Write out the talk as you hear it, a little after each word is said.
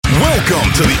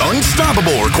Welcome to the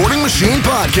Unstoppable Recording Machine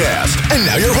Podcast. And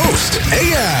now your host,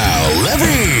 Eyal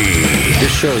Levy.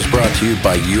 This show is brought to you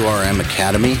by URM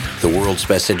Academy, the world's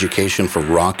best education for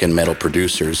rock and metal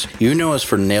producers. You know us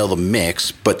for Nail the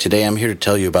Mix, but today I'm here to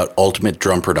tell you about Ultimate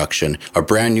Drum Production, a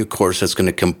brand new course that's going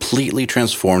to completely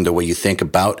transform the way you think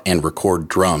about and record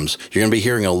drums. You're going to be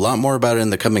hearing a lot more about it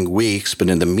in the coming weeks, but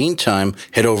in the meantime,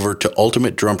 head over to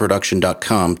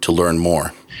ultimatedrumproduction.com to learn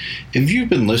more. If you've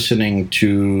been listening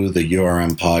to the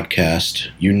URM podcast,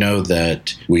 you know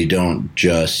that we don't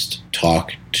just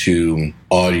talk to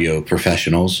audio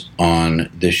professionals on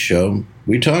this show.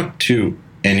 We talk to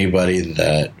anybody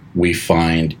that we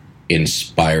find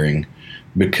inspiring,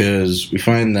 because we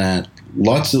find that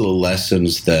lots of the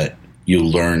lessons that you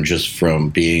learn just from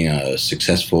being a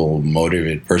successful,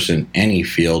 motivated person in any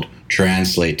field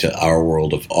translate to our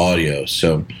world of audio.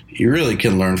 So you really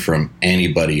can learn from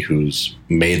anybody who's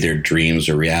made their dreams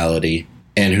a reality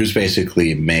and who's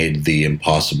basically made the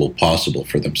impossible possible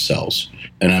for themselves.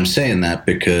 And I'm saying that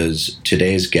because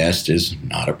today's guest is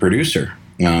not a producer.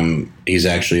 He's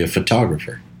actually a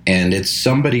photographer. And it's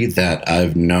somebody that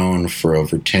I've known for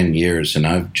over 10 years, and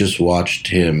I've just watched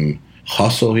him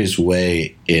hustle his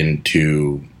way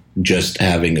into just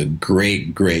having a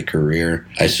great career.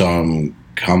 I saw him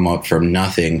come up from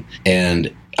nothing,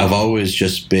 and I've always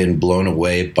just been blown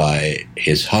away by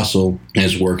his hustle,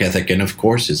 his work ethic, and of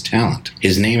course his talent.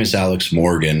 His name is Alex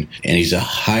Morgan, and he's a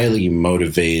highly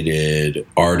motivated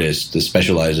artist that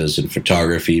specializes in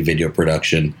photography, video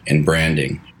production, and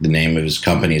branding. The name of his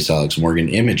company is Alex Morgan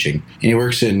Imaging, and he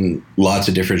works in lots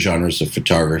of different genres of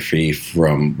photography,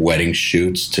 from wedding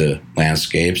shoots to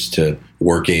landscapes to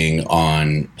working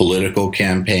on political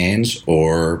campaigns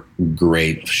or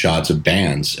great shots of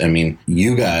bands. I mean,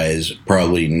 you guys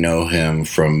probably know him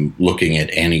from looking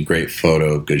at any great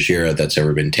photo of Gojira that's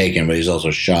ever been taken, but he's also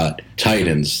shot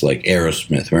titans like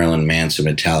Aerosmith, Marilyn Manson,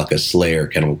 Metallica, Slayer,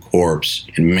 Cannibal Corpse,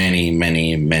 and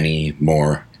many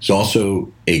more. He's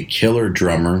also a killer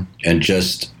drummer and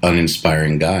just an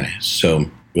inspiring guy. So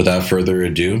without further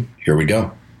ado, here we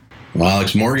go. Well,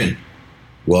 Alex Morgan,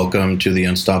 welcome to the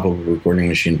Unstoppable Recording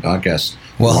Machine podcast.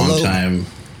 Well,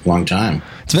 Long time.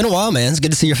 It's been a while, man. It's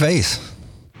good to see your face.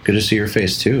 Good to see your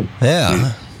face, too.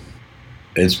 Yeah.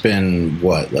 It's been,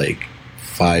 like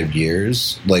 5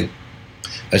 years? Like,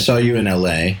 I saw you in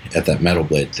LA at that Metal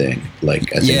Blade thing, I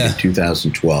think in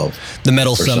 2012. The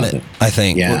Metal Summit, something. I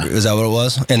think. Yeah. Is that what it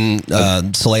was? And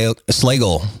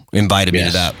Slagle invited me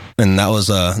to that. And that was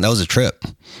a trip.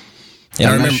 And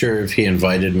I'm not sure if he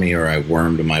invited me or I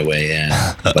wormed my way in,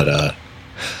 but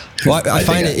well, I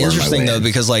find it interesting though,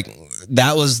 because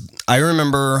I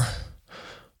remember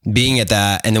being at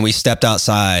that, and then we stepped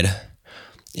outside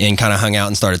and kind of hung out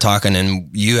and started talking, and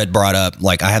you had brought up,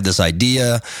 I have this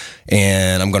idea,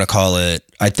 and I'm going to call it,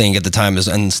 I think at the time it was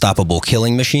Unstoppable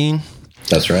Killing Machine.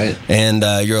 That's right. And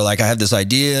you're like, I have this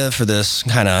idea for this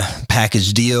kind of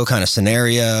package deal kind of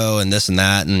scenario and this and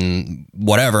that and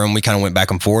whatever. And we kind of went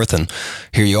back and forth, and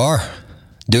here you are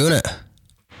doing it.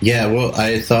 Yeah, well,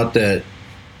 I thought that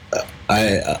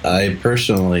I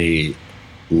personally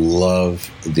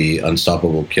love the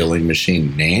Unstoppable Killing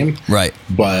Machine name. Right.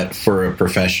 But for a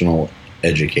professional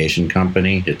education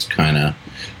company, it's kind of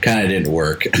didn't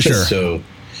work. Sure. So,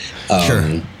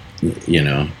 sure.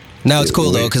 Now it's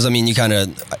cool though, because you kind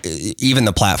of, even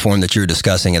the platform that you were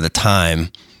discussing at the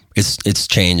time, it's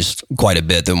changed quite a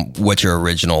bit than what your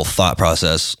original thought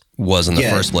process was in the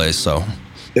first place. So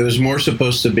it was more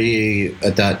supposed to be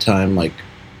at that time,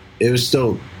 it was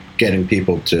still getting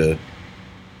people to,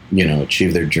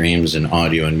 achieve their dreams in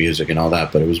audio and music and all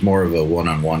that, but it was more of a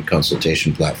one-on-one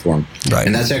consultation platform. Right.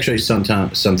 And that's actually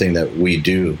something that we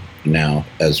do now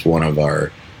as one of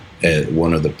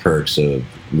the perks of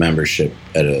membership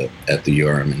at the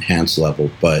URM Enhanced level.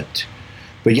 But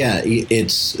yeah,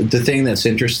 it's the thing that's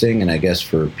interesting, and I guess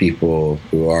for people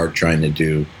who are trying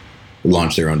to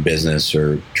launch their own business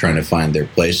or trying to find their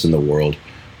place in the world,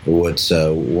 what's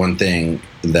one thing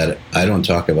that I don't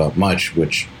talk about much,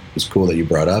 which is cool that you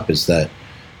brought up, is that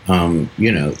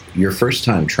your first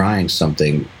time trying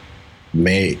something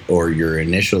or your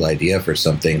initial idea for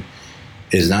something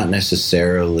is not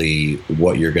necessarily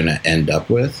what you're going to end up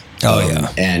with.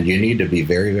 And you need to be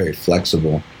very, very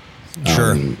flexible.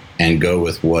 Sure. And go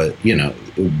with what,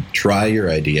 try your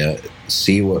idea,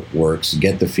 see what works,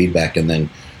 get the feedback, and then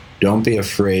don't be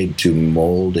afraid to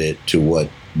mold it to what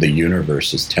the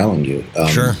universe is telling you.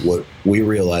 Sure. What we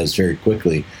realized very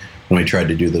quickly when we tried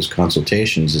to do those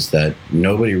consultations is that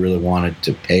nobody really wanted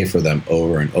to pay for them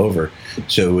over and over.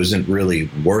 So it wasn't really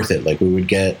worth it. We would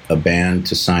get a band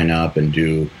to sign up and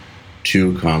do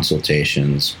 2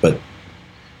 consultations, but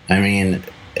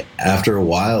after a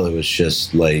while, it was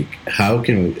just like, how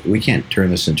can we can't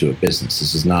turn this into a business.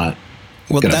 This is not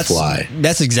going to fly.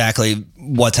 That's exactly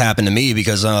what's happened to me,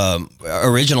 because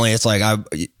originally it's like,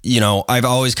 I've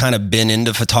always kind of been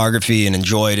into photography and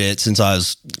enjoyed it since I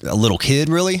was a little kid,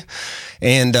 really.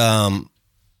 And,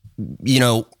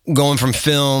 going from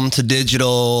film to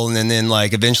digital, and then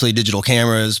like eventually digital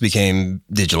cameras became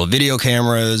digital video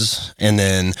cameras. And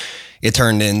then it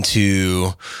turned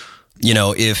into,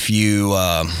 if you,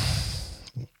 I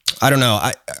don't know,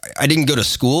 I didn't go to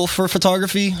school for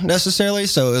photography necessarily.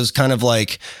 So it was kind of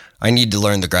like, I need to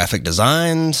learn the graphic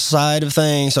design side of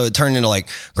things. So it turned into like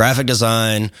graphic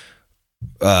design,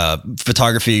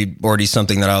 photography, already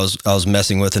something that I was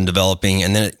messing with and developing.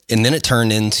 And then it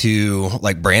turned into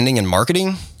like branding and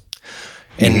marketing.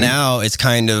 And now it's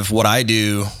kind of what I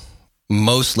do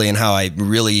mostly, and how I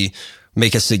really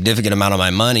make a significant amount of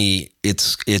my money.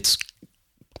 It's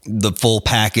the full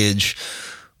package.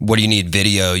 What do you need?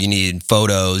 Video, you need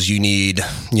photos, you need,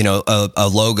 a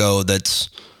logo that's,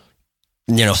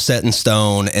 set in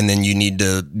stone. And then you need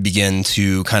to begin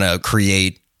to kind of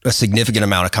create a significant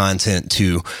amount of content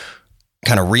to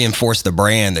kind of reinforce the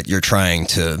brand that you're trying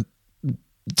to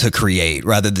create,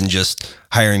 rather than just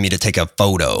hiring me to take a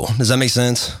photo. Does that make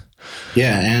sense?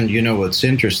 Yeah. And what's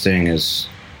interesting is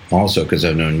also, because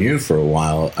I've known you for a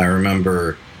while, I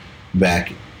remember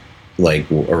back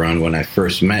like around when I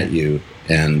first met you,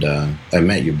 and I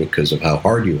met you because of how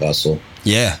hard you hustle.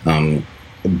 Yeah.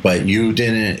 But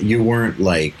you weren't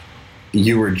like,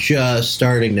 you were just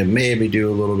starting to maybe do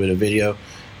a little bit of video.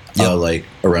 Yep. Like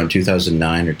around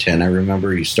 2009 or 10, I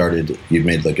remember you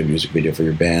made like a music video for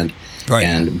your band.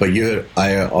 Right. But I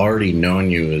had already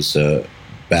known you as a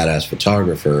badass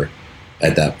photographer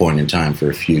at that point in time for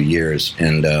a few years.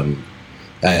 And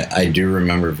I do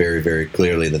remember very, very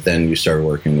clearly that then you started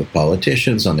working with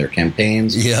politicians on their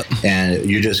campaigns. Yep. And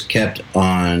you just kept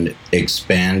on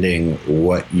expanding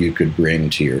what you could bring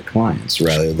to your clients,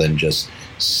 rather than just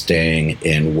staying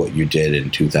in what you did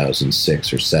in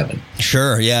 2006 or 7.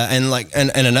 Sure. Yeah. And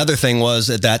another thing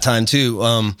was at that time too,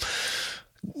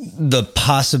 the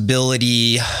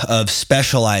possibility of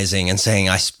specializing and saying,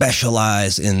 I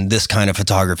specialize in this kind of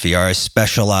photography, or I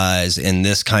specialize in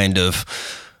this kind of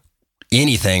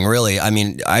anything, really. I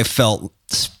mean, I felt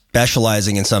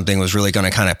specializing in something was really going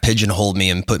to kind of pigeonhole me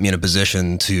and put me in a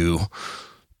position to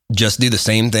just do the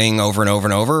same thing over and over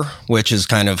and over, which is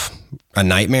kind of a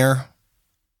nightmare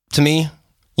to me,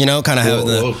 kind of have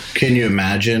well, can you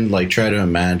imagine, like, try to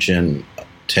imagine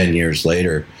 10 years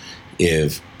later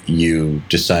if you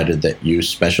decided that you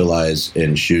specialize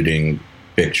in shooting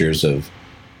pictures of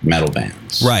metal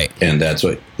bands. Right. And that's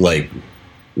what, like,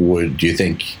 do you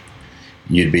think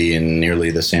you'd be in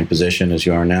nearly the same position as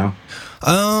you are now?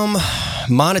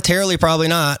 Monetarily, probably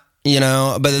not,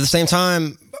 but at the same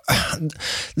time,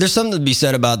 there's something to be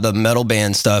said about the metal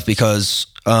band stuff, because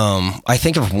I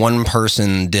think if one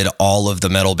person did all of the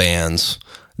metal bands,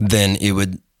 then it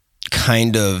would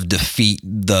kind of defeat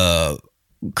the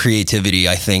creativity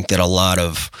I think that a lot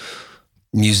of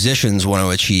musicians want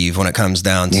to achieve when it comes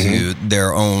down to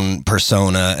their own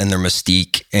persona and their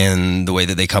mystique and the way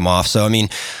that they come off. So, I mean,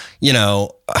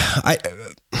 I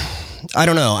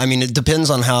don't know. I mean, it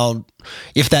depends on how,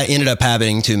 if that ended up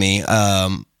happening to me, I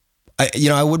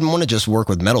wouldn't want to just work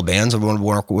with metal bands. I would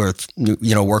want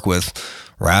to work with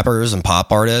rappers and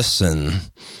pop artists and,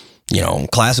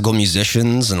 classical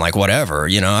musicians and like whatever,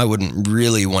 I wouldn't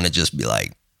really want to just be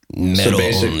like metal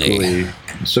only.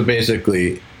 So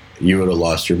basically you would have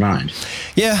lost your mind.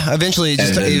 Yeah. Eventually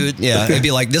it'd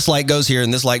be like, this light goes here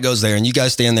and this light goes there. And you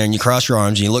guys stand there and you cross your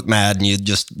arms and you look mad and you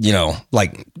just,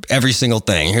 like every single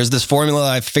thing. Here's this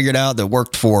formula I figured out that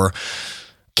worked for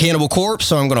Cannibal Corpse,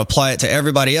 so I'm going to apply it to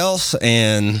everybody else,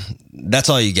 and that's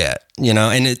all you get,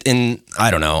 and I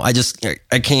don't know. I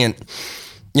can't,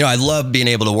 I love being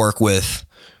able to work with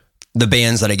the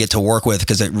bands that I get to work with,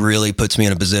 because it really puts me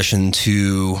in a position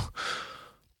to,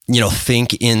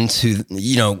 think into,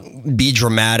 be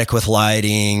dramatic with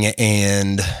lighting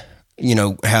and,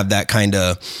 have that kind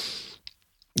of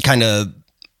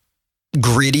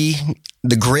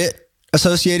the grit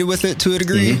associated with it to a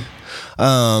degree.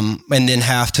 And then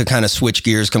have to kind of switch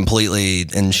gears completely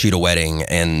and shoot a wedding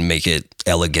and make it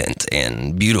elegant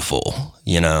and beautiful,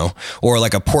 or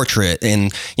like a portrait.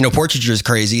 And, portraiture is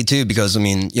crazy too, because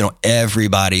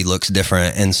everybody looks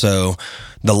different. And so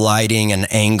the lighting and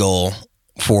angle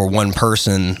for one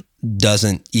person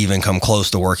doesn't even come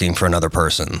close to working for another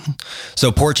person.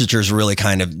 So portraiture is really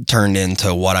kind of turned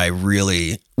into what I'm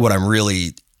really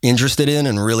interested in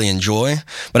and really enjoy.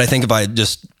 But I think if I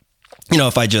just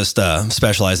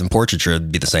specialize in portraiture,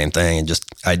 it'd be the same thing. And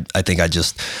I think I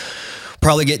just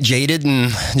probably get jaded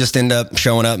and just end up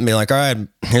showing up and be like, all right,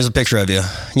 here's a picture of you,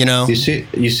 you know? You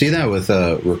see that with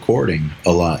recording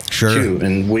a lot too.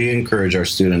 And we encourage our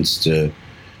students to,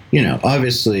 you know,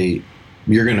 obviously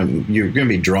you're gonna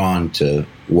be drawn to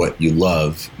what you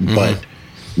love, but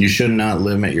you should not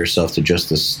limit yourself to just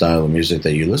the style of music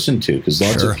that you listen to, because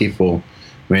lots of people,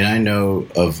 I mean, I know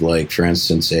of, like, for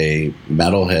instance, a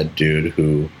metalhead dude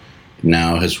who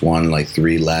now has won like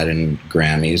 3 Latin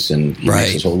Grammys, and he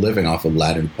makes his whole living off of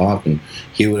Latin pop, and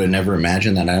he would have never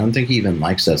imagined that. I don't think he even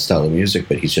likes that style of music,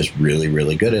 but he's just really,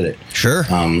 really good at it. Sure.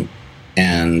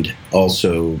 And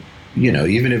also, you know,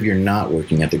 even if you're not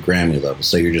working at the Grammy level,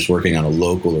 so you're just working on a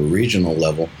local or regional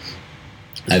level,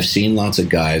 I've seen lots of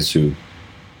guys who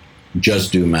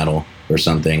just do metal or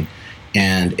something,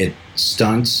 and it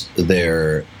stunts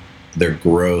their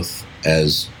growth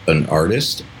as an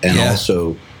artist, and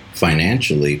also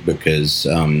financially, because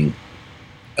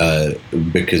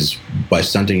by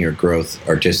stunting your growth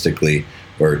artistically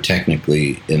or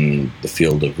technically in the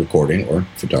field of recording or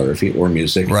photography or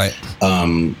music,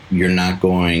 you're not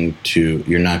going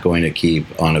to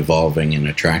keep on evolving and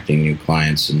attracting new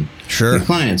clients and new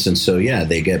clients, and so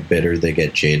they get bitter, they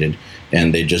get jaded,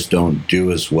 and they just don't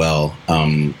do as well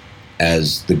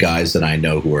as the guys that I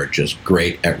know who are just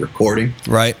great at recording.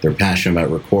 Right. They're passionate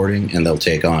about recording, and they'll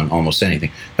take on almost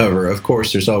anything. However, of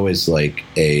course, there's always like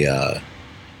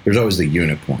there's always the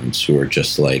unicorns who are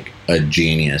just like a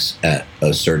genius at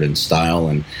a certain style,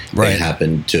 and they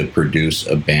happen to produce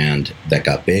a band that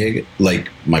got big. Like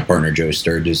my partner Joey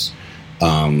Sturgis,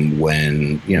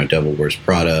 when Devil Wears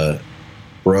Prada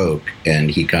broke,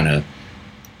 and he kind of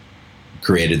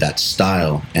created that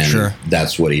style, and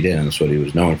that's what he did, and that's what he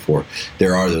was known for.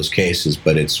 There are those cases,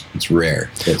 but it's rare.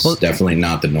 It's definitely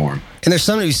not the norm. And there's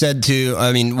something you said too.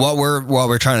 I mean, what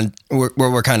we're kind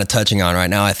of touching on right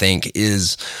now, I think,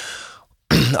 is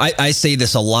I say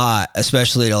this a lot,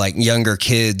 especially to like younger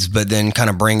kids, but then kind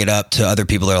of bring it up to other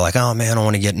people that are like, oh man, I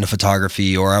want to get into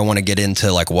photography, or I want to get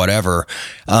into like whatever.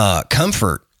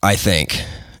 Comfort, I think,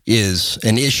 is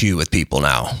an issue with people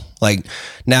now. Like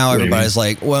now everybody's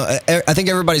like, well, I think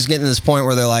everybody's getting to this point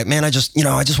where they're like, man, I just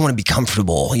want to be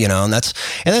comfortable, and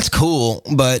that's cool.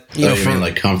 But you mean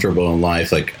like comfortable in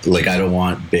life? Like I don't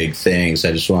want big things.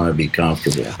 I just want to be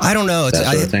comfortable. I don't know. That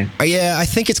sort of thing? Yeah, I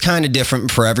think it's kind of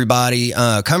different for everybody.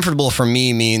 Comfortable for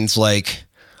me means like,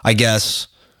 I guess,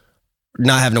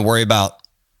 not having to worry about,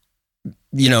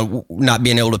 not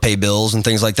being able to pay bills and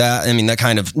things like that. I mean, that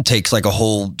kind of takes like a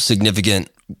whole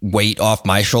significant weight off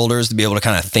my shoulders to be able to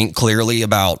kind of think clearly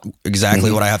about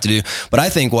exactly what I have to do. But I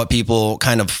think what people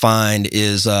kind of find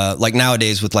is like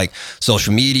nowadays with like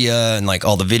social media and like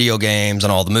all the video games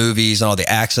and all the movies and all the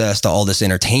access to all this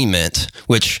entertainment,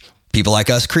 which people like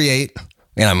us create,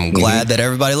 and I'm glad that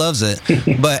everybody loves it.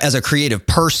 But as a creative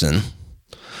person,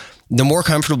 the more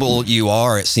comfortable you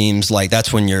are, it seems like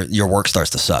that's when your work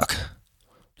starts to suck.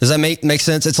 Does that make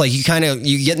sense? It's like you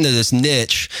get into this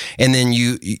niche, and then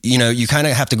you kind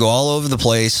of have to go all over the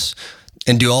place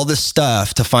and do all this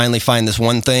stuff to finally find this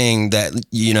one thing that,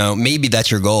 maybe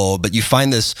that's your goal, but you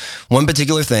find this one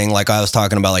particular thing, like I was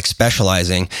talking about, like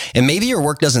specializing, and maybe your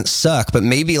work doesn't suck, but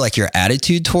maybe like your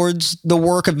attitude towards the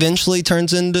work eventually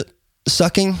turns into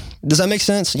sucking. Does that make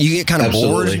sense? You get kind of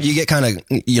bored. You get kind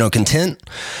of, content.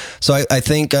 So I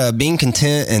think being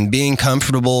content and being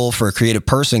comfortable for a creative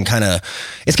person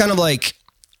it's kind of like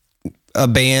a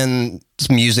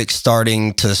band's music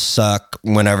starting to suck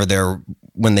when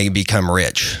they become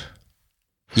rich,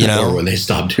 or when they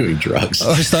stop doing drugs.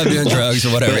 Or stop doing drugs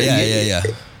or whatever. Yeah.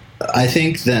 I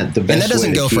think that the best, and that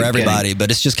doesn't go for everybody,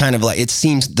 but it's just kind of like, it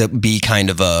seems to be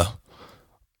kind of a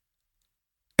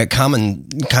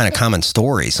common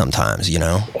story sometimes,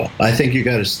 I think you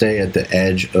got to stay at the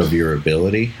edge of your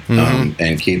ability,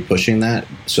 and keep pushing that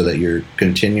so that you're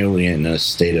continually in a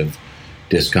state of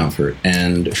discomfort.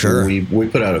 And we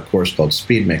put out a course called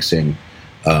Speed Mixing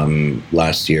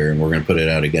last year, and we're going to put it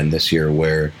out again this year,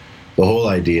 where the whole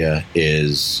idea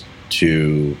is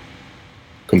to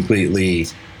completely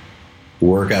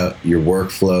work out your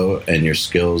workflow and your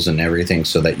skills and everything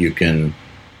so that you can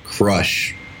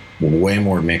crush way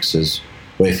more mixes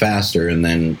way faster. And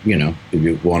then, if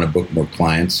you want to book more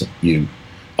clients, you're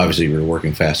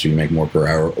working faster, you make more per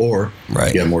hour, or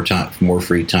you have more time, more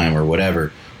free time or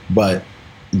whatever. But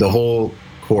the whole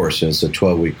course is a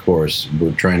 12-week course.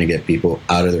 We're trying to get people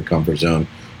out of their comfort zone,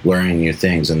 learning new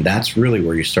things. And that's really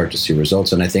where you start to see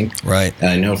results. And I think, and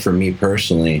I know for me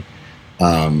personally,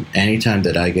 anytime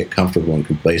that I get comfortable and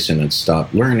complacent and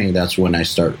stop learning, that's when I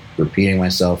start repeating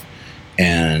myself.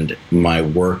 And my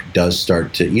work does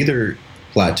start to either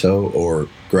plateau or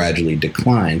gradually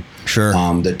decline. Sure.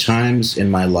 The times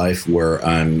in my life where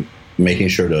I'm making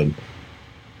sure to,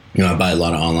 I buy a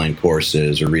lot of online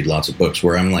courses or read lots of books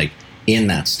where I'm like in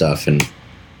that stuff, and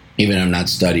even if I'm not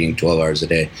studying 12 hours a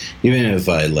day, even if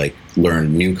I like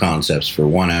learn new concepts for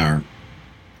 1 hour,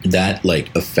 that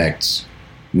like affects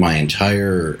my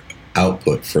entire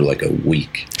output for like a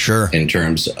week. Sure. In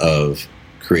terms of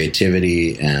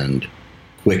creativity and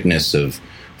quickness of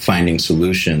finding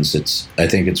solutions. I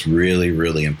think it's really,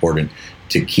 really important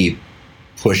to keep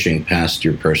pushing past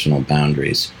your personal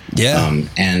boundaries. Yeah.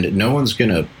 And no one's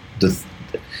gonna,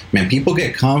 people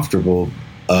get comfortable,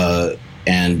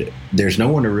 and there's no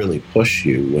one to really push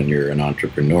you when you're an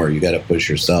entrepreneur. You got to push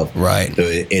yourself. Right. So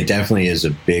it definitely is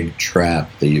a big trap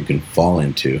that you can fall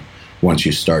into once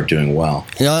you start doing well.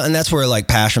 And that's where like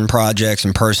passion projects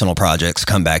and personal projects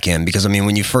come back in, because I mean,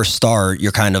 when you first start,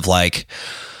 you're kind of like,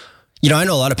 I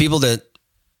know a lot of people that,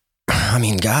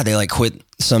 they like quit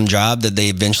some job that they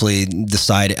eventually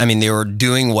decided, they were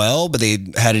doing well, but they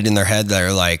had it in their head that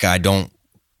they're like, I don't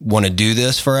want to do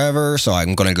this forever, so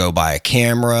I'm going to go buy a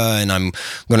camera and I'm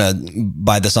going to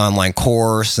buy this online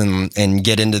course and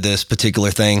get into this particular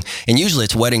thing. And usually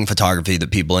it's wedding photography that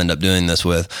people end up doing this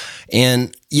with.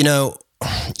 And,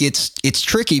 it's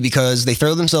tricky because they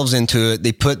throw themselves into it.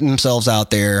 They put themselves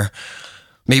out there.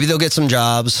 Maybe they'll get some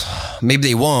jobs. Maybe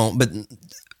they won't, but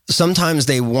sometimes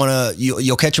they want to,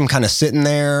 you'll catch them kind of sitting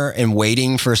there and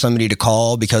waiting for somebody to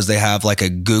call because they have like a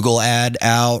Google ad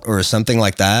out or something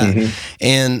like that. Mm-hmm.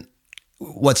 And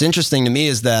what's interesting to me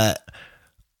is that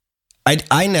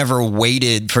I never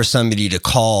waited for somebody to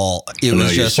call. It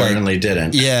was just you certainly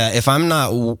didn't. Yeah. If I'm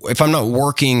not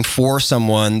working for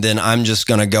someone, then I'm just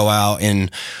going to go out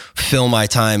and fill my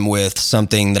time with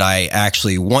something that I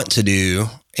actually want to do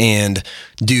and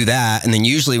do that. And then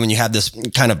usually when you have this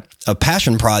kind of a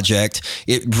passion project,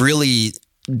 I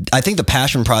think the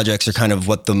passion projects are kind of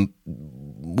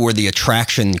where the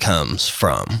attraction comes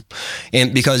from.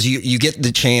 And because you get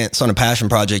the chance on a passion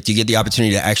project, you get the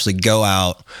opportunity to actually go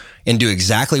out and do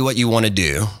exactly what you want to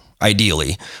do,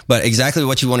 ideally, but exactly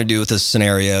what you want to do with this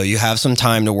scenario. You have some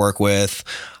time to work with.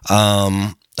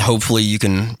 Hopefully you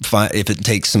can find, if it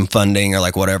takes some funding or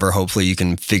like whatever, hopefully you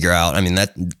can figure out,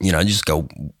 you just go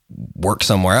work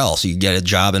somewhere else. You get a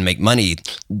job and make money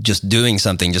just doing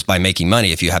something just by making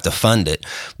money if you have to fund it.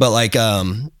 But like,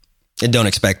 and don't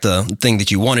expect the thing that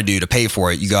you want to do to pay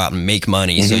for it. You go out and make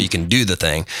money so you can do the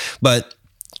thing. But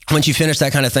once you finish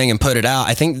that kind of thing and put it out,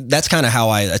 I think that's kind of how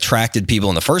I attracted people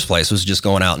in the first place, was just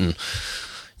going out and,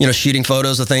 shooting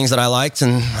photos of things that I liked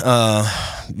and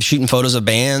shooting photos of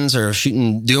bands or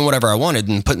doing whatever I wanted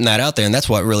and putting that out there. And that's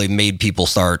what really made people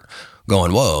start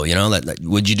going, whoa,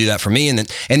 would you do that for me? And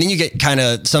then you get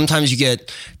sometimes you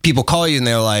get people call you and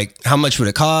they're like, how much would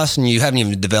it cost? And you haven't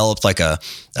even developed like a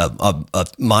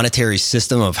monetary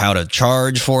system of how to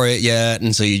charge for it yet.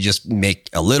 And so you just make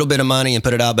a little bit of money and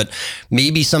put it out. But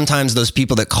maybe sometimes those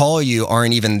people that call you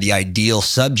aren't even the ideal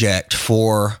subject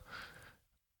for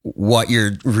what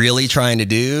you're really trying to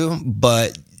do,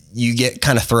 but you get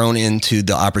kind of thrown into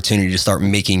the opportunity to start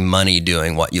making money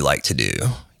doing what you like to do.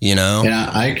 And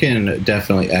I can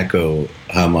definitely echo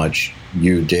how much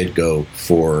you did go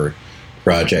for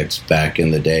projects back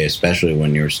in the day, especially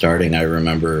when you were starting. I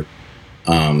remember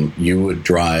you would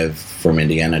drive from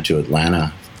Indiana to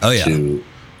Atlanta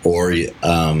or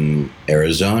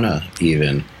Arizona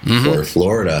even, or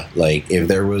Florida. Like if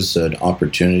there was an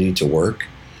opportunity to work,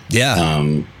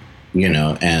 and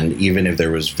even if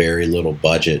there was very little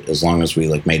budget, as long as we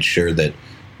like made sure that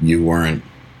you weren't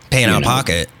paying out of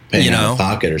pocket. Out of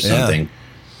pocket or something.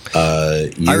 I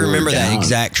remember that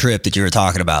exact trip that you were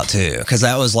talking about too, because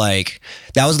that was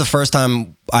the first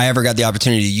time I ever got the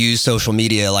opportunity to use social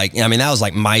media. That was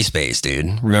like MySpace,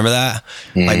 dude. Remember that?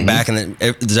 Like back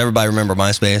does everybody remember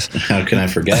MySpace? How can I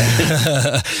forget?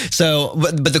 So,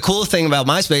 but the cool thing about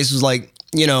MySpace was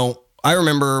I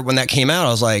remember when that came out, I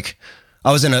was like,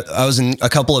 I was in a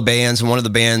couple of bands, and one of the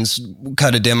bands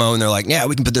cut a demo and they're like, yeah,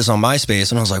 we can put this on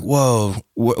MySpace. And I was like, whoa,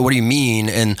 what do you mean?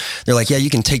 And they're like, yeah, you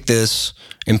can take this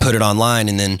and put it online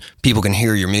and then people can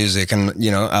hear your music. And,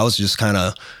 I was just kind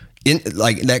of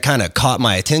that kind of caught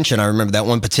my attention. I remember that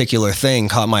one particular thing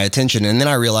caught my attention. And then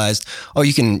I realized,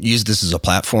 you can use this as a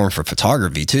platform for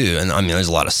photography too. And there's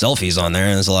a lot of selfies on there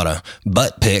and there's a lot of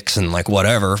butt pics and like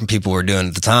whatever people were doing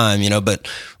at the time, but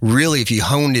really if you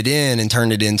honed it in and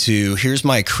turned it into, here's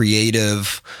my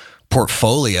creative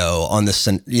portfolio on this,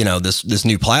 this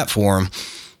new platform,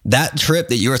 that trip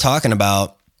that you were talking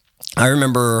about, I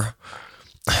remember.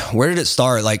 Where did it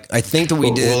start? I think that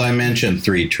we did. Well, I mentioned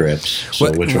 3 trips.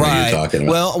 So which one are you talking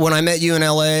about? Well, when I met you in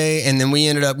LA, and then we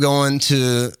ended up going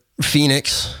to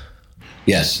Phoenix.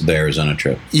 Yes, the Arizona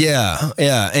trip. Yeah.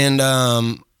 And,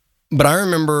 but I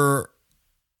remember,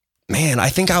 man, I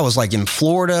think I was like in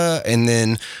Florida and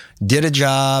then did a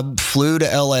job, flew to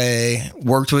LA,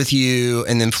 worked with you,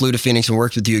 and then flew to Phoenix and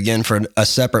worked with you again for a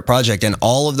separate project. And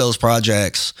all of those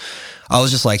projects, I was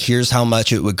just like, here's how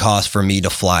much it would cost for me to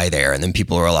fly there. And then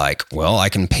people were like, well, I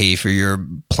can pay for your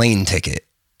plane ticket.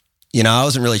 You know, I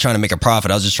wasn't really trying to make a profit.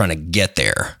 I was just trying to get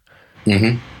there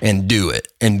and do it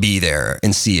and be there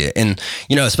and see it. And,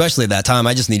 you know, especially at that time,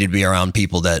 I just needed to be around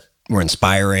people that were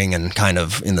inspiring and kind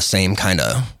of in the same kind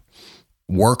of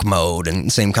work mode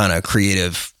and same kind of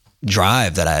creative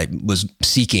drive that I was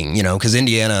seeking, you know, because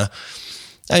Indiana,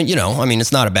 and you know, I mean,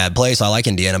 it's not a bad place. I like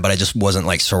Indiana, but I just wasn't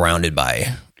like surrounded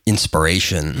by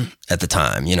inspiration at the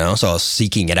time, you know, so I was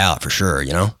seeking it out for sure,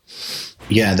 you know?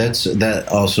 Yeah, that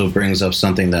also brings up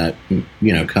something that,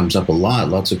 you know, comes up a lot.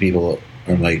 Lots of people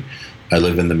are like, I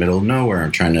live in the middle of nowhere.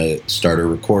 I'm trying to start a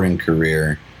recording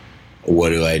career. What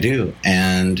do I do?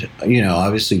 And, you know,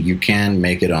 obviously you can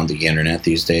make it on the internet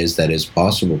these days. That is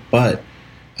possible. But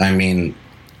I mean,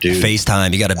 dude,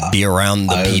 FaceTime, you got to be around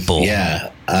the people.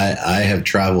 Yeah. I have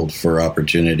traveled for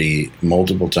opportunity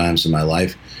multiple times in my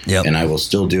life, and I will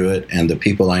still do it. And the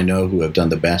people I know who have done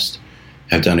the best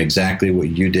have done exactly what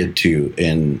you did too.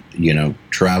 And, you know,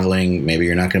 traveling, maybe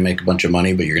you're not going to make a bunch of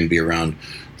money, but you're going to be around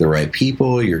the right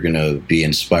people. You're going to be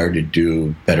inspired to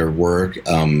do better work.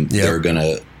 They're going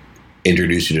to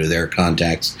introduce you to their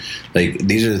contacts. Like,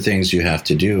 these are the things you have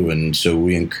to do. And so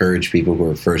we encourage people who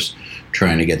are first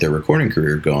trying to get their recording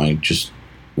career going, just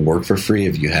work for free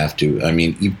if you have to. I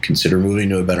mean, you consider moving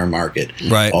to a better market.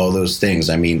 Right. All those things.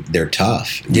 I mean, they're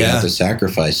tough. You have to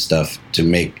sacrifice stuff to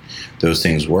make those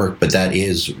things work, but that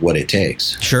is what it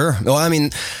takes. Sure. Well, I mean,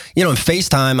 you know, in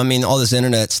FaceTime, I mean, all this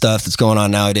internet stuff that's going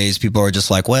on nowadays, people are just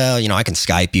like, well, you know, I can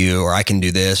Skype you, or I can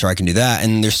do this, or I can do that.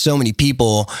 And there's so many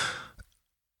people,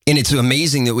 and it's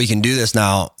amazing that we can do this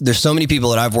now. There's so many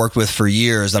people that I've worked with for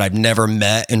years that I've never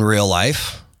met in real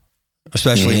life,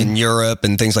 especially in Europe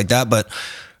and things like that. But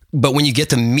when you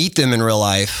get to meet them in real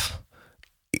life,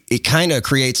 it kind of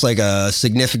creates like a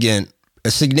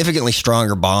significantly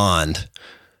stronger bond.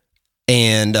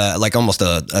 And like almost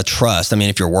a trust. I mean,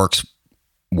 if your work's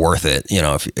worth it, you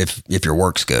know, if your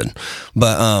work's good.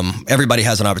 But everybody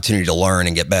has an opportunity to learn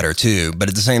and get better too. But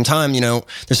at the same time, you know,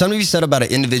 there's something to be said about an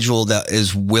individual that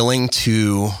is willing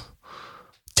to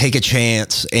take a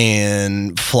chance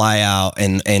and fly out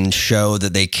and show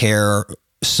that they care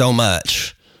so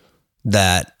much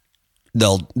that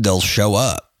they'll show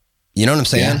up. You know what I'm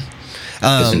saying?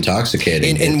 Yeah. It's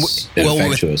intoxicating. It's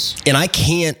infectious. And I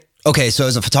can't. Okay, so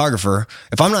as a photographer,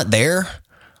 if I'm not there,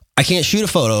 I can't shoot a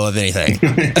photo of anything.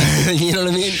 You know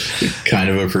what I mean? Kind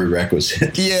of a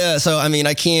prerequisite. Yeah, so I mean,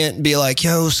 I can't be like,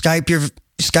 yo, Skype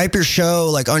your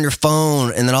show like on your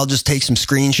phone, and then I'll just take some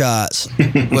screenshots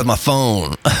with my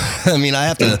phone. I mean, I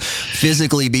have to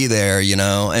physically be there, you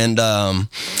know? And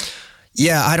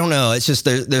yeah, I don't know. It's just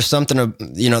there's something,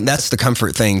 you know, that's the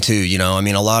comfort thing too, you know? I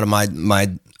mean, a lot of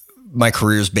my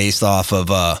career is based off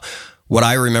of what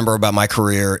I remember about my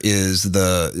career is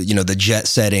the jet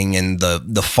setting and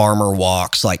the farmer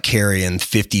walks, like carrying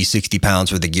 50, 60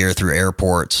 pounds worth of gear through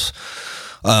airports.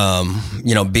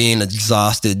 You know, being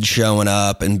exhausted, showing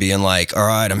up and being like, all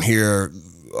right, I'm here.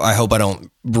 I hope I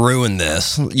don't ruin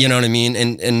this. You know what I mean?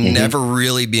 And never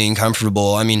really being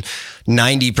comfortable. I mean,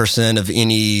 90% of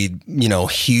any, you know,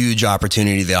 huge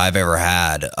opportunity that I've ever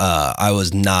had, I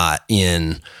was not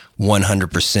in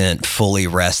 100% fully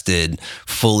rested,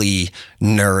 fully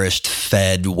nourished,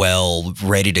 fed, well,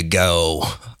 ready to go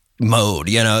mode.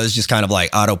 You know, it's just kind of like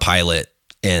autopilot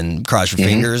and cross your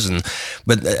fingers.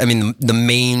 But I mean,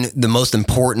 the most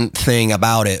important thing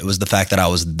about it was the fact that I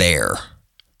was there,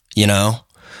 you know,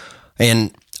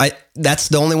 and that's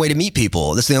the only way to meet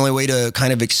people. That's the only way to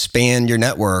kind of expand your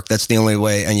network. That's the only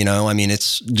way. And, you know, I mean,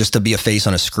 it's just to be a face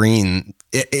on a screen.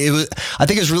 It was, I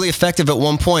think it was really effective at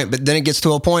one point, but then it gets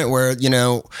to a point where, you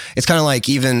know, it's kind of like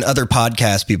even other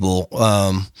podcast people,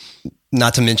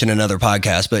 not to mention another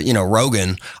podcast, but, you know,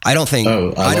 Rogan, I don't think.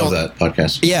 Oh, I love that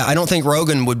podcast. Yeah. I don't think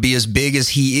Rogan would be as big as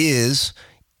he is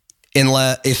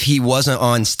if he wasn't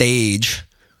on stage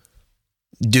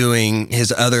doing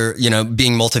his other, you know,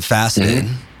 being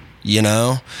multifaceted, you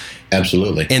know?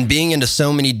 Absolutely. And being into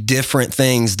so many different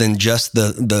things than just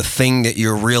the thing that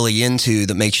you're really into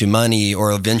that makes you money,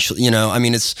 or eventually, you know, I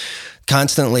mean, it's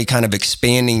constantly kind of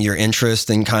expanding your interest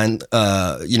and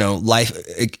you know,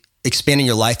 expanding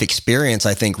your life experience,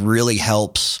 I think really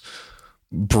helps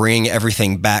bring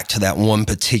everything back to that one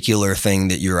particular thing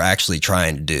that you're actually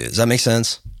trying to do. Does that make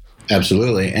sense?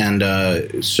 Absolutely.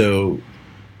 And so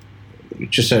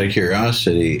just out of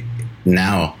curiosity,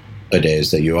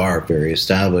 nowadays that you are very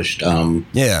established,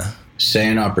 say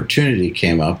an opportunity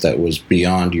came up that was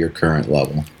beyond your current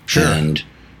level. Sure. And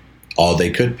all they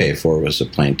could pay for was a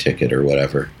plane ticket or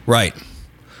whatever. Right.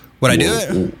 Would I do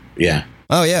it? Yeah.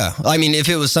 Oh, yeah. I mean, if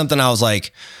it was something I was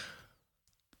like,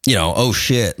 oh,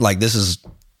 shit, like this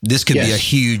could be a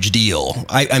huge deal.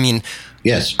 I mean,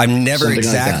 yes, I've never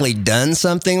exactly done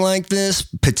something like this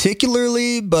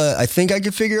particularly, but I think I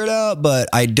could figure it out. But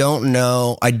I don't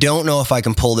know. I don't know if I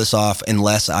can pull this off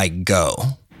unless I go.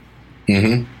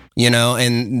 Mm-hmm.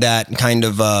 And that kind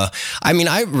of, I mean,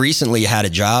 I recently had a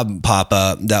job pop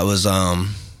up that was,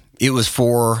 it was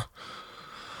for,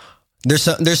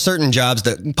 there's certain jobs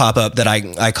that pop up that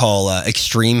I call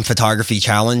extreme photography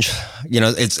challenge.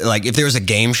 It's like if there was a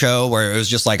game show where it was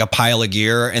just like a pile of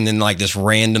gear and then like this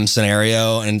random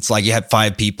scenario, and it's like you had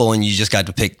 5 people and you just got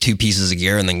to pick 2 pieces of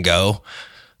gear and then go.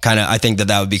 I think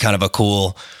that would be kind of a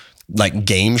cool like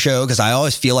game show, because I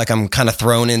always feel like I'm kind of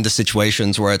thrown into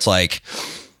situations where it's like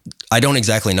I don't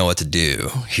exactly know what to do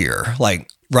here. Like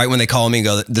right when they call me and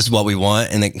go, this is what we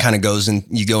want. And it kind of goes and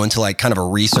you go into like kind of a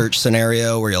research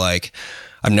scenario where you're like,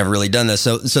 I've never really done this.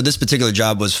 So this particular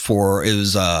job was for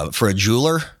a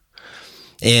jeweler.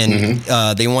 And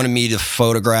they wanted me to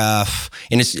photograph,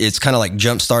 and it's kind of like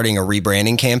jump starting a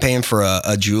rebranding campaign for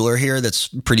a jeweler here that's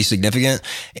pretty significant.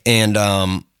 And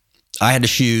I had to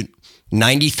shoot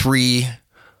 93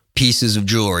 pieces of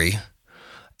jewelry.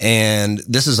 And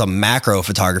this is a macro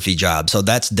photography job. So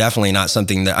that's definitely not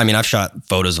something that, I mean, I've shot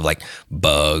photos of like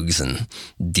bugs and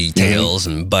details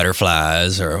and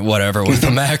butterflies or whatever with the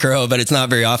macro, but it's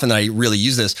not very often that I really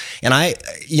use this. And I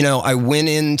went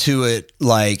into it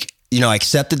like, I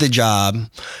accepted the job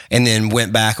and then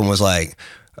went back and was like,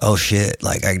 oh shit,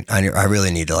 like I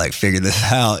really need to like figure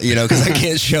this out, because I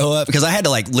can't show up, because I had to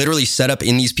like literally set up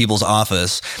in these people's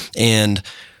office and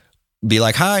be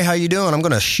like, hi, how you doing? I'm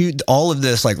going to shoot all of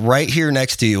this like right here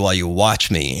next to you while you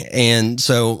watch me. And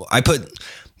so I put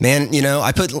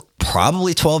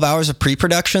probably 12 hours of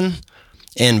pre-production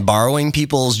and borrowing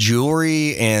people's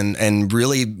jewelry and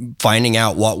really finding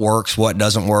out what works, what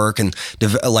doesn't work, and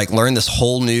like learn this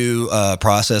whole new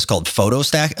process called focus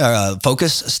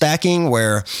stacking,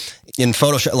 where in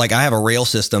Photoshop, like I have a rail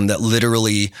system that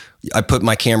literally I put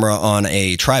my camera on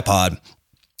a tripod.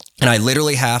 And I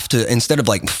literally have to, instead of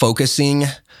like focusing,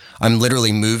 I'm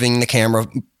literally moving the camera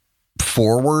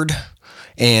forward,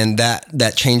 and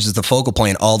that changes the focal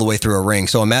plane all the way through a ring.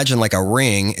 So imagine like a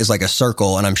ring is like a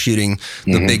circle and I'm shooting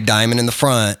the big diamond in the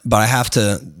front, but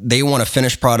they want a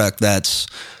finished product that's,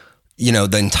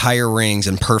 the entire ring's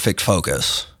in perfect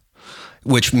focus,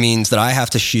 which means that I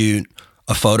have to shoot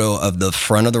a photo of the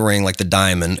front of the ring, like the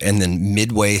diamond, and then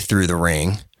midway through the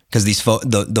ring. Because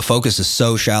the focus is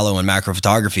so shallow in macro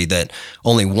photography that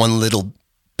only one little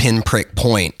pinprick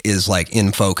point is like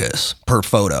in focus per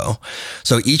photo.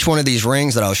 So each one of these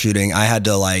rings that I was shooting, I had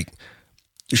to like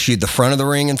shoot the front of the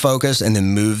ring in focus and then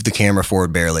move the camera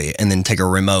forward barely, and then take a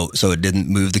remote so it didn't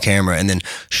move the camera, and then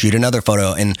shoot another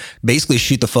photo and basically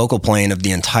shoot the focal plane of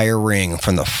the entire ring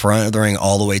from the front of the ring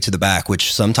all the way to the back,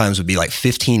 which sometimes would be like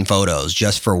 15 photos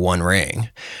just for one ring.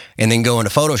 And then go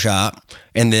into Photoshop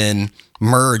and then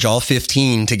merge all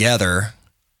 15 together,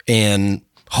 and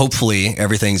hopefully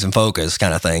everything's in focus,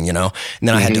 kind of thing, And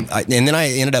then I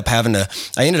ended up having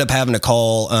to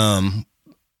call,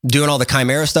 doing all the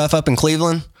Chimera stuff up in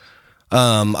Cleveland.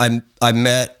 I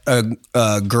met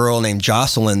a girl named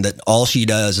Jocelyn that all she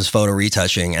does is photo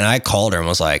retouching, and I called her and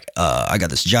was like, I got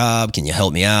this job, can you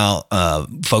help me out?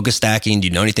 Focus stacking, do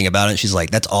you know anything about it? And she's like,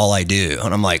 that's all I do.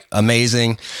 And I'm like,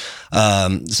 amazing.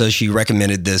 So she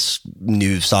recommended this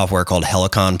new software called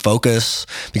Helicon Focus,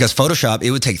 because Photoshop,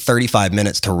 it would take 35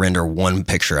 minutes to render one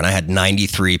picture, and I had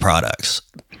 93 products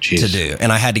to do,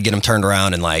 and I had to get them turned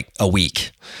around in like a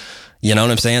week. You know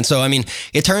what I'm saying? So, I mean,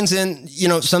 it turns in,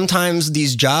 sometimes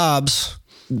these jobs,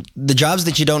 the jobs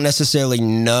that you don't necessarily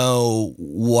know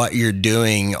what you're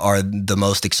doing are the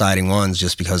most exciting ones,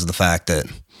 just because of the fact that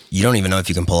you don't even know if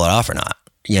you can pull it off or not,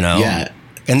 Yeah.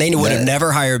 And they would have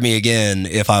never hired me again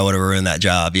if I would have ruined that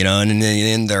job, and in the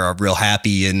end they're real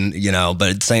happy, and, but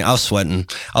it's saying I was sweating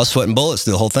bullets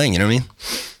through the whole thing, you know what I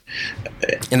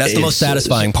mean? And that's the most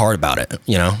satisfying part about it,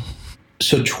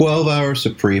 So 12 hours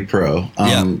of pre-pro.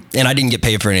 And I didn't get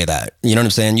paid for any of that. You know what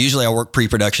I'm saying? Usually I work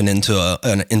pre-production into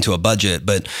a budget,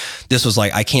 but this was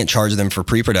like, I can't charge them for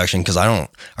pre-production because I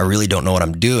really don't know what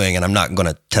I'm doing, and I'm not going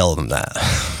to tell them that.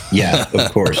 Yeah,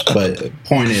 of course. But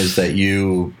point is that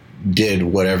you did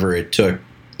whatever it took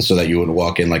so that you wouldn't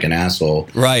walk in like an asshole.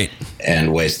 Right.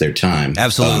 And waste their time.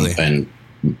 Absolutely. And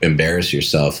embarrass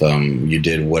yourself. You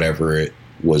did whatever it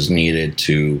was needed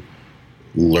to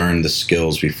learn the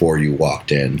skills before you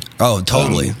walked in. Oh,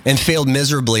 totally. And failed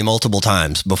miserably multiple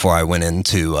times before I went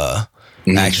into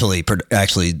actually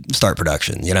start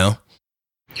production, you know?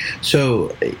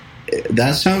 So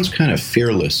that sounds kind of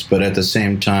fearless, but at the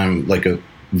same time, like a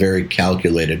very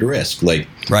calculated risk. Like,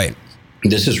 right.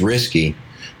 This is risky.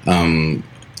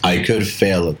 I could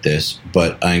fail at this,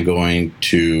 but I'm going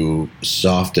to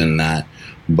soften that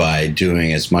by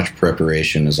doing as much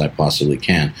preparation as I possibly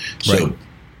can. So right.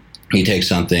 You take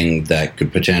something that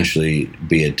could potentially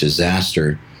be a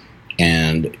disaster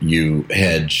and you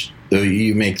hedge,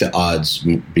 you make the odds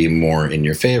be more in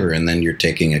your favor, and then you're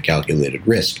taking a calculated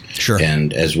risk. Sure.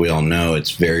 And as we all know,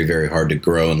 it's very, very hard to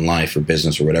grow in life or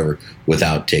business or whatever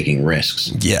without taking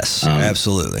risks. Yes,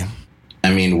 absolutely.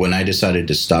 I mean, when I decided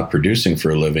to stop producing for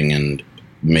a living and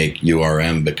make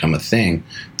URM become a thing,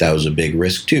 that was a big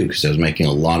risk too, because I was making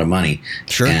a lot of money.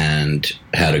 Sure. And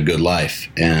had a good life,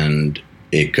 and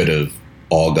it could have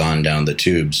all gone down the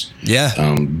tubes. Yeah.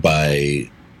 I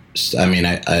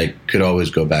could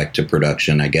always go back to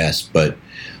production, I guess, but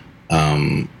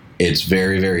it's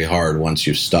very, very hard once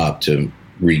you've stopped to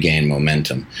regain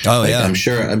momentum. Oh, yeah. I'm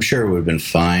sure it would have been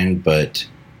fine, but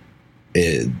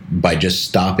by just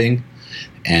stopping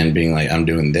and being like, I'm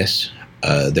doing this,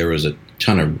 there was a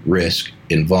ton of risk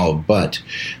involved, but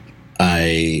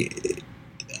I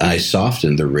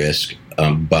softened the risk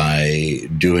by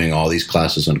doing all these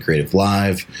classes on Creative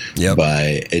Live, yep.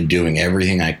 by doing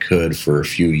everything I could for a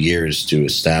few years to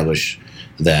establish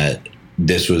that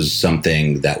this was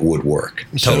something that would work.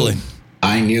 Totally. So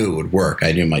I knew it would work.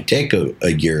 I knew it might take a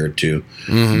year or two,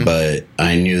 but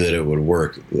I knew that it would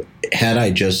work. Had I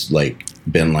just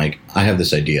been like, I have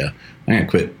this idea, I'm going to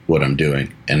quit what I'm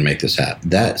doing and make this happen.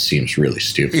 That seems really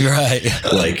stupid. Right.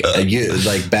 like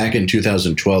back in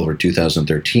 2012 or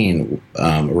 2013,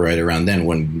 right around then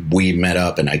when we met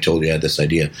up and I told you I had this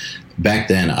idea, back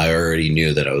then I already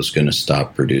knew that I was going to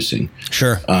stop producing.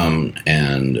 Sure.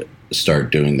 And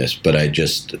start doing this. But I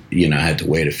just, I had to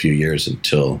wait a few years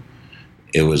until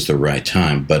it was the right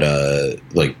time. But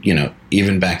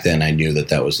even back then I knew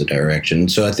that was the direction.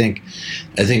 So I think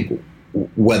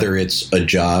whether it's a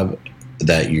job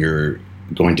that you're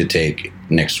going to take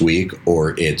next week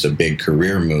or it's a big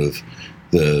career move,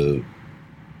 the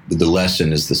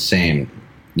lesson is the same.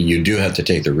 You do have to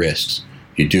take the risks.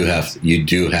 You do have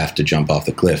to jump off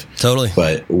the cliff. Totally.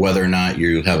 But whether or not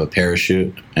you have a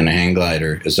parachute and a hang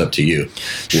glider is up to you.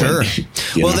 Sure.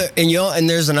 And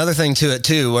there's another thing to it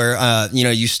too, where you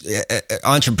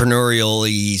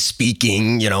entrepreneurially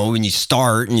speaking, when you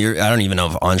start, and I don't even know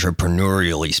if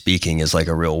entrepreneurially speaking is like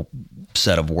a real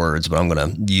set of words, but I'm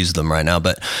going to use them right now.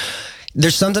 But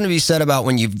there's something to be said about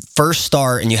when you first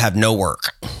start and you have no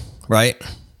work, right?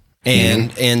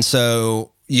 And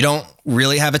so you don't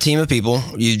really have a team of people.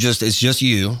 It's just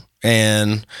you,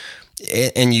 and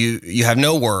you have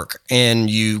no work, and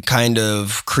you kind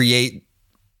of create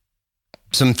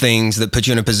some things that put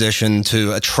you in a position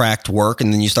to attract work,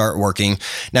 and then you start working.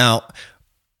 Now,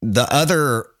 the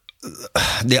other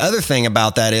thing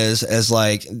about that is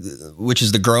which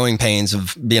is the growing pains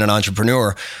of being an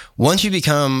entrepreneur. Once you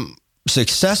become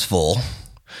successful,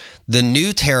 the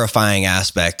new terrifying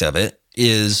aspect of it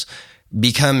is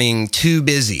becoming too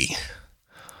busy.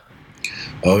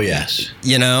 Oh yes.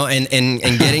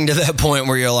 And getting to that point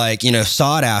where you're like,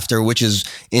 sought after, which is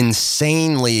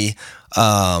insanely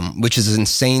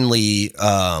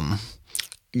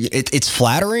it's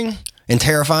flattering and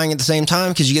terrifying at the same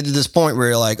time, because you get to this point where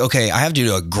you're like, okay, I have to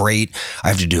do a great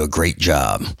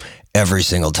job every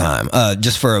single time.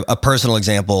 Just for a personal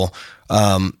example,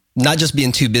 not just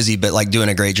being too busy, but like doing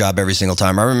a great job every single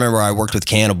time. I remember I worked with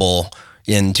Cannibal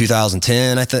in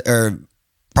 2010, or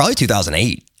probably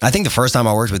 2008. I think the first time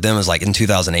I worked with them was like in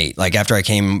 2008, like after I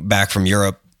came back from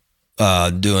Europe,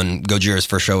 doing Gojira's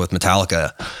first show with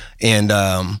Metallica. And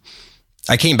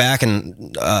I came back,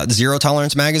 and Zero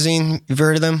Tolerance magazine, you've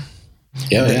heard of them?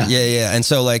 Yeah. And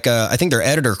so I think their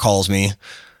editor calls me,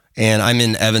 and I'm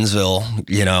in Evansville,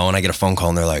 and I get a phone call,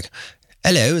 and they're like,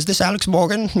 hello, is this Alex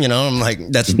Morgan? I'm like,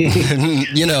 that's,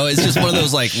 it's just one of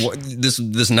those, like,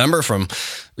 this number from,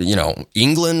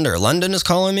 England or London is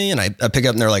calling me. And I pick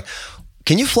up, and they're like,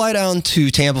 can you fly down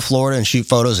to Tampa, Florida and shoot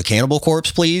photos of Cannibal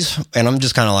Corpse, please? And I'm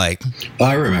just kind of like, oh,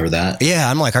 I remember that. Yeah.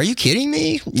 I'm like, are you kidding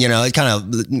me? It's kind of,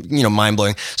 mind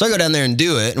blowing. So I go down there and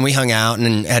do it, and we hung out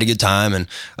and had a good time and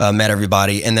met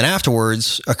everybody. And then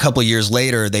afterwards, a couple of years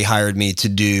later, they hired me to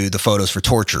do the photos for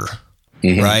Torture.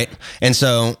 Right. And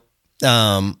so,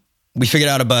 we figured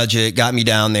out a budget, got me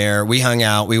down there. We hung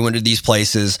out. We went to these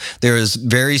places. There was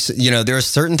there were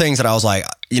certain things that I was like,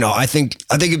 I think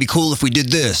it'd be cool if we did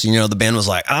this. The band was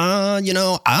like, I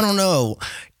don't know.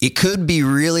 It could be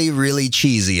really, really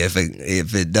cheesy if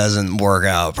it doesn't work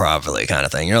out properly, kind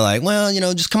of thing. You're like, well,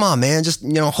 just come on, man, just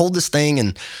hold this thing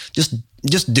and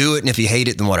just do it. And if you hate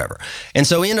it, then whatever. And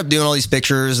so we end up doing all these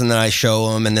pictures, and then I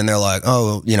show them, and then they're like,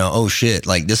 oh shit,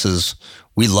 like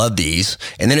we love these.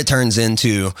 And then it turns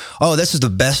into, oh, this is the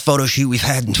best photo shoot we've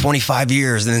had in 25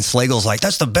 years. And then Slagle's like,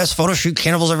 that's the best photo shoot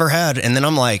Cannibal's ever had. And then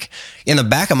I'm like, in the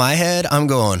back of my head, I'm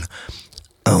going,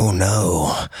 oh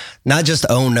no, not just,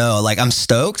 oh no, like I'm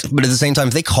stoked, but at the same time,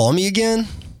 if they call me again,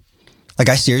 like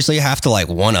I seriously have to like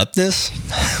one up this.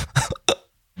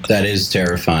 That is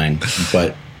terrifying,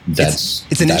 but it's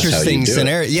an interesting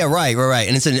scenario. Yeah, right.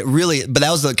 And but that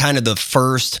was the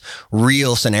first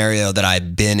real scenario that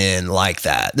I've been in like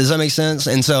that. Does that make sense?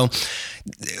 And so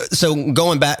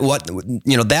going back,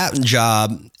 that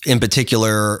job in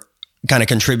particular kind of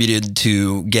contributed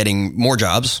to getting more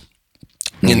jobs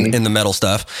in the metal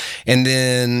stuff. And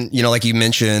then, like you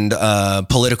mentioned,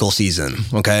 political season.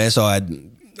 Okay. So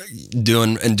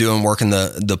doing work in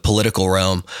the political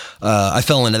realm. I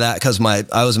fell into that because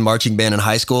I was in marching band in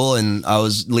high school, and I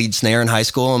was lead snare in high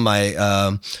school. And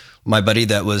my buddy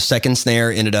that was second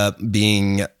snare ended up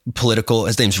being political.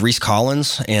 His name's Reese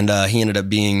Collins. And, he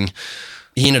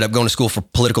ended up going to school for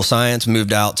political science,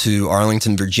 moved out to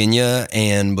Arlington, Virginia,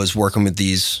 and was working with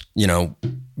these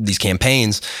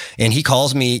campaigns. And he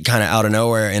calls me kind of out of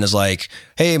nowhere and is like,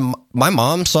 hey, my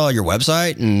mom saw your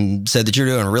website and said that you're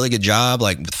doing a really good job,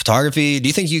 like with photography. Do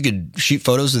you think you could shoot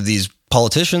photos of these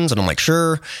politicians? And I'm like,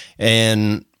 sure.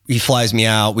 And he flies me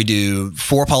out. We do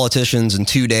 4 politicians in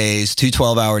 2 days, 2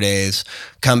 12-hour days,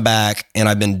 come back. And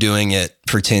I've been doing it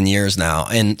for 10 years now.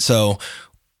 And so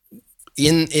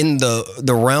in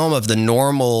the realm of the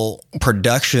normal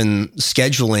production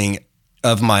scheduling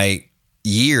of my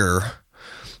year,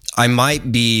 I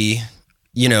might be,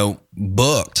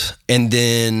 booked, and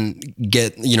then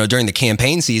get, during the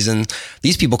campaign season,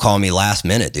 these people call me last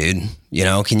minute, dude.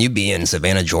 Can you be in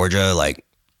Savannah, Georgia? Like,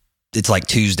 it's like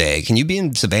Tuesday. Can you be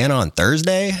in Savannah on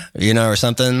Thursday? Or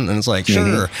something? And it's like, sure.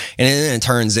 And then it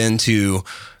turns into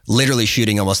literally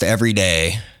shooting almost every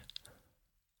day.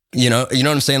 You know what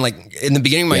I'm saying? Like in the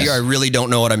beginning of my year, I really don't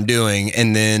know what I'm doing.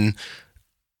 And then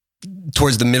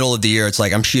towards the middle of the year, it's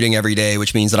like I'm shooting every day,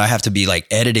 which means that I have to be like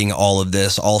editing all of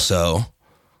this also.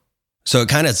 So it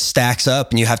kind of stacks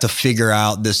up, and you have to figure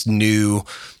out you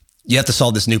have to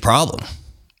solve this new problem.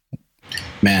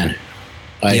 Man,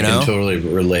 I can totally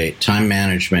relate. Time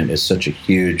management is such a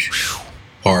huge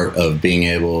part of being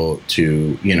able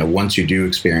to, once you do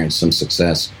experience some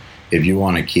success, if you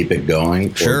want to keep it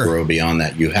going or grow beyond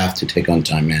that, you have to take on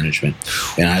time management.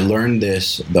 And I learned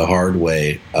this the hard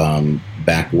way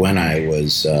back when I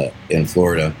was in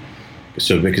Florida.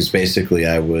 So because basically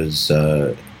I was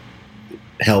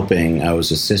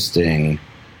assisting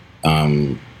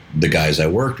the guys I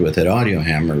worked with at Audio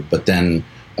Hammer, but then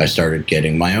I started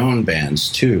getting my own bands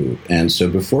too. And so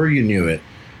before you knew it,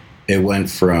 it went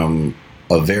from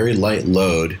a very light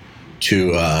load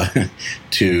to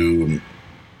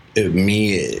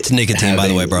me. It's nicotine, by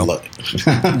the way, bro.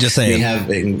 Just saying. Me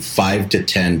having 5 to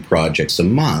 10 projects a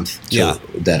month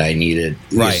that I needed.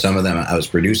 Right. Some of them I was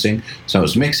producing, some I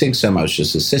was mixing, some I was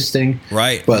just assisting.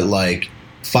 Right. But like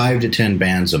 5 to 10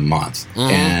 bands a month.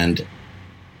 And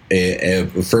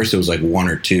at first it was like 1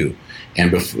 or 2.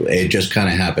 And it just kind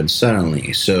of happened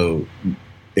suddenly. So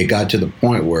it got to the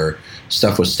point where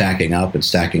stuff was stacking up and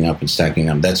stacking up and stacking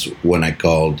up. That's when I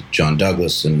called John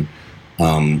Douglas and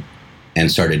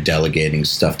started delegating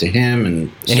stuff to him.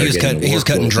 And he was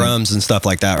cutting drums and stuff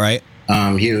like that, right?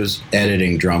 He was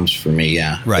editing drums for me,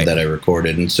 that I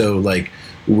recorded. And so like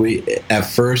at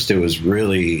first it was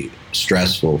really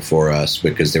stressful for us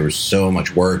because there was so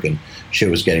much work and shit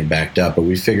was getting backed up. But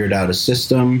we figured out a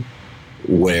system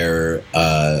where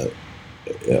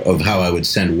of how I would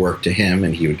send work to him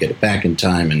and he would get it back in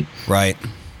time. And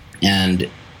and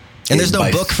there's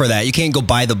no book for that. You can't go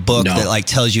buy the book that like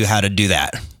tells you how to do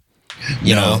that.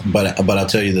 You know, but I'll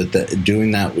tell you that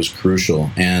doing that was crucial,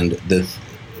 and the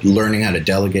learning how to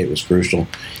delegate was crucial,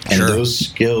 and those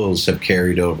skills have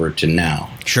carried over to now.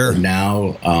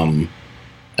 Now,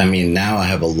 now I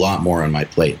have a lot more on my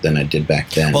plate than I did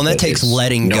back then. Well, and that takes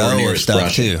letting go of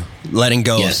stuff too. Letting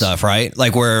go of stuff, right?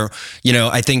 Like where,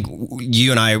 I think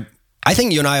you and I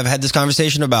have had this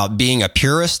conversation about being a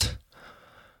purist,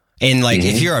 and like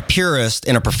if you're a purist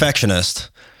and a perfectionist,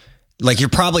 like you're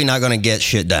probably not going to get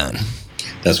shit done.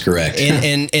 That's correct.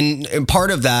 And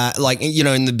part of that, like,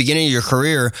 in the beginning of your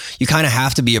career, you kind of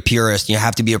have to be a purist, and you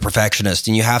have to be a perfectionist,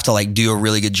 and you have to like do a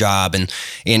really good job,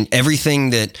 and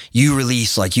everything that you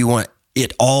release, like you want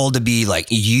it all to be like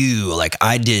you, like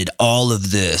I did all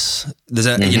of this. Does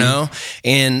that, you know?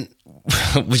 And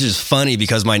which is funny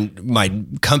because my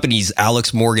company's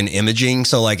Alex Morgan Imaging.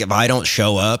 So like if I don't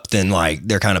show up, then like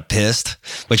they're kind of pissed,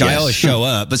 which I always show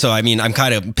up. But so, I mean, I'm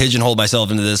kind of pigeonholed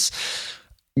myself into this.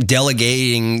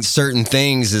 Delegating certain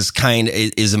things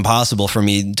is impossible for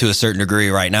me to a certain degree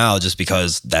right now, just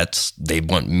because they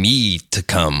want me to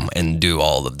come and do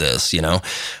all of this, you know?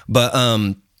 But,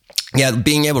 yeah,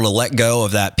 being able to let go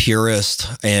of that purist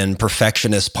and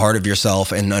perfectionist part of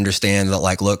yourself and understand that,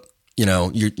 like, look, you know,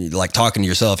 you're like talking to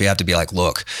yourself, you have to be like,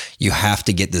 look, you have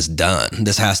to get this done.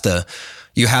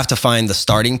 You have to find the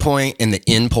starting point and the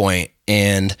end point.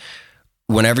 And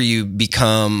whenever you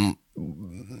become,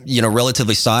 you know,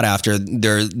 relatively sought after,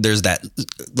 there's that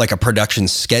like a production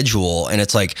schedule. And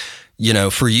it's like, you know,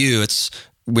 for you, it's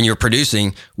when you're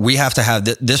producing, we have to have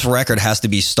this record has to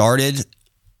be started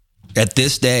at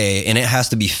this day and it has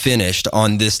to be finished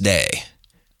on this day.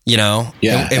 You know?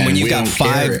 Yeah. And when you've got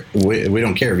we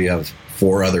don't care if you have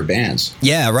 4 other bands.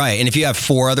 Yeah, right. And if you have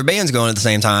 4 other bands going at the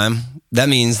same time, that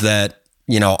means that,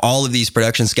 you know, all of these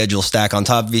production schedules stack on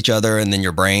top of each other, and then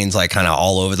your brain's like kind of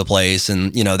all over the place.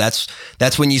 And, you know, that's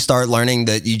when you start learning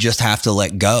that you just have to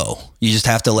let go. You just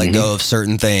have to let go of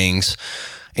certain things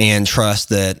and trust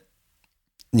that,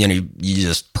 you know, you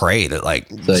just pray that like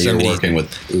you're working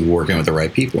with the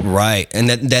right people, right? And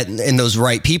that and those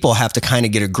right people have to kind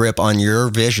of get a grip on your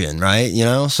vision, right? You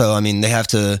know, so I mean, they have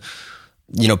to,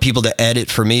 you know, people to edit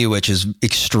for me, which is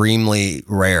extremely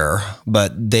rare,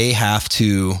 but they have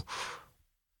to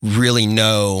really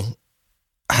know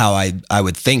how I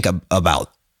would think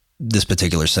about this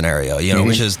particular scenario, you know,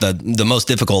 which is the most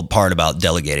difficult part about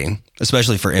delegating,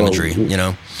 especially for imagery, you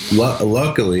know.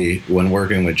 Luckily, when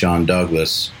working with John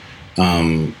Douglas,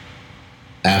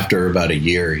 after about a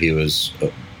year, he was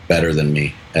better than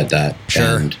me at that.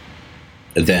 Sure. And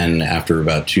then after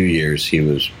about 2 years, he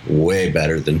was way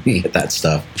better than me at that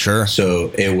stuff. Sure.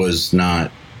 So it was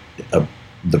not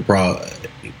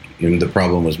the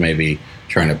problem was maybe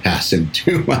trying to pass him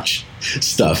too much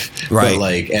stuff, right? But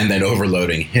like, and then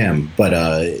overloading him. But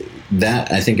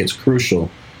that I think it's crucial.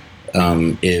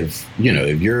 If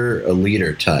you're a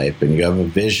leader type and you have a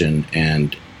vision,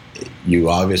 and you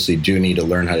obviously do need to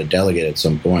learn how to delegate at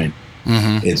some point.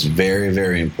 It's very,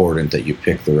 very important that you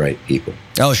pick the right people.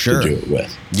 Oh, sure. To do it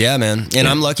with. Yeah, man. And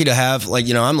I'm lucky to have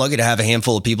a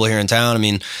handful of people here in town. I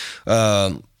mean,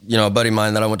 you know, a buddy of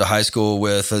mine that I went to high school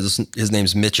with, his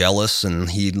name's Mitch Ellis, and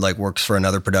he like works for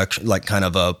another production, like kind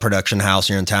of a production house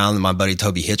here in town. And my buddy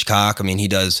Toby Hitchcock, I mean, he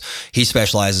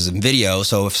specializes in video.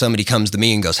 So if somebody comes to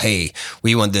me and goes, hey,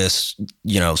 we want this,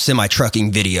 you know,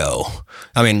 semi-trucking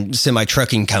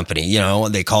company, you know,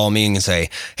 they call me and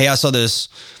say, hey, I saw this,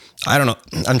 I don't know,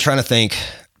 I'm trying to think.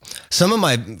 Some of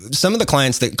the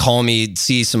clients that call me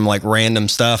see some like random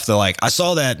stuff. They're like, I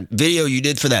saw that video you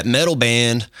did for that metal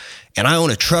band, and I own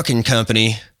a trucking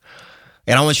company,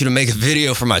 and I want you to make a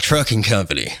video for my trucking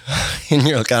company. And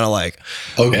you're kind of like,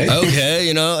 okay,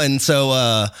 you know. And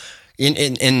so,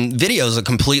 in video is a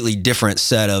completely different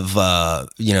set of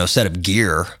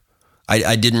gear.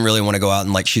 I didn't really want to go out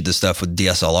and like shoot this stuff with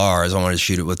DSLRs. I wanted to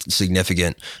shoot it with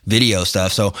significant video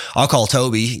stuff. So I'll call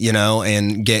Toby, you know,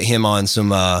 and get him on some,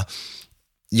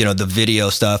 the video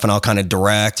stuff, and I'll kind of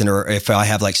direct. And or if I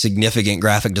have like significant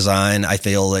graphic design, I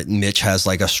feel that Mitch has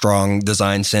like a strong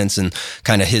design sense, and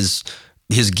kind of his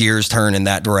gears turn in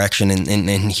that direction,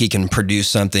 and he can produce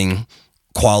something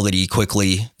quality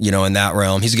quickly, you know, in that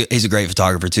realm. He's a great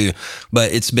photographer too.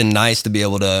 But it's been nice to be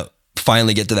able to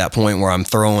finally get to that point where I'm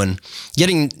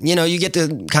you get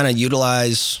to kind of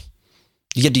utilize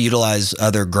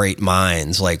other great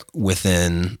minds like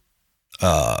within,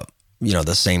 the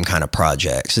same kind of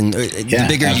projects. And the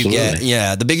bigger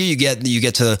you get, you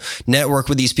get to network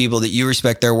with these people that you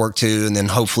respect their work too. And then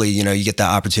hopefully, you know, you get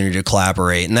that opportunity to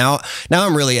collaborate. Now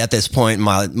I'm really at this point in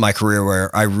my career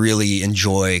where I really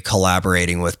enjoy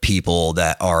collaborating with people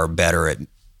that are better at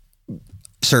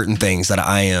certain things that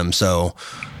I am. So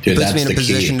Dude, puts me in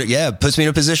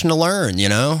a position to learn, you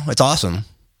know. It's awesome.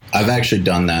 I've actually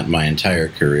done that my entire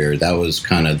career. That was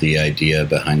kind of the idea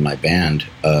behind my band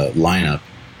lineup.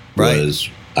 Was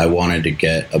I wanted to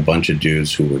get a bunch of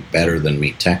dudes who were better than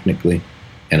me technically,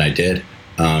 and I did.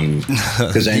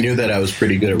 Because I knew that I was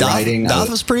pretty good at writing.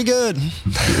 Daath was pretty good.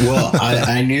 Well,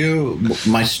 I knew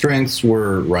my strengths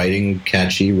were writing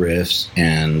catchy riffs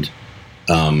and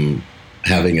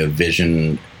having a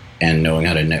vision and knowing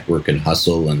how to network and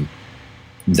hustle, and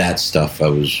that stuff I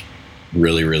was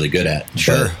really, really good at.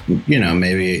 Sure. But, you know,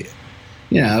 maybe,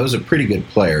 you know, I was a pretty good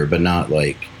player, but not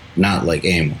like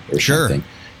AIM or something.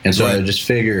 And so I just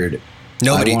figured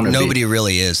Nobody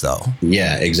really is, though.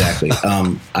 Yeah, exactly.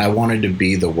 I wanted to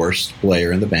be the worst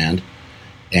player in the band,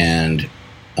 and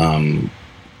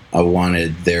I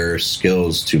wanted their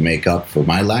skills to make up for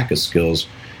my lack of skills,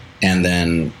 and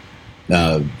then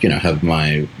have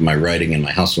my writing and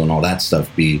my hustle and all that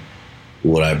stuff be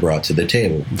what I brought to the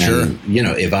table. Sure. And,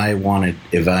 if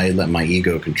I let my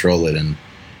ego control it and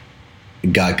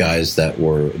got guys that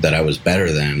I was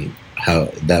better than, how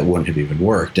that wouldn't have even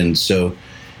worked. And so,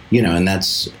 and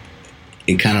that's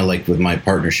it. Kind of like with my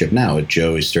partnership now with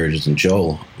Joey Sturgis and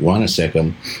Joel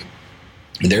Wanasecum,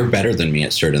 they're better than me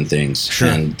at certain things. Sure.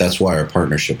 And that's why our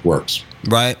partnership works.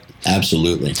 Right.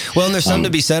 Absolutely. Well, and there's something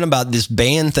to be said about this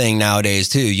band thing nowadays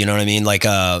too. You know what I mean? Like,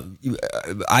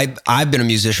 I've been a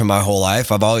musician my whole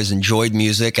life. I've always enjoyed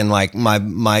music, and like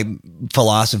my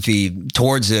philosophy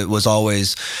towards it was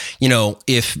always,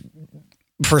 if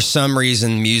for some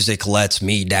reason music lets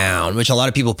me down, which a lot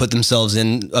of people put themselves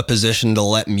in a position to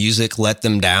let music let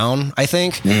them down, I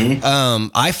think. Mm-hmm.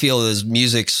 I feel as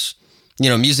music's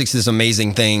this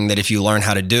amazing thing that if you learn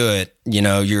how to do it,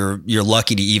 you're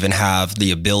lucky to even have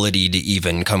the ability to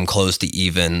even come close to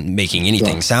even making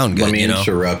anything sound good. Let me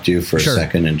interrupt you for a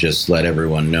second and just let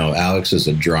everyone know Alex is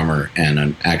a drummer, and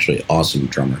an actually awesome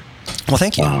drummer. Well,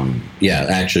 thank you.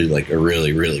 Actually, like a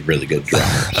really, really, really good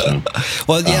drummer. So,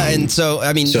 well, yeah, and so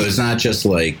I mean, so it's not just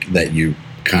like that you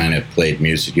kind of played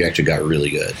music; you actually got really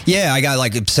good. Yeah, I got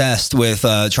like obsessed with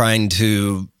trying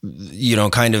to,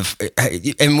 kind of.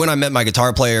 And when I met my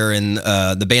guitar player in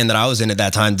the band that I was in at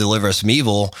that time, Deliver Us From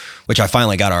Evil, which I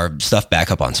finally got our stuff back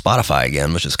up on Spotify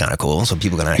again, which is kind of cool, so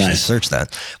people can actually search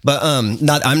that. But I'm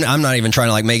not even trying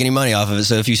to like make any money off of it.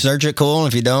 So if you search it, cool. And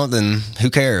if you don't, then who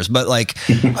cares? But like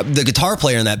the guitar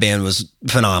player in that band was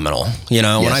phenomenal.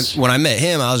 Yes. When I met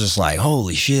him, I was just like,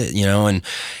 holy shit, and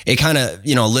it kind of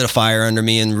lit a fire under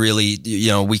me, and really,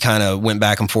 we kind of went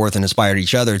back and forth and inspired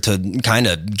each other to kind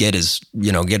of get as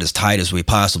tight as we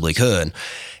possibly could.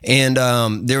 And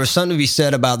there was something to be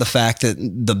said about the fact that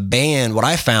the band, what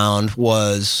I found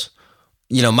was,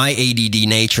 my ADD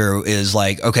nature is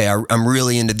like, okay, I'm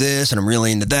really into this and I'm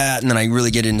really into that, and then I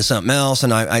really get into something else,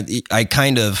 and I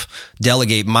kind of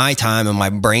delegate my time and my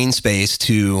brain space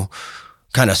to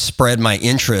kind of spread my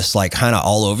interests like kind of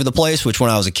all over the place, which when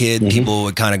I was a kid, mm-hmm. people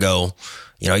would kind of go,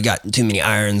 you got too many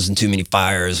irons and too many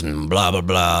fires and blah, blah,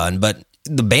 blah. But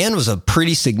the band was a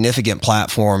pretty significant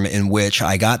platform in which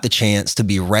I got the chance to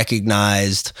be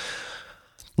recognized,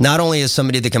 not only as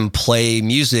somebody that can play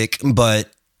music, but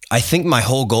I think my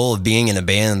whole goal of being in a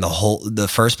band, the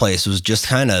first place, was just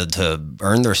kind of to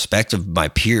earn the respect of my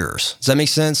peers. Does that make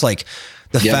sense? Like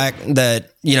the fact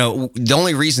that, the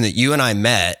only reason that you and I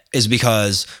met is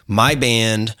because my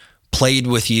band played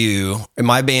with you, and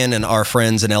my band and our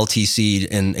friends in LTC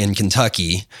in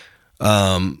Kentucky,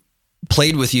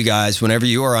 played with you guys whenever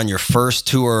you were on your first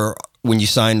tour, when you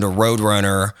signed to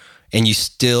Roadrunner, and you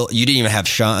didn't even have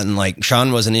Sean. Like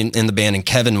Sean wasn't in the band, and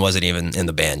Kevin wasn't even in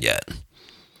the band yet.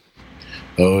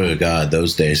 Oh God,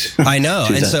 those days. I know.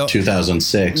 And so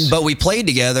 2006. But we played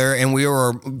together, and we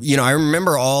were, I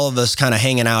remember all of us kind of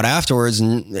hanging out afterwards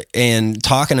and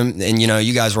talking, and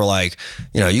you guys were like,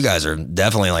 you guys are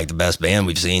definitely like the best band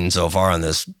we've seen so far on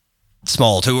this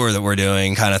small tour that we're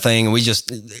doing, kind of thing. And we just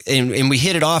and we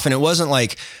hit it off, and it wasn't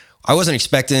like I wasn't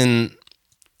expecting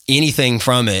anything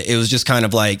from it. It was just kind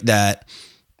of like that,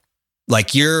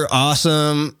 like, you're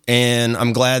awesome, and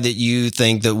I'm glad that you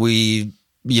think that we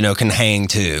can hang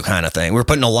too, kind of thing. We're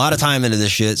putting a lot of time into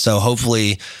this shit, so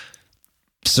hopefully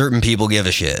certain people give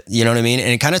a shit. You know what I mean? And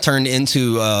it kind of turned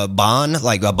into a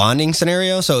bonding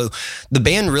scenario. So the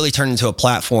band really turned into a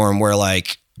platform where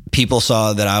like people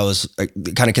saw that I was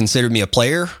kind of considered me a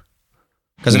player.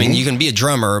 Because I mean, you can be a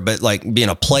drummer, but like being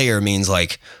a player means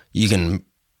like you can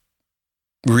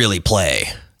really play,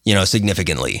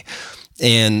 significantly.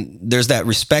 And there's that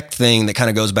respect thing that kind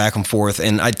of goes back and forth.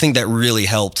 And I think that really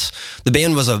helped. The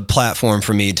band was a platform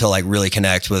for me to like really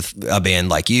connect with a band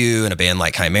like you, and a band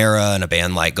like Chimera, and a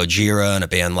band like Gojira, and a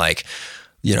band like,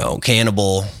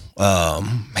 Cannibal,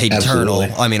 Hate Eternal.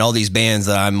 I mean, all these bands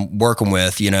that I'm working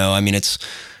with, I mean, it's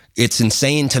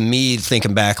insane to me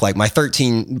thinking back, like my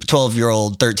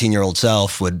 12-year-old, 13-year-old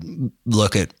self would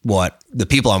look at what the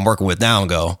people I'm working with now and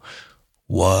go,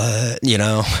 what,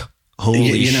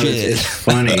 Holy shit. It's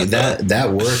funny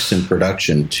that works in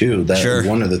production too. That's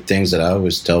one of the things that I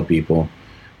always tell people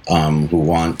who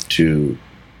want to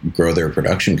grow their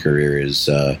production career is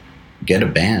get a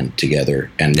band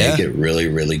together and make it really,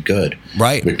 really good.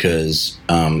 Right. Because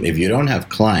if you don't have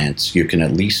clients, you can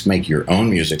at least make your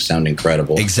own music sound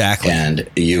incredible. Exactly. And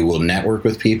you will network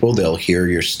with people. They'll hear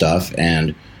your stuff,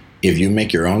 and if you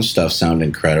make your own stuff sound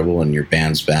incredible and your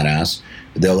band's badass,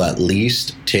 they'll at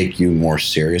least take you more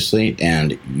seriously,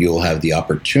 and you'll have the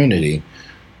opportunity,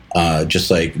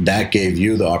 just like that gave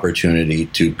you the opportunity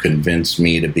to convince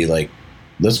me to be like,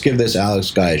 let's give this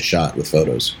Alex guy a shot with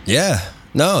photos. Yeah.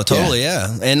 No, totally.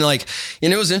 Yeah. And like,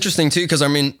 and it was interesting too, because I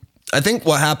mean, I think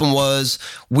what happened was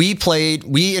we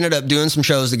ended up doing some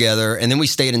shows together, and then we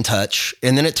stayed in touch,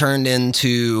 and then it turned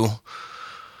into,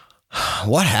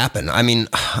 what happened? I mean,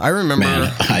 I remember.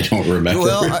 Man, I don't remember.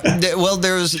 Well,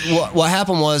 there's what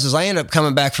happened was I ended up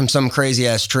coming back from some crazy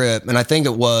ass trip, and I think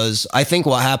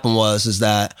what happened was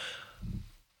that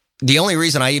the only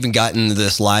reason I even got into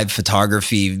this live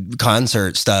photography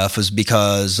concert stuff was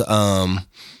because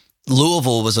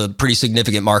Louisville was a pretty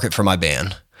significant market for my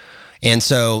band, and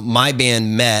so my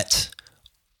band met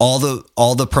all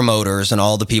the promoters and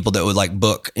all the people that would like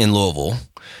book in Louisville.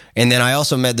 And then I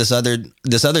also met this other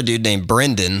dude named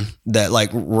Brendan that like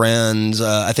runs,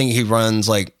 I think he runs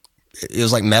like, it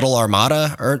was like Metal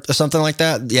Armada or something like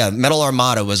that. Yeah, Metal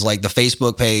Armada was like the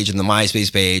Facebook page and the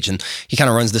MySpace page, and he kind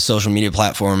of runs this social media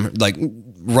platform, like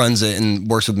runs it and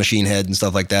works with Machine Head and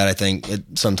stuff like that, I think,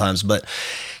 sometimes. But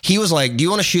he was like, do you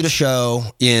want to shoot a show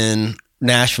in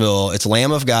Nashville? It's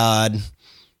Lamb of God,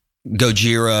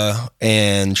 Gojira,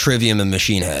 and Trivium and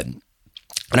Machine Head.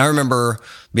 And I remember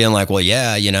being like, well,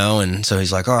 yeah, you know, and so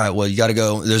he's like, all right, well, you got to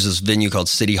go. There's this venue called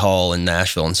City Hall in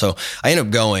Nashville. And so I ended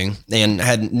up going and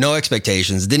had no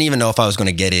expectations, didn't even know if I was going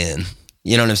to get in.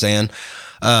 You know what I'm saying?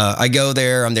 I go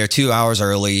there, I'm there 2 hours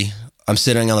early. I'm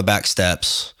sitting on the back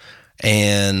steps,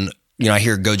 and, you know, I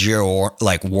hear Gojira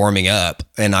like warming up.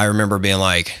 And I remember being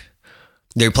like,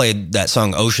 they played that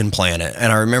song Ocean Planet.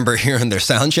 And I remember hearing their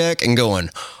sound check and going,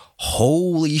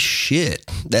 holy shit,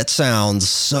 that sounds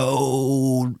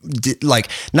so like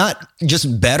not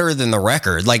just better than the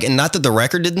record, like, and not that the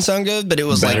record didn't sound good, but it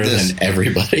was better like this, than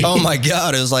everybody. Oh my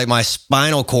God, it was like my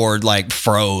spinal cord like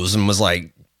froze and was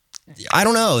like, I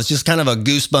don't know, it's just kind of a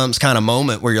goosebumps kind of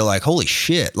moment where you're like, holy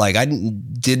shit, like I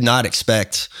did not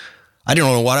expect, I didn't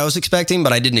know what I was expecting,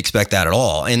 but I didn't expect that at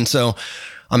all. And so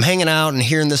I'm hanging out and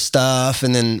hearing this stuff,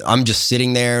 and then I'm just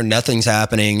sitting there, nothing's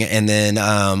happening, and then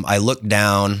I look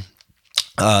down.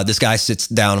 This guy sits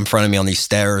down in front of me on these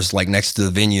stairs, like next to the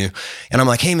venue. And I'm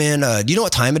like, hey man, do you know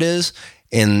what time it is?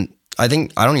 And I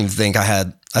think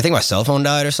my cell phone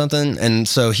died or something. And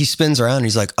so he spins around and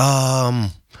he's like,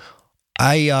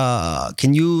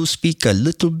 can you speak a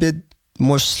little bit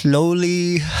more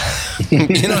slowly?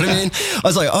 You know what I mean? I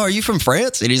was like, oh, are you from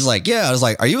France? And he's like, yeah. I was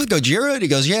like, are you with Gojira? And he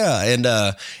goes, yeah. And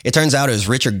it turns out it was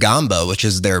Richard Gamba, which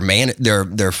is their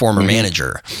former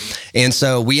manager. And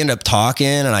so we end up talking,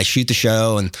 and I shoot the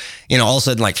show, and, you know, all of a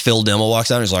sudden like Phil Dimmel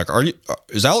walks out and he's like,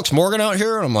 is Alex Morgan out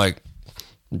here? And I'm like,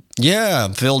 yeah,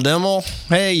 Phil Dimmel.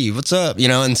 Hey, what's up? You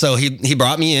know, and so he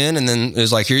brought me in, and then it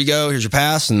was like, here you go, here's your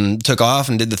pass, and took off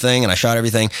and did the thing, and I shot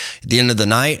everything. At the end of the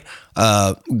night,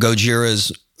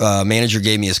 Gojira's manager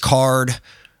gave me his card,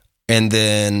 and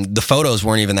then the photos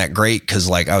weren't even that great because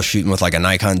like I was shooting with like a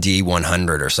Nikon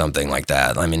D100 or something like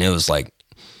that. I mean, it was like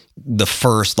the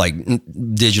first like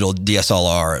digital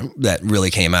DSLR that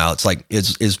really came out. It's like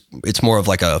it's more of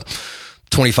like a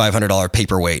 $2,500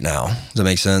 paperweight now. Does that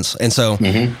make sense? And so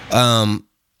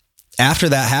after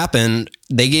that happened,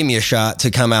 they gave me a shot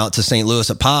to come out to St. Louis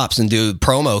at Pops and do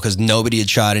promo because nobody had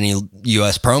shot any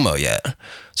US promo yet.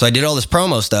 So I did all this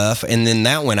promo stuff, and then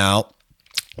that went out.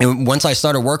 And once I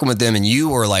started working with them, and you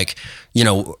were like, you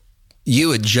know,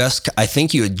 I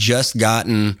think you had just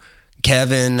gotten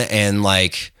Kevin, and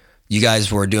like you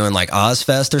guys were doing like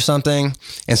Ozfest or something.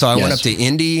 And so I went up to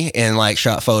Indy and like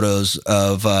shot photos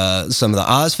of some of the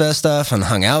Ozfest stuff and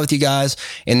hung out with you guys.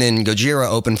 And then Gojira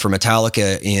opened for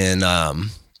Metallica in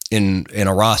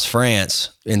Arras,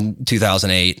 France in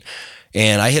 2008.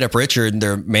 And I hit up Richard,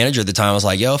 their manager at the time. I was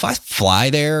like, yo, if I fly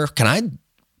there, can I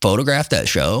photograph that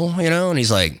show? You know? And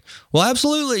he's like, well,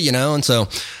 absolutely, you know? And so,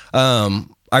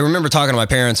 I remember talking to my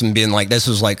parents and being like, this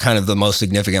was like kind of the most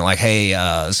significant, like, hey,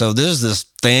 so there's this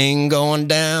thing going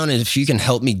down, and if you can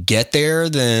help me get there,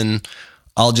 then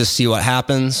I'll just see what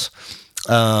happens.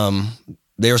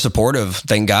 They were supportive,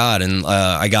 thank God. And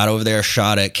I got over there,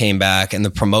 shot it, came back, and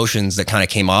the promotions that kind of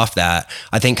came off that,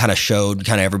 I think kind of showed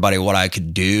kind of everybody what I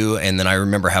could do. And then I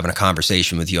remember having a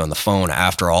conversation with you on the phone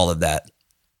after all of that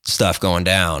stuff going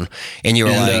down, and you were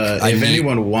like, if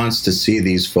anyone wants to see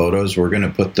these photos, we're going to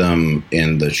put them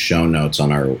in the show notes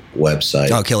on our website.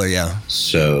 Oh, killer. Yeah.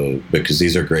 So, because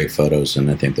these are great photos,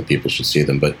 and I think that people should see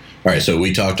them. But all right, so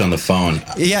we talked on the phone.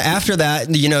 Yeah. After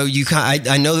that, you know,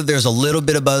 I know that there's a little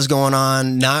bit of buzz going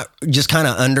on, not just kind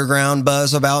of underground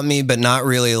buzz about me, but not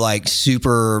really like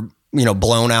super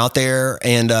blown out there.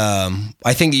 And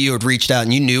I think you had reached out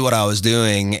and you knew what I was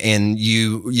doing, and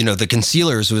the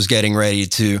Concealers was getting ready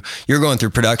to, you're going through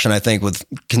production, I think, with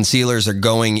Concealers are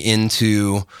going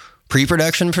into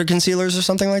pre-production for Concealers or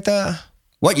something like that.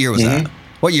 What year was that?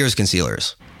 What year is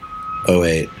Concealers?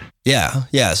 08.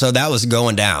 Yeah. So that was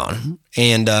going down.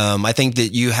 And I think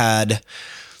that you had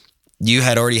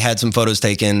already had some photos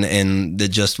taken, and that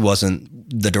just wasn't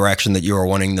the direction that you were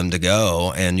wanting them to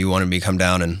go. And you wanted me to come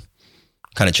down and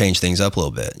kind of change things up a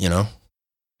little bit,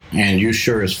 And you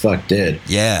sure as fuck did.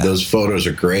 Yeah. Those photos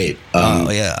are great.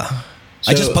 Yeah.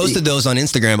 So, I just posted those on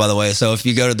Instagram, by the way. So if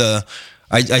you go to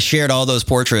I shared all those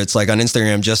portraits like on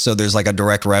Instagram, just so there's like a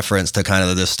direct reference to kind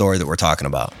of this story that we're talking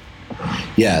about.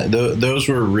 Yeah, those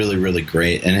were really, really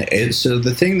great. And so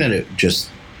the thing that I just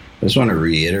want to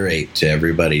reiterate to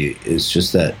everybody is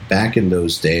just that back in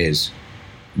those days,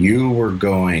 you were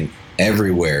going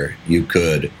everywhere you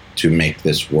could to make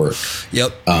this work.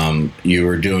 Yep. You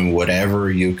were doing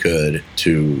whatever you could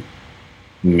to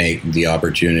make the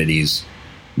opportunities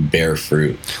bear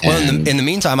fruit. Well, in the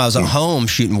meantime, I was at home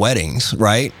shooting weddings,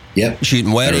 right? Yep.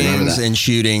 Shooting weddings and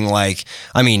shooting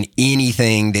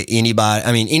anything that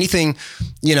anybody, anything,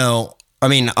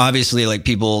 obviously like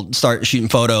people start shooting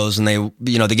photos and they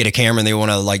get a camera and they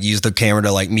want to like use the camera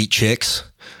to like meet chicks.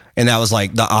 And that was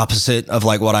like the opposite of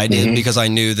like what I did, because I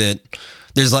knew that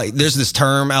there's this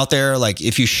term out there, like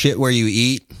if you shit where you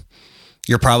eat,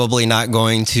 you're probably not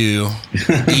going to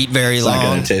eat very long. It's not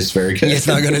going to taste very good. It's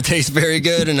not going to taste very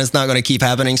good, and it's not going to keep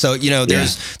happening. So,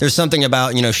 there's something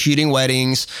about, shooting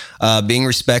weddings, being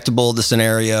respectable, the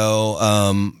scenario,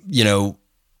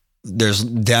 there's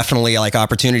definitely like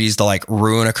opportunities to like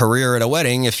ruin a career at a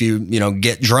wedding if you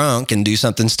get drunk and do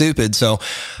something stupid. So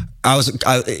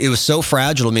it was so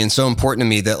fragile to me and so important to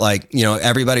me that like,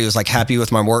 everybody was like happy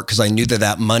with my work because I knew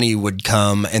that money would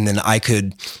come, and then I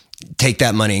could take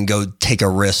that money and go take a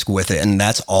risk with it. And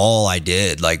that's all I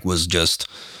did, like, was just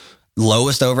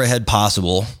lowest overhead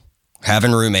possible,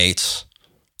 having roommates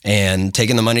and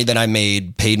taking the money that I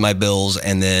made, paid my bills,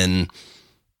 and then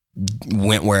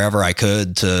went wherever I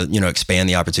could to, expand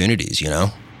the opportunities,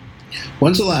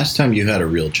 When's the last time you had a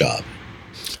real job?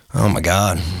 Oh my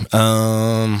God.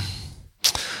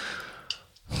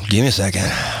 Give me a second.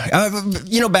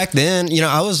 Back then,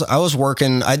 I was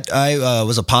working, I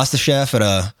was a pasta chef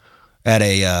at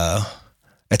a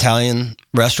Italian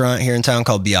restaurant here in town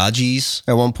called Biaggi's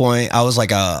at one point. I was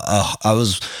like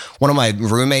one of my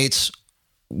roommates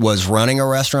was running a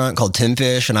restaurant called Tin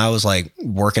Fish, and I was like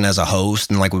working as a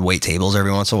host and like would wait tables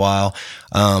every once in a while.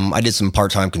 I did some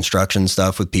part-time construction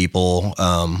stuff with people,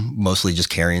 mostly just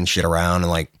carrying shit around and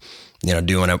like,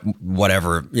 doing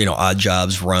whatever, odd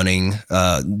jobs, running,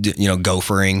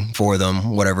 gophering for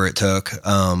them, whatever it took.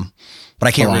 But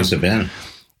I can't remember. How long has it been?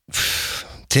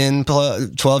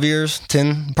 12 years,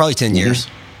 probably 10 years,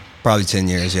 probably 10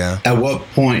 years. Yeah. At what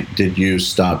point did you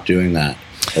stop doing that?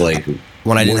 Like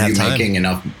when I didn't have time. Making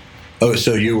enough? Oh,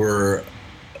 so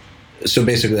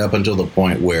basically up until the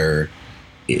point where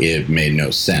it made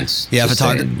no sense. Yeah.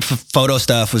 Photo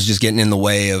stuff was just getting in the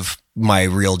way of my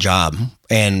real job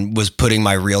and was putting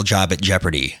my real job at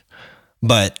jeopardy.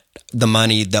 But the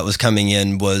money that was coming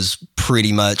in was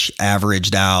pretty much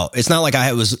averaged out. It's not like I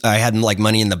had like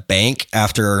money in the bank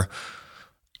after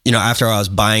I was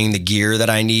buying the gear that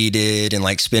I needed and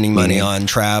like spending money on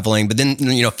traveling, but then,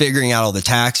 figuring out all the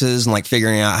taxes and like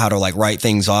figuring out how to like write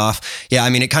things off. Yeah.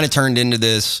 It kind of turned into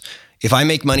this, if I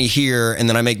make money here and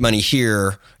then I make money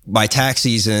here by tax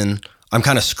season, I'm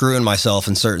kind of screwing myself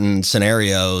in certain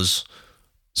scenarios.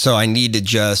 So I need to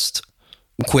just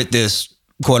quit this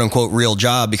quote unquote real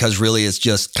job, because really it's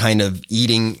just kind of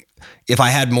eating. If I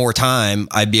had more time,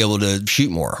 I'd be able to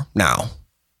shoot more now,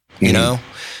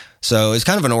 So it's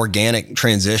kind of an organic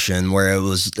transition where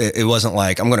it wasn't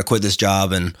like I'm going to quit this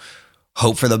job and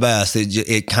hope for the best.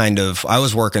 It kind of, I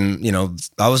was working,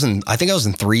 I think I was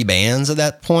in 3 bands at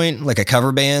that point, like a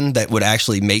cover band that would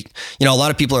actually make, a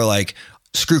lot of people are like,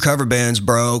 screw cover bands,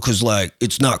 bro, because like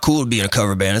it's not cool to be in a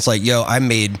cover band. It's like,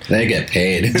 they get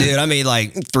paid. Dude, I made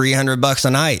like $300 a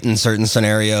night in certain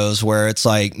scenarios where it's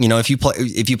like, if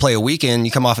you play a weekend,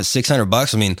 you come off at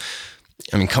 $600.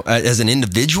 I mean, as an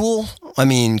individual,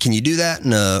 can you do that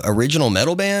in a original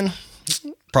metal band?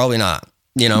 Probably not.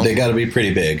 They got to be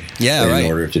pretty big, in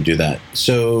order to do that.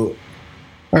 So,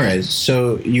 all right.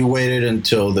 So you waited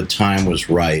until the time was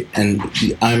right, and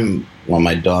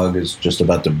my dog is just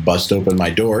about to bust open my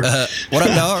door. What up,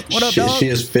 dog? What up, dog?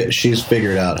 She's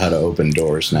figured out how to open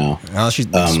doors now. Oh, she's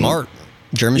smart.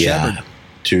 German Shepherd.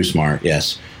 Too smart.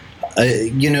 Yes.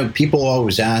 People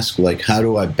always ask, like, how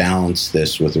do I balance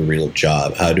this with a real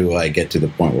job? How do I get to the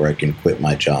point where I can quit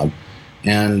my job?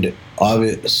 And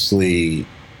obviously,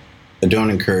 I don't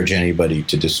encourage anybody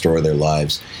to destroy their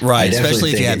lives. Right,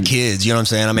 especially if you have kids, you know what I'm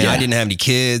saying? I mean, I didn't have any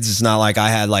kids. It's not like I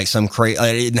had like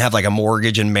I didn't have like a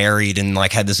mortgage and married and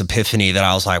like had this epiphany that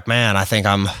I was like, man, I'm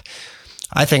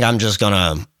just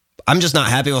not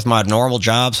happy with my normal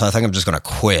job, so I think I'm just going to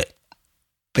quit.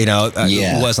 You know,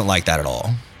 it wasn't like that at all.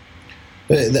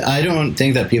 But I don't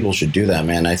think that people should do that,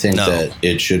 man. I think that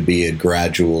it should be a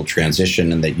gradual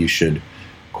transition and that you should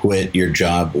quit your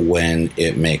job when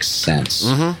it makes sense.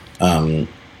 Mm-hmm.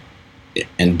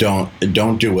 And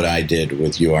don't do what I did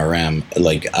with URM.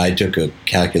 Like, I took a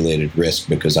calculated risk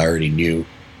because I already knew,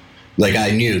 like, I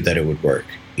knew that it would work.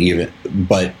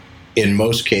 But in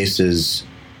most cases,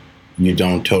 you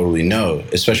don't totally know,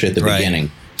 especially at the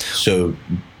beginning. So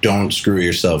don't screw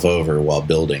yourself over while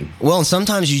building. Well, and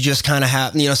sometimes you just kind of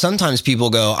have, sometimes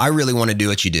people go, I really want to do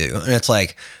what you do. And it's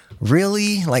like,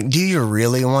 really? Like, do you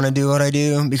really want to do what I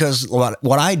do? Because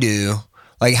what I do,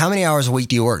 like, how many hours a week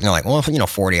do you work? And they're like, well,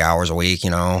 40 hours a week,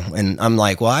 And I'm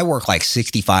like, well, I work like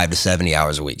 65 to 70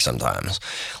 hours a week sometimes.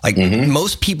 Like,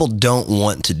 most people don't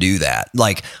want to do that.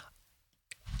 Like,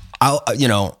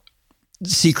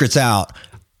 secrets out,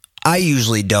 I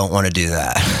usually don't want to do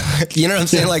that. You know what I'm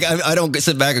saying? Like, I don't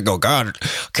sit back and go, God,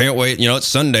 can't wait. It's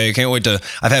Sunday. Can't wait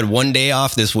I've had one day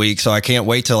off this week, so I can't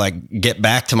wait to like get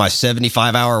back to my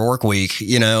 75-hour work week.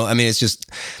 I mean, it's just,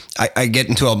 I get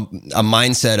into a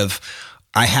mindset of,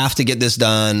 I have to get this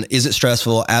done. Is it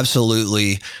stressful?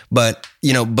 Absolutely. But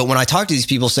when I talk to these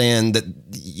people saying that,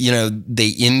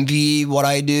 they envy what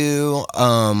I do,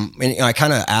 and I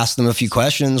kind of ask them a few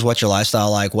questions. What's your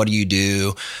lifestyle like? What do you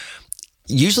do?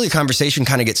 Usually the conversation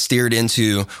kind of gets steered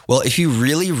into, well, if you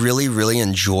really, really, really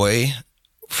enjoy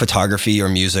photography or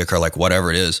music or like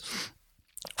whatever it is,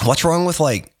 what's wrong with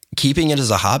like keeping it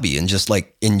as a hobby and just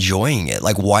like enjoying it?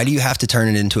 Like, why do you have to turn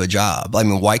it into a job? I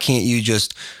mean, why can't you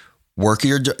just work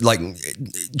change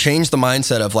the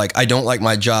mindset of like, I don't like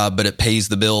my job, but it pays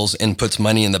the bills and puts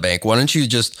money in the bank. Why don't you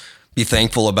just be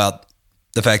thankful about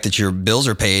the fact that your bills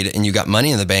are paid and you got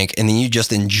money in the bank, and then you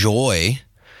just enjoy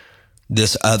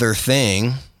this other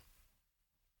thing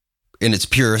in its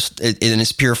pure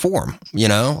form,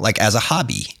 like as a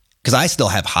hobby. Because I still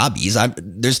have hobbies.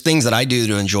 There's things that I do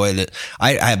to enjoy that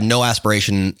I have no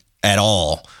aspiration at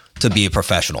all to be a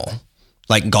professional.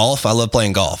 Like golf, I love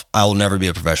playing golf. I will never be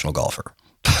a professional golfer.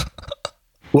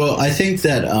 Well, I think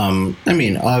that,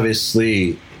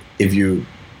 obviously, if you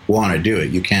want to do it,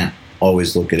 you can't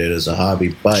always look at it as a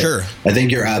hobby. But sure. I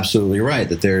think you're absolutely right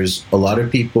that there's a lot of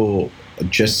people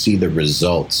just see the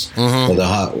results of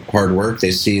the hard work.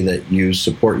 They see that you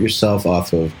support yourself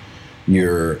off of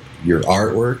your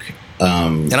artwork.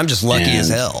 And I'm just lucky as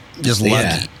hell. Just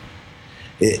lucky.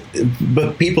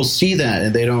 But people see that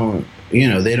and they don't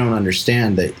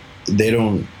understand that. They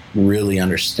don't really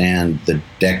understand the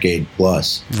decade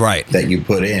plus that you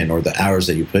put in, or the hours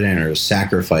that you put in, or the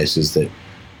sacrifices that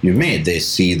you've made. They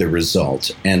see the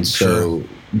result. And so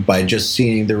by just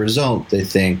seeing the result, they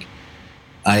think,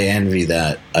 I envy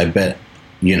that. I bet,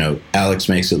 Alex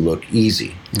makes it look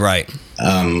easy. Right.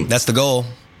 That's the goal.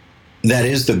 That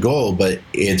is the goal, but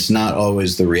it's not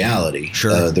always the reality.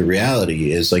 Sure. The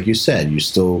reality is, like you said, you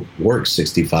still work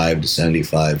 65 to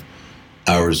 75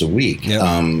 hours a week. Yep.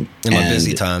 In my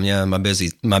busy time. Yeah, my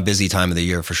busy time of the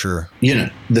year for sure.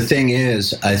 The thing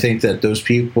is, I think that those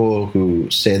people who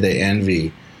say they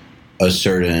envy a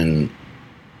certain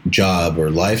job or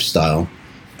lifestyle,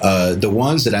 the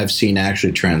ones that I've seen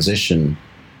actually transition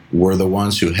were the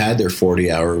ones who had their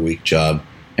 40-hour-a-week job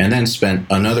and then spent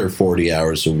another 40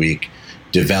 hours a week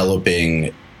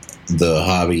developing the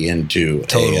hobby into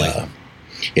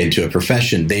a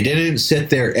profession. They didn't sit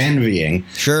there envying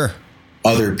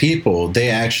other people. They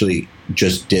actually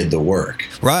just did the work.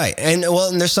 Right. And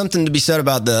there's something to be said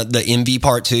about the envy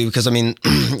part too, because I mean,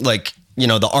 like,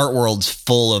 the art world's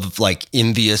full of like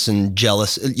envious and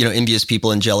jealous, envious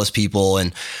people and jealous people.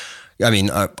 And I mean,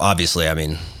 obviously,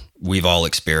 we've all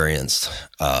experienced,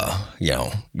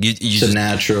 it's a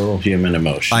natural human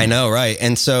emotion. I know. Right.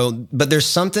 And so, but there's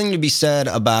something to be said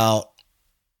about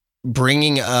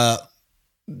bringing up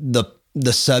the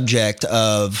subject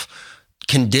of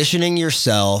conditioning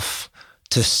yourself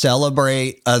to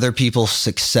celebrate other people's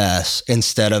success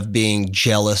instead of being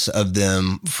jealous of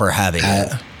them for having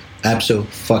it.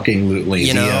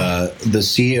 Absolutely. The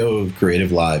CEO of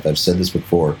Creative Live, I've said this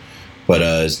before, but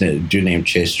his dude named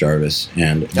Chase Jarvis.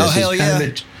 And hell yeah.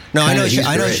 I know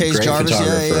Chase Jarvis.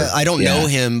 Yeah. I don't know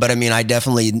him, but I mean, I've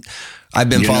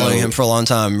been following him for a long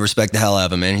time. Respect the hell out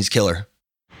of him, man. He's killer.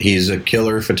 he's a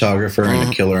killer photographer and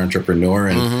a killer entrepreneur.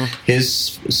 And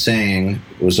his saying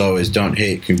was always, don't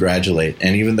hate, congratulate.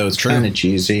 And even though it's kind of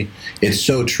cheesy, it's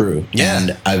so true. Yeah.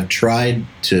 And I've tried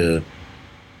to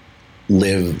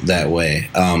live that way.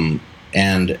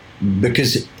 And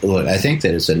because, look, I think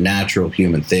that it's a natural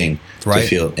human thing to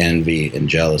feel envy and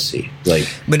jealousy. Like,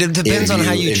 but it depends on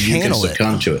how you channel it.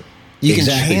 Succumb to it. You can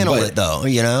channel it, though,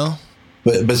 you know?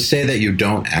 But say that you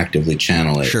don't actively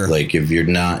channel it. Sure. Like if you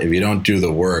don't do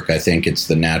the work, I think it's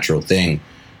the natural thing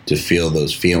to feel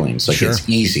those feelings. Like it's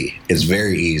easy. It's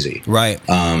very easy. Right.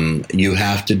 You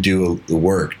have to do the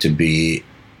work to be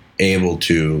able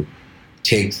to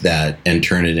take that and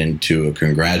turn it into a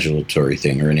congratulatory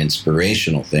thing or an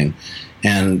inspirational thing.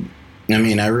 And I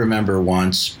mean, I remember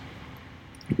once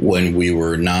when we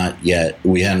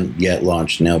hadn't yet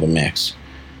launched Nail the Mix,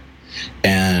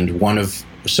 and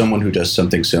someone who does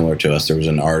something similar to us, there was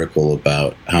an article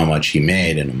about how much he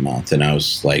made in a month, and I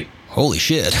was like, holy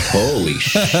shit.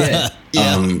 And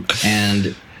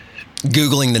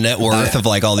Googling the net worth of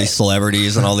like all these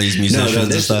celebrities and all these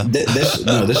musicians and stuff.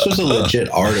 This was a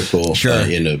legit article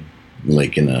in a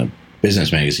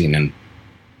business magazine, and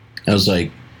I was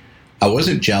like, I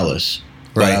wasn't jealous,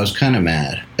 but I was kind of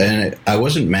mad, and I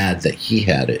wasn't mad that he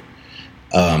had it.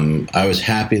 I was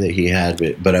happy that he had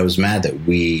it, but I was mad that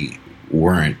we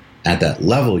weren't at that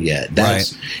level yet.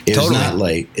 It's not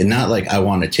like I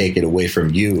want to take it away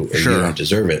from you or you don't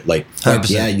deserve it. Like, fuck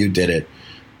yeah, you did it,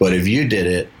 but if you did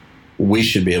it, we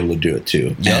should be able to do it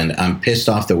too. Yep. And I'm pissed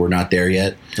off that we're not there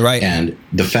yet. Right. And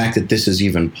the fact that this is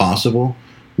even possible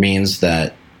means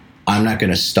that I'm not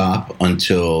going to stop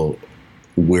until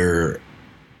we're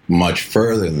much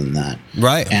further than that.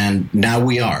 Right. And now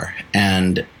we are.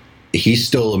 And he's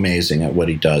still amazing at what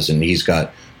he does, and he's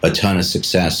got a ton of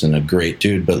success and a great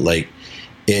dude. But like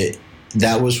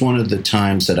that was one of the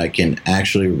times that I can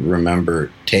actually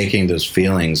remember taking those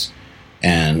feelings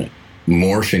and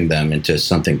morphing them into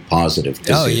something positive.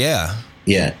 Yeah.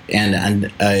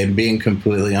 And I'm being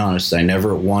completely honest, I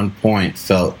never at one point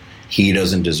felt he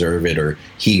doesn't deserve it or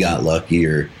he got lucky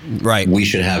or we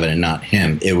should have it and not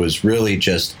him. It was really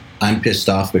just, I'm pissed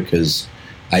off because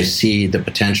I see the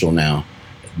potential now.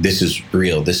 This is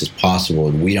real. This is possible,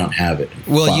 and we don't have it.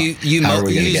 Well, you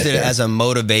used it as a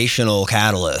motivational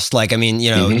catalyst. Like, I mean,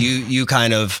 you know, you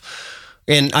kind of,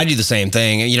 and I do the same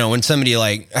thing. You know, when somebody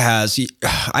like has,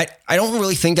 I don't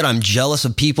really think that I'm jealous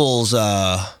of people's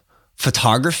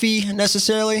photography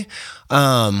necessarily.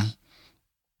 It's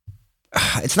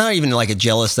not even like a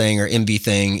jealous thing or envy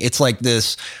thing. It's like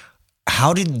this,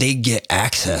 how did they get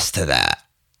access to that?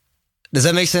 Does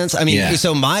that make sense? I mean,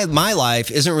 so my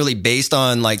life isn't really based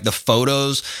on like the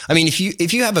photos. I mean, if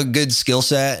you have a good skill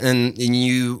set and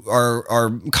you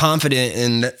are confident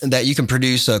in that you can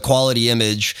produce a quality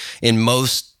image in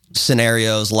most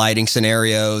scenarios, lighting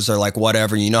scenarios, or like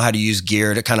whatever, you know how to use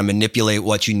gear to kind of manipulate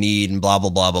what you need and blah, blah,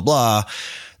 blah, blah, blah.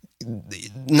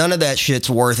 None of that shit's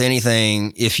worth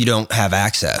anything if you don't have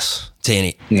access to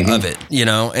any of it, you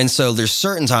know? And so there's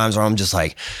certain times where I'm just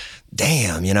like,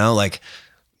 damn, you know, like,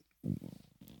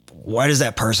 why does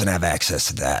that person have access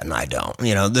to that and I don't?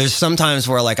 You know, there's sometimes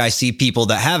where like I see people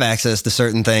that have access to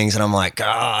certain things and I'm like,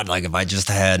 God, like if I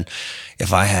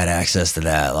had access to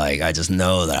that, like I just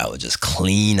know that I would just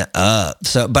clean up.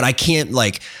 So, but I can't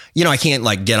like, you know, I can't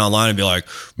like get online and be like,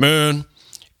 man,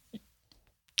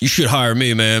 you should hire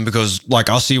me, man, because like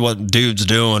I'll see what dude's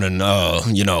doing and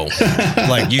you know,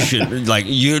 like you should, like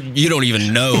you don't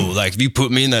even know, like if you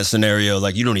put me in that scenario,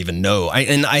 like you don't even know.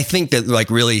 I think that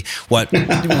like really where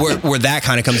that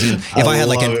kind of comes in. If I had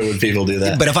like when people do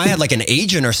that, but if I had like an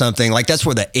agent or something, like that's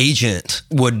where the agent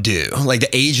would do. Like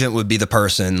the agent would be the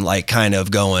person like kind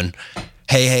of going,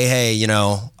 hey, you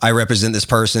know, I represent this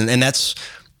person, and that's,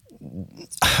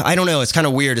 I don't know, it's kind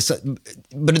of weird.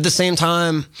 But at the same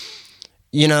time,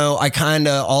 you know, I kind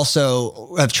of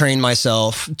also have trained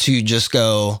myself to just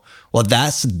go, well,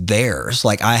 that's theirs.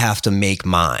 Like I have to make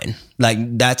mine.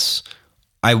 Like that's,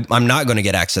 I'm not going to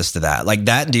get access to that. Like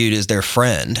that dude is their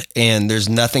friend, and there's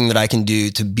nothing that I can do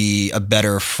to be a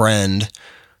better friend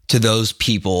to those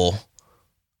people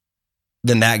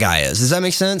than that guy is. Does that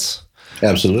make sense?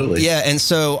 Absolutely. Yeah. And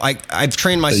so I've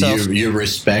trained myself. You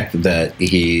respect that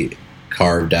he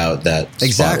carved out that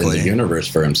spot in the universe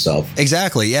for himself.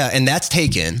 Exactly. Yeah. And that's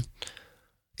taken.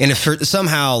 And if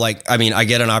somehow, like, I mean, I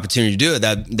get an opportunity to do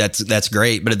it, that's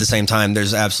great. But at the same time,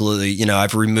 there's absolutely, you know,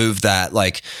 I've removed that,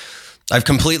 like I've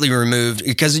completely removed,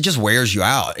 because it just wears you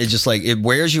out. It just like, it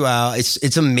wears you out.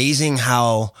 It's amazing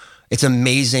how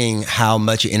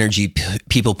much energy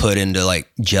people put into like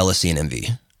jealousy and envy.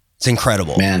 It's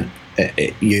incredible, man.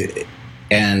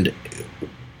 And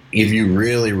if you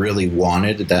really, really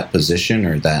wanted that position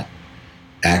or that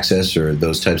access or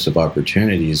those types of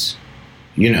opportunities,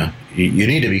 you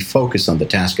need to be focused on the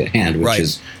task at hand, which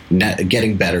is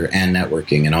getting better and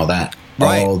networking and all that,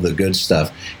 all the good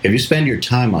stuff. If you spend your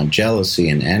time on jealousy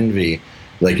and envy,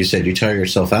 like you said, you tire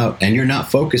yourself out, and you're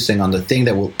not focusing on the thing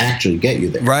that will actually get you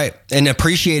there. Right. And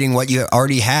appreciating what you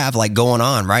already have, like, going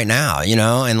on right now,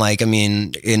 and like, I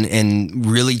mean, in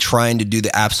really trying to do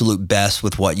the absolute best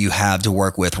with what you have to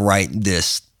work with right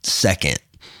this second.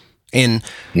 And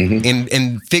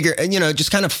figure,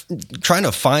 just kind of trying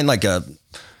to find like a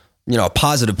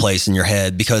positive place in your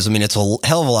head, because I mean, it's a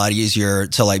hell of a lot easier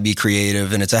to like be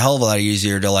creative, and it's a hell of a lot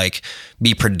easier to like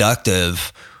be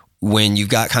productive when you've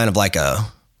got kind of like a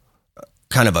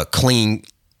clean,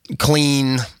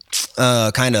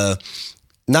 kind of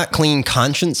not clean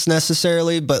conscience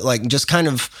necessarily, but like just kind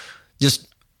of just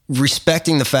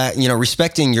respecting the fact,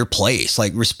 respecting your place,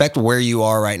 like respect where you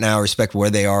are right now, respect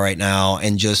where they are right now,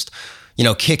 and just,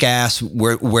 kick ass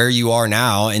where you are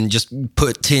now, and just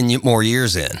put 10 more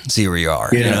years in, see where you are.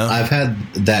 I've had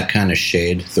that kind of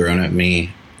shade thrown at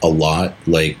me a lot,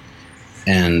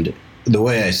 and the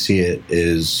way I see it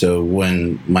is, so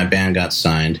when my band got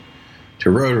signed to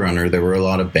Roadrunner, there were a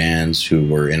lot of bands who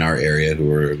were in our area who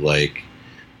were like,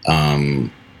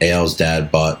 AL's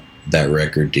dad bought that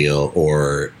record deal,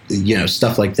 or,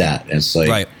 stuff like that. And it's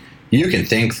like, you can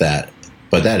think that,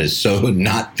 but that is so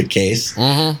not the case.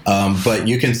 But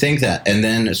you can think that. And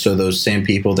then, so those same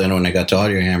people, then when I got to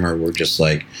Audio Hammer, were just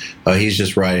like, oh, he's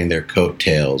just riding their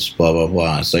coattails, blah, blah,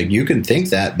 blah. It's like, you can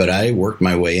think that, but I worked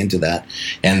my way into that.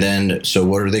 And then, so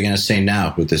what are they going to say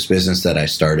now with this business that I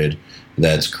started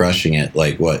that's crushing it?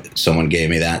 Like, what, someone gave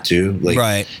me that too?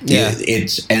 Like,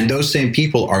 and those same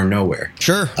people are nowhere.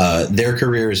 Sure. Their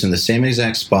career is in the same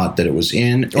exact spot that it was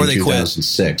in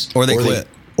 2006. Or they quit.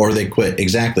 Or they quit,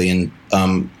 exactly. And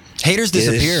haters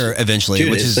disappear eventually, dude,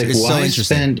 which is like, so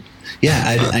interesting.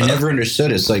 I never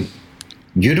understood. It's like,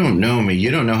 you don't know me.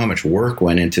 You don't know how much work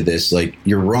went into this. Like,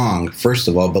 you're wrong, first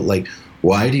of all. But like,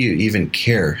 why do you even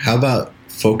care? How about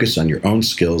focus on your own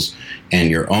skills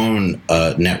and your own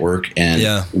network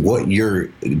and what you're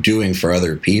doing for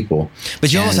other people?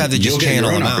 But you almost have to just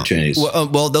channel them out. Opportunities.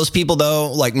 Well, those people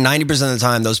though, like 90% of the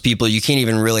time, those people, you can't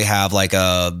even really have like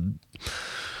a,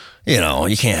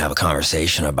 you can't have a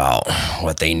conversation about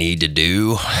what they need to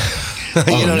do. What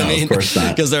I mean? Of course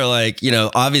not. Because they're like,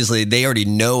 obviously they already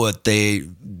know what they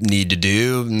need to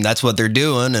do, and that's what they're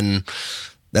doing, and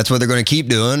that's what they're going to keep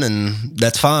doing, and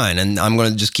that's fine. And I'm going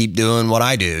to just keep doing what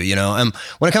I do,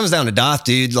 when it comes down to Daath,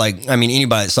 dude, like, I mean,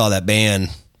 anybody that saw that band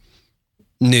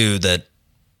knew that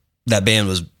band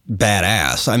was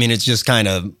badass. I mean, it's just kind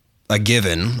of a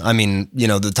given. I mean,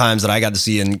 the times that I got to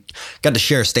see and got to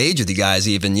share a stage with you guys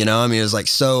even, I mean, it was like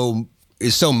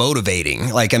it's so motivating.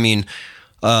 Like, I mean,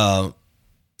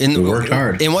 we worked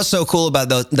hard. And what's so cool about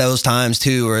those times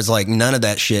too, where it's like none of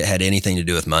that shit had anything to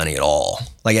do with money at all.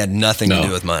 Like, it had nothing to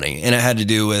do with money. And it had to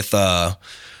do with, the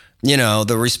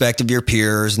respect of your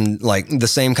peers and like the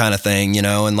same kind of thing,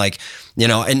 and like,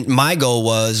 and my goal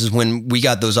was, when we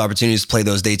got those opportunities to play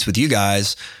those dates with you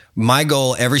guys, my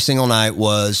goal every single night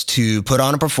was to put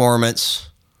on a performance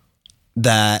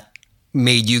that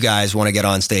made you guys want to get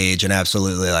on stage and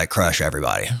absolutely like crush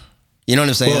everybody. You know what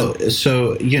I'm saying? Well,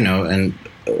 so, and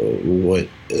what,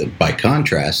 by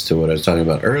contrast to what I was talking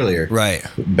about earlier, right?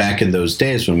 Back in those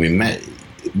days when we met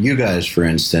you guys, for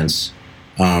instance,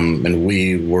 and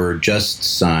we were just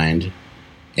signed,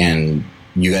 and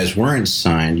you guys weren't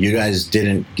signed. You guys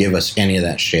didn't give us any of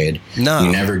that shade. No.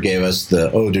 You never gave us the,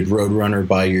 did Roadrunner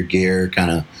buy your gear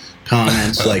kind of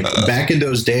comments. Like, back in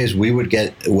those days, we would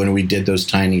get, when we did those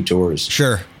tiny tours.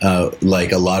 Sure.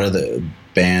 Like, a lot of the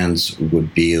bands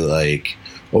would be like,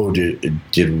 did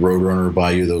Roadrunner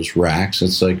buy you those racks?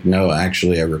 It's like, no,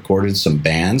 actually, I recorded some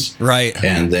bands. Right.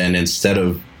 And then instead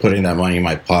of putting that money in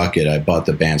my pocket, I bought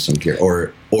the band some gear.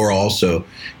 Or also,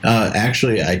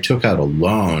 actually, I took out a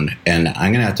loan, and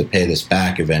I'm going to have to pay this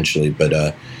back eventually. But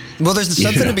well, there's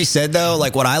something to be said, though.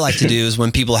 Like, what I like to do is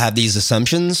when people have these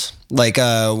assumptions, like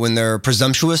when they're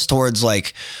presumptuous towards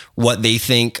like what they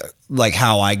think, like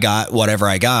how I got whatever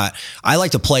I got, I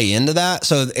like to play into that.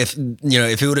 So if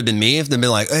it would have been me, if they'd been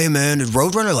like, hey man, did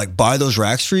Roadrunner like buy those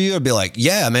racks for you? I'd be like,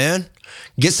 yeah, man.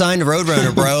 Get signed to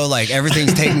Roadrunner, bro. Like,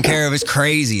 everything's taken care of. It's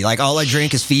crazy. Like, all I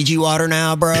drink is Fiji water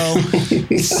now, bro.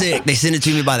 It's sick. They send it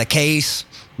to me by the case.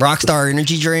 Rockstar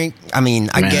energy drink. I mean,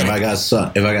 I get it. If I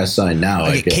got signed now,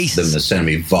 I get them to send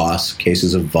me Voss,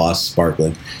 cases of Voss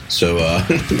sparkling. So,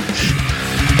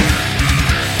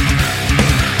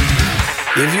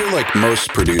 If you're like most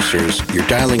producers, you're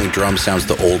dialing drum sounds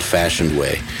the old-fashioned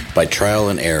way, by trial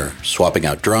and error, swapping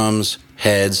out drums,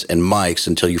 heads, and mics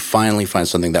until you finally find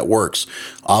something that works,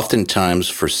 oftentimes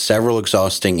for several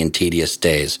exhausting and tedious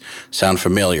days. Sound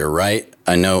familiar, right?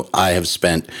 I know I have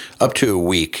spent up to a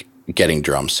week getting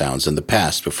drum sounds in the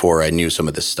past before I knew some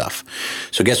of this stuff.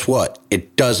 So guess what?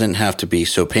 It doesn't have to be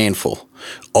so painful.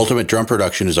 Ultimate Drum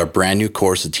Production is our brand new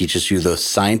course that teaches you the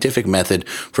scientific method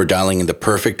for dialing in the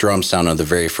perfect drum sound on the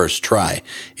very first try.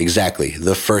 Exactly,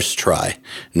 the first try,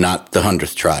 not the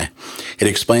 100th try. It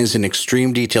explains in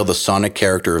extreme detail the sonic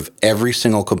character of every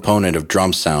single component of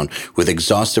drum sound with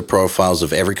exhaustive profiles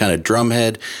of every kind of drum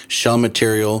head, shell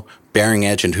material, bearing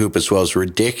edge and hoop, as well as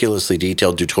ridiculously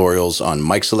detailed tutorials on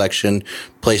mic selection,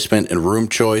 placement, and room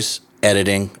choice,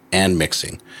 editing, and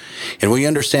mixing. And when you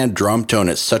understand drum tone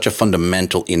at such a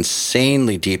fundamental,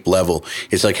 insanely deep level,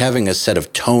 it's like having a set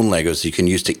of tone Legos you can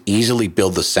use to easily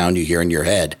build the sound you hear in your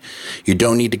head. You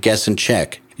don't need to guess and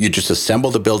check. You just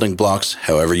assemble the building blocks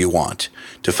however you want.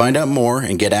 To find out more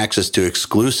and get access to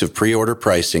exclusive pre-order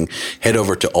pricing, head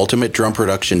over to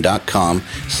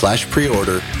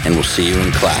ultimatedrumproduction.com/pre-order, and we'll see you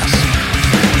in class.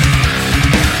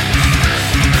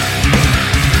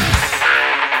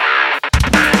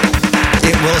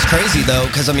 Well, it's crazy though,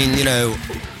 because I mean,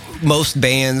 most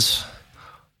bands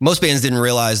didn't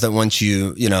realize that once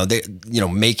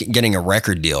getting a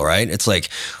record deal, right? It's like,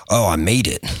 oh, I made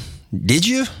it. Did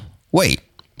you? Wait,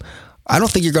 I don't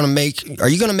think are you going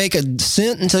to make a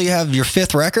cent until you have your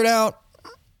 5th record out?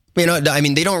 I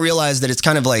mean, they don't realize that it's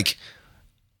kind of like,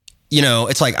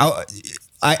 it's like,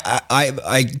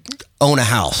 I own a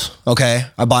house. Okay.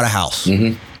 I bought a house,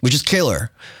 which is killer.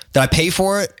 Did I pay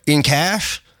for it in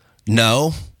cash?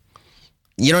 No.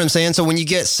 You know what I'm saying? So when you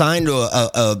get signed to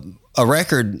a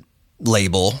record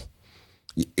label,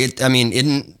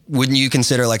 wouldn't you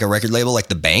consider like a record label like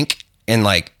the bank? And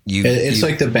like it's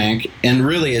like the bank, and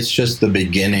really it's just the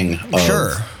beginning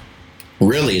of,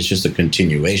 really it's just a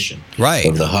continuation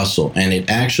of the hustle. And it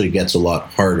actually gets a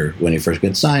lot harder when you first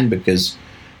get signed, because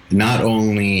not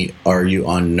only are you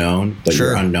unknown, but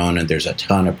you're unknown and there's a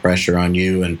ton of pressure on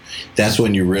you. And that's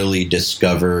when you really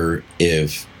discover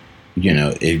if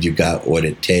you got what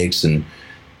it takes. And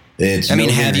it's have you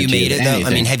made it though?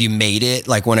 Have you made it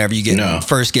like whenever you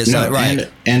first get signed?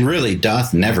 Right. And really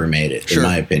Daath never made it, in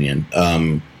my opinion.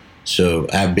 So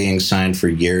being signed for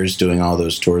years, doing all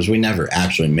those tours, we never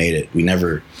actually made it. We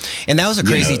never. And that was a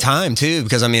crazy time too,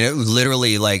 because it was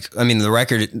literally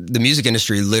the music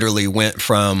industry literally went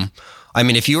from,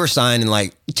 if you were signed in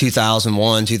like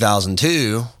 2001,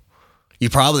 2002, you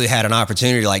probably had an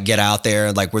opportunity to like get out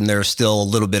there like when there's still a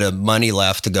little bit of money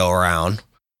left to go around.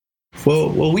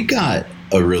 Well, we got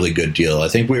a really good deal. I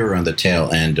think we were on the tail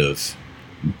end of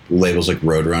labels like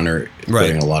Roadrunner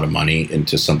putting a lot of money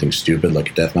into something stupid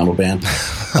like a death metal band.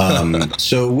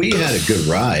 So we had a good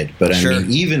ride, but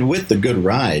even with the good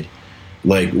ride,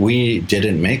 like we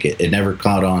didn't make it. It never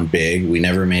caught on big. We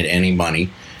never made any money.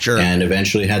 And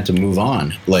eventually had to move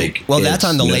on. That's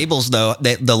on the labels though.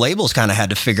 The labels kind of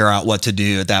had to figure out what to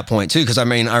do at that point too. Because I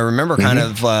remember kind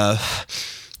of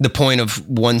the point of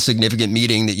one significant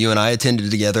meeting that you and I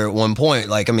attended together at one point.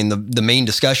 The main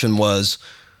discussion was,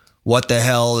 what the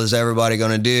hell is everybody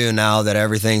going to do now that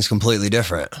everything's completely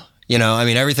different?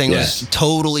 Everything was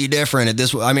totally different at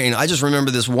this. I just remember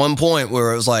this one point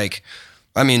where it was like,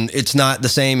 it's not the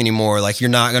same anymore. Like,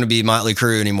 you're not going to be Motley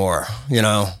Crue anymore.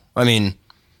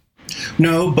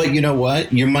 No, but you know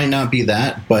what? You might not be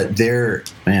that, but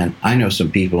I know some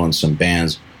people in some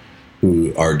bands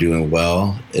who are doing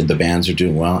well. The bands are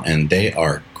doing well, and they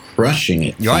are crushing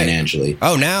it financially.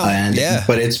 Oh, now,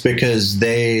 but it's because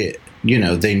they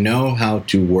know how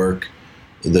to work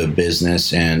the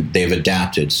business, and they've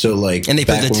adapted. So and they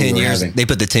put the 10 years. They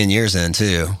put the 10 years in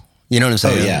too. You know what I'm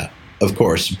saying? Oh yeah, of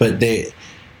course. But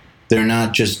they're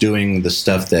not just doing the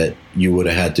stuff that you would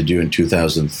have had to do in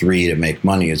 2003 to make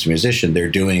money as a musician.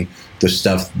 They're doing the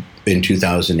stuff in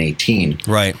 2018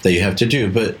 that you have to do.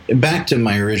 But back to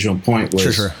my original point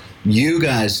was, you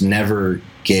guys never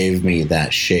gave me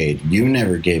that shade. You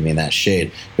never gave me that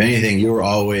shade. If anything, you were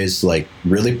always like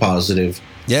really positive,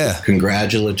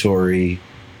 congratulatory,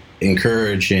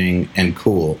 encouraging, and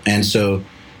cool. And so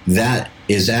that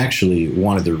is actually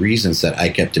one of the reasons that I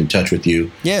kept in touch with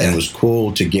you. And it was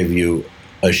cool to give you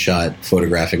a shot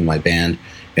photographing my band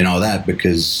and all that,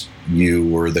 because you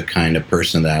were the kind of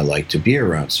person that I like to be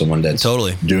around. Someone that's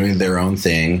doing their own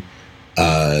thing,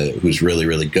 who's really,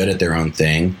 really good at their own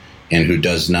thing, and who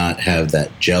does not have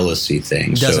that jealousy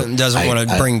thing. Doesn't want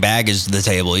to bring baggage to the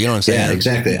table. You know what I'm saying? Yeah,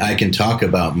 exactly. I can talk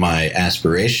about my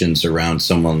aspirations around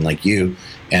someone like you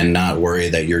and not worry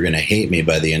that you're going to hate me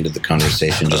by the end of the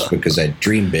conversation just because I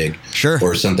dream big, sure,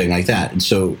 or something like that. And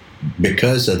so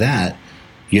because of that,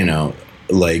 you know,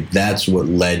 like that's what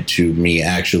led to me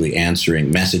actually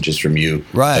answering messages from you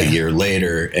a year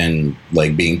later, and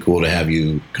like being cool to have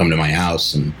you come to my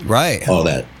house and all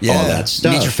that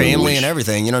stuff. Meet your family and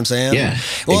everything. You know what I'm saying? Yeah,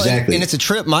 exactly. And it's a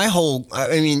trip. I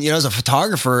mean, you know, as a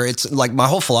photographer, it's like my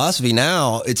whole philosophy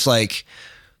now. It's like,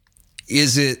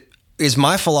 is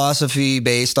my philosophy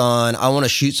based on I want to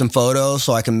shoot some photos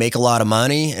so I can make a lot of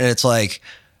money? And it's like,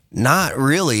 not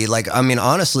really. Like, I mean,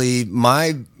 honestly,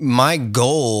 my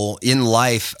goal in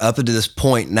life up to this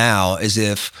point now is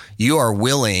if you are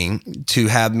willing to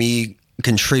have me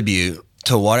contribute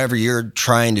to whatever you're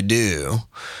trying to do,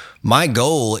 my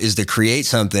goal is to create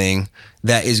something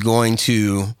that is going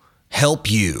to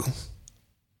help you.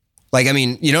 Like, I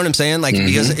mean, you know what I'm saying? Like,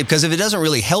 because if it doesn't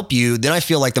really help you, then I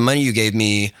feel like the money you gave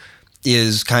me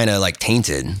is kind of like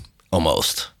tainted.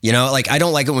 Almost, you know, like I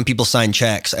don't like it when people sign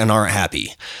checks and aren't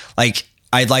happy. Like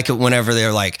I like it whenever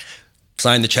they're like,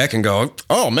 sign the check and go,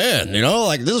 oh man, you know,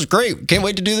 like this is great. Can't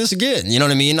wait to do this again. You know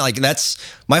what I mean? Like that's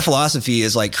my philosophy,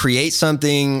 is like create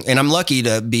something. And I'm lucky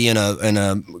to be in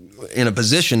a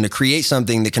position to create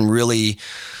something that can really,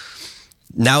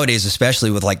 nowadays,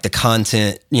 especially with like the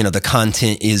content, you know, the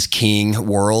content is king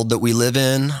world that we live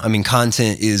in. I mean,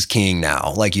 content is king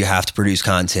now. Like you have to produce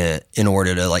content in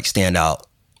order to like stand out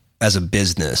as a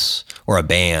business or a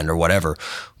band or whatever.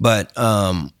 But,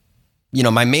 you know,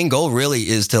 my main goal really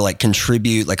is to like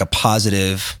contribute like a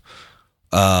positive,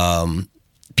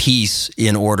 piece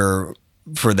in order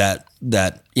for that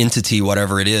entity,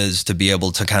 whatever it is, to be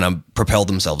able to kind of propel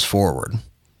themselves forward.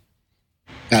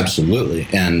 Absolutely.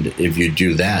 And if you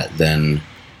do that, then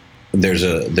there's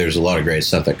a lot of great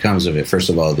stuff that comes of it.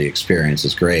 First of all, the experience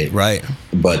is great. Right.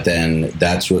 But then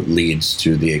that's what leads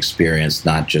to the experience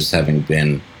not just having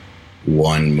been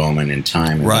one moment in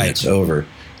time and then it's over.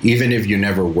 Even if you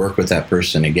never work with that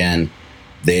person again,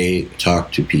 they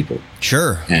talk to people.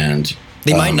 Sure. And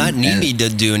they might not need me to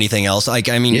do anything else. Like,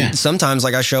 I mean, sometimes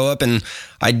like I show up and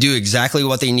I do exactly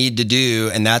what they need to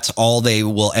do, and that's all they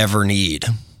will ever need.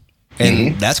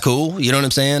 And that's cool. You know what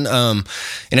I'm saying? And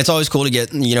it's always cool to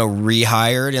get, you know,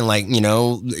 rehired, and like, you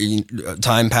know,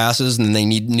 time passes and they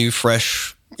need new,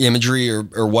 fresh imagery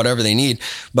or whatever they need.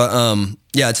 But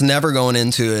yeah, it's never going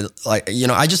into it. Like, you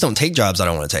know, I just don't take jobs I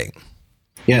don't want to take.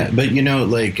 Yeah. But, you know,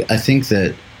 like, I think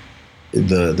that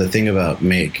the thing about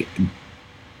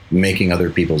making other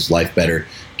people's life better,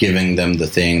 giving them the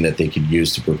thing that they could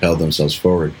use to propel themselves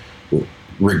forward,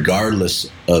 regardless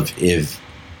of if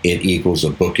it equals a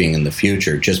booking in the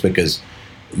future, just because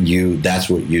that's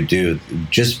what you do,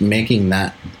 just making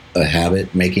that a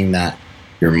habit, making that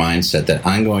your mindset that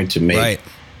I'm going to make,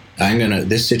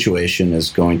 this situation is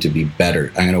going to be better.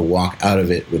 I'm going to walk out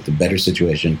of it with a better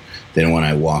situation than when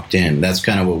I walked in. That's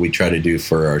kind of what we try to do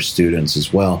for our students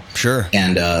as well. Sure.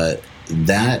 And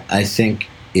that, I think,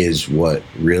 is what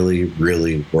really,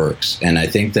 really works. And I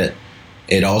think that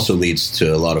it also leads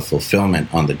to a lot of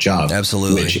fulfillment on the job.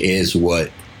 Absolutely. Which is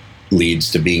what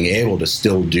leads to being able to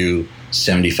still do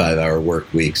 75-hour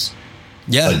work weeks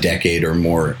a decade or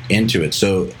more into it.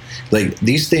 So, like,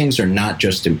 these things are not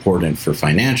just important for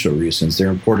financial reasons. They're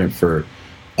important for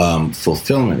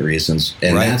fulfillment reasons.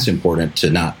 And that's important to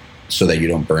not, so that you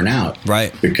don't burn out.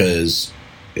 Right. Because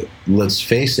let's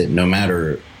face it, no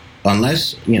matter,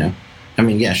 unless, you know, I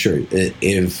mean, yeah, sure.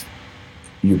 If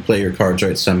you play your cards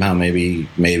right, somehow maybe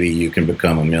you can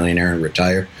become a millionaire and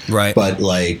retire. Right. But,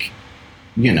 like,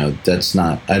 you know, that's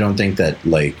not, I don't think that,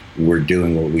 like, we're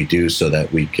doing what we do so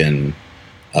that we can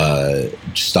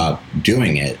stop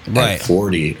doing it at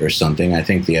 40 or something. I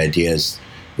think the idea is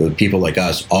that people like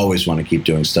us always want to keep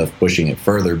doing stuff, pushing it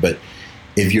further. But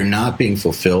if you're not being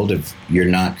fulfilled, if you're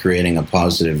not creating a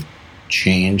positive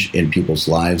change in people's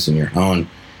lives and your own,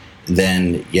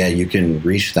 then you can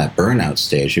reach that burnout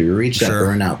stage. If you reach that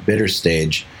burnout bitter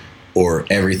stage, or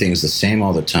everything's the same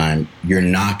all the time, you're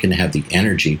not going to have the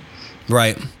energy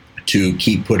to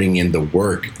keep putting in the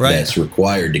work that's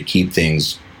required to keep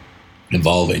things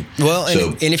evolving. Well,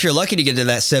 and if you're lucky to get to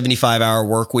that 75-hour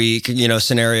work week, you know,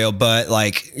 scenario, but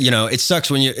like, you know, it sucks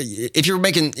when if you're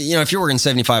making, you know, if you're working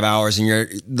 75 hours and you're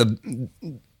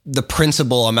the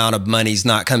principal amount of money's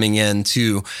not coming in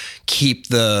to keep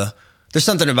there's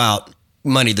something about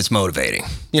money that's motivating.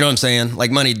 You know what I'm saying?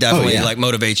 Like, money definitely like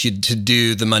motivates you to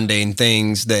do the mundane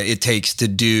things that it takes to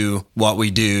do what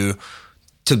we do,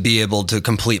 to be able to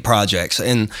complete projects.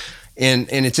 And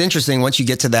it's interesting, once you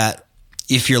get to that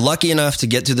if you're lucky enough to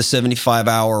get to the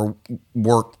 75-hour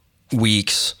work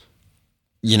weeks,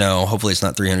 you know, hopefully it's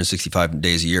not 365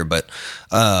 days a year, but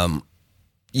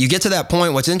you get to that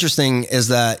point. What's interesting is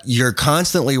that you're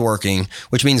constantly working,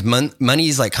 which means money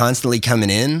is like constantly coming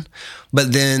in,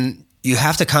 but then you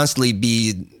have to constantly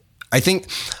be, I think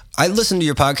I listened to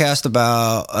your podcast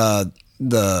about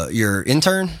your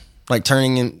intern, like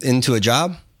turning into a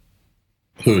job.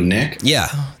 Who, Nick? Yeah,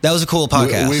 that was a cool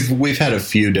podcast. We've had a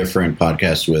few different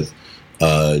podcasts with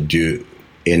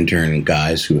intern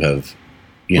guys who have,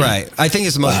 you know, right. I think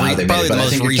it's the most probably the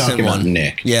most recent one.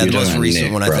 Nick. Yeah, the most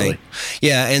recent one, I think.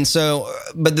 Yeah, and so,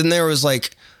 but then there was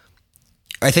like,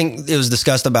 I think it was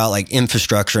discussed about like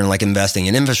infrastructure and like investing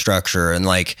in infrastructure and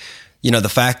like, you know, the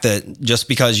fact that just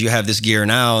because you have this gear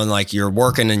now and like you're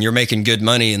working and you're making good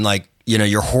money and like, you know,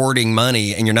 you're hoarding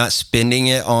money and you're not spending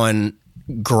it on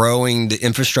growing the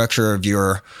infrastructure of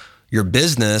your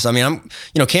business. I mean,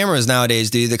 cameras nowadays,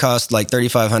 dude, they cost like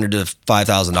 $3,500 to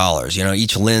 $5,000. You know,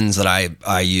 each lens that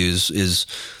I use is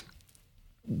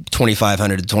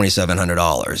 $2,500 to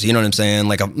 $2,700. You know what I'm saying?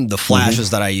 Like the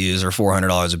flashes that I use are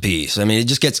 $400 a piece. I mean, it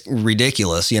just gets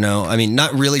ridiculous, you know? I mean,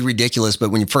 not really ridiculous, but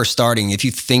when you're first starting, if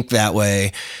you think that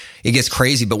way, it gets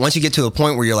crazy. But once you get to a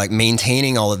point where you're like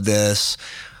maintaining all of this,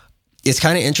 it's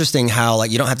kind of interesting how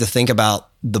like you don't have to think about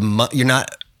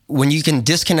when you can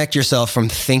disconnect yourself from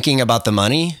thinking about the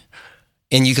money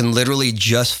and you can literally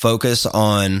just focus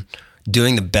on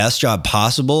doing the best job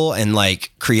possible and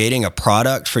like creating a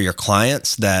product for your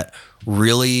clients that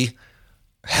really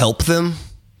help them.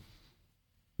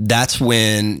 That's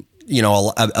when, you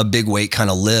know, a big weight kind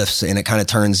of lifts and it kind of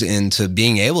turns into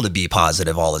being able to be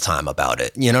positive all the time about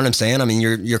it. You know what I'm saying? I mean,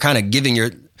 you're kind of giving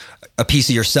a piece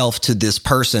of yourself to this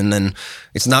person, and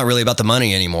it's not really about the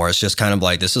money anymore. It's just kind of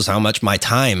like, this is how much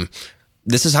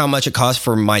it costs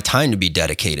for my time to be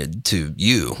dedicated to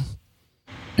you.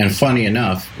 And funny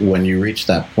enough, when you reach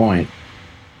that point,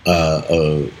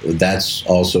 that's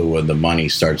also when the money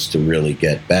starts to really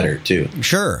get better too.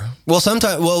 Sure. Well,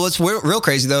 what's real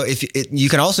crazy though, you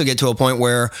can also get to a point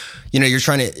where, you know, you're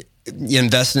trying to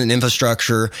invest in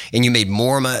infrastructure and you made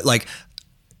more money. Like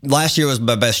last year was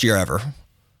my best year ever.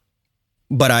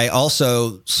 But I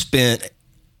also spent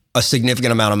a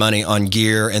significant amount of money on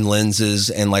gear and lenses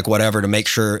and like whatever to make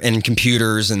sure, and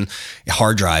computers and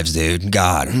hard drives, dude.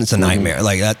 God, it's a nightmare.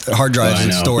 Like that hard drives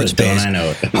and storage space.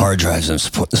 Hard drives and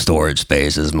storage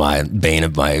space is my bane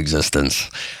of my existence.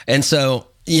 And so,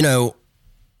 you know,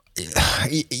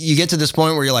 you get to this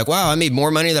point where you're like, wow, I made more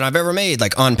money than I've ever made,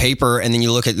 like on paper. And then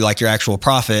you look at like your actual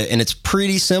profit and it's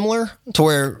pretty similar to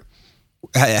where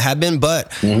it had been,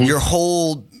 but your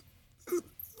whole,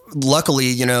 luckily,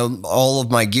 you know, all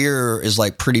of my gear is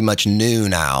like pretty much new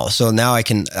now. So now I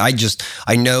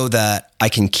know that I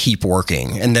can keep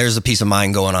working, and there's a peace of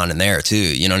mind going on in there too.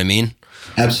 You know what I mean?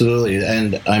 Absolutely.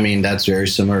 And I mean, that's very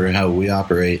similar to how we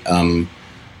operate.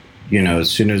 You know, as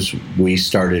soon as we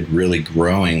started really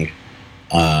growing,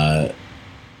 we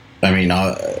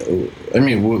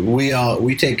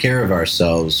take care of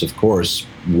ourselves. Of course,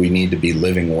 we need to be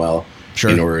living well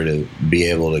in order to be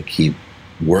able to keep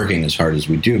working as hard as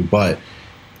we do, but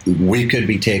we could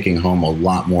be taking home a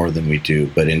lot more than we do.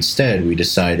 But instead, we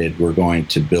decided we're going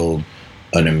to build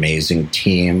an amazing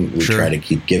team. We try to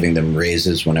keep giving them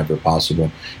raises whenever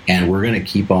possible, and we're going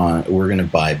to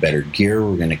buy better gear.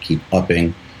 We're going to keep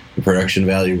upping the production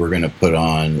value. We're going to put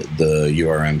on the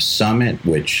URM Summit,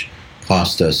 which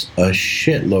cost us a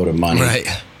shitload of money. Right.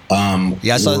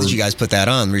 I saw that you guys put that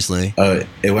on recently.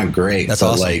 It went great. That's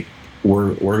awesome. Like,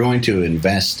 we're going to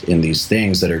invest in these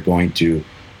things that are going to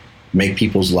make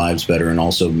people's lives better and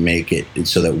also make it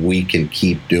so that we can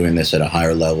keep doing this at a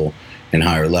higher level and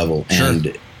higher level. Sure.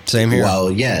 And same here.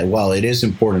 While it is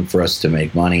important for us to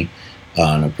make money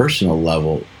on a personal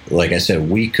level, like I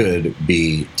said, we could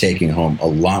be taking home a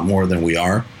lot more than we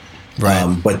are.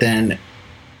 Right. But then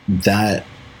that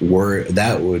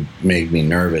would make me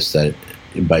nervous that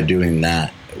by doing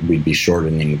that, we'd be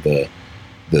shortening the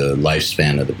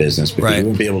lifespan of the business because we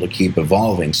won't be able to keep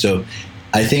evolving. So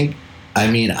I think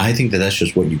that that's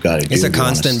just what you got to do. It's a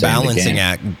constant balancing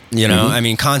act, you know? I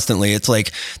mean, constantly. It's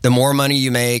like the more money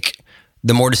you make,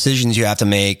 the more decisions you have to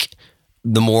make,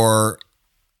 the more,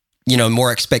 you know,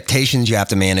 more expectations you have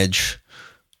to manage.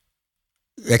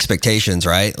 Expectations,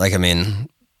 right? Like, I mean,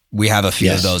 we have a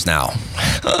few of those now.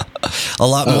 A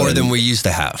lot more than we used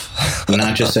to have.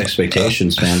 Not just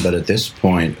expectations, man, but at this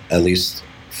point, at least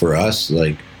for us,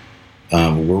 like,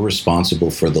 we're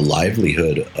responsible for the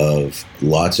livelihood of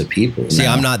lots of people. See,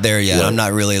 now, I'm not there yet. I'm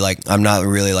not really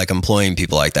like employing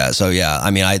people like that. So yeah,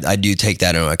 I mean, I do take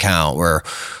that into account where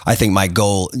I think my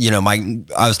goal,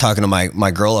 I was talking to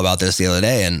my girl about this the other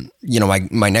day, and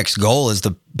my next goal is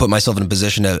to put myself in a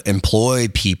position to employ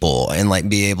people and like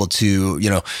be able to,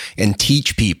 and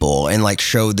teach people and like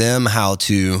show them how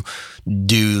to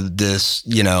do this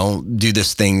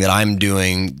thing that I'm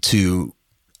doing to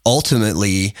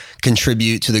ultimately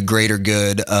contribute to the greater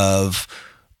good of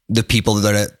the people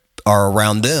that are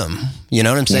around them. You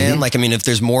know what I'm saying? Like, I mean, if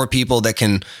there's more people that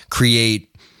can create,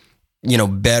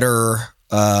 better,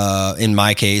 in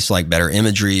my case, like better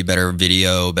imagery, better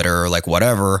video, better like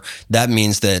whatever, that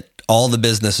means that all the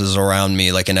businesses around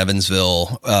me, like in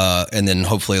Evansville, and then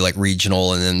hopefully like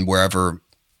regional, and then wherever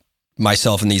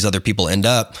myself and these other people end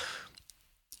up,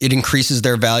 it increases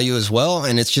their value as well.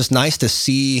 And it's just nice to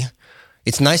see.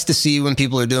 It's nice to see when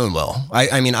people are doing well.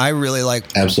 I mean, I really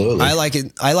like, absolutely. I like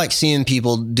it. I like seeing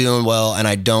people doing well, and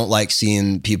I don't like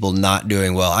seeing people not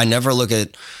doing well. I never look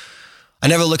at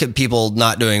people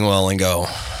not doing well and go,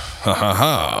 ha ha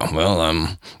ha. Well,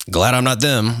 I'm glad I'm not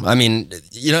them. I mean,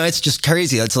 it's just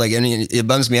crazy. It's like, I mean, it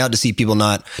bums me out to see people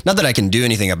not that I can do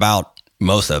anything about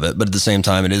most of it, but at the same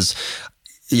time, it is,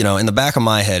 in the back of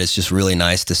my head, it's just really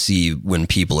nice to see when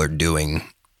people are doing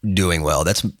well.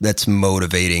 That's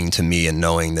motivating to me, and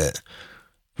knowing that,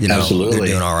 absolutely, they're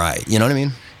doing all right. You know what I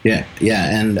mean? Yeah.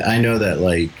 And I know that,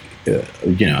 like,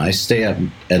 I stay up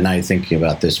at night thinking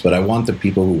about this, but I want the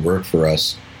people who work for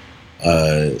us,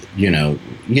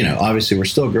 obviously we're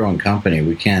still a growing company.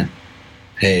 We can't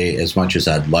pay as much as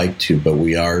I'd like to, but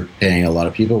we are paying a lot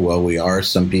of people. Well, we are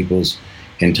some people's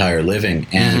entire living,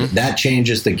 and that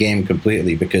changes the game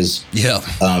completely, because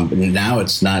now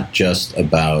it's not just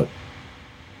about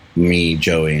me,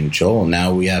 Joey, and Joel.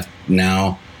 If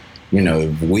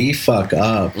we fuck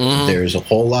up, there's a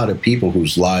whole lot of people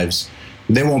whose lives,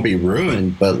 they won't be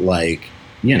ruined, but like,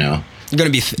 going to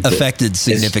be affected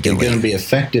significantly. They're going to be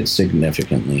affected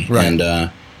significantly. Right.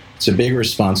 And it's a big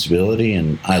responsibility,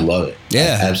 and I love it.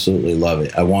 Yeah. I absolutely love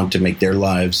it. I want to make their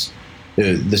lives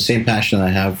the same passion I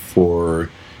have for,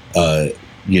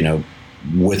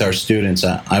 with our students.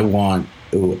 I want,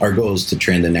 our goal is to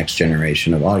train the next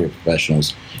generation of all your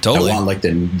professionals. Totally. I want like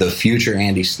the future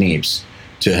Andy Sneaps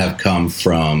to have come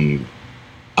from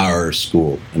our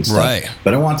school and stuff. Right.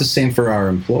 But I want the same for our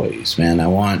employees, man. I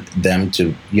want them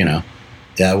to,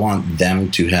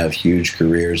 have huge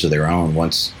careers of their own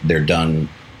once they're done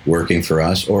working for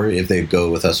us, or if they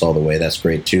go with us all the way, that's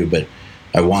great too. But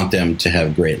I want them to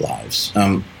have great lives.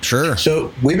 Sure.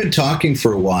 So we've been talking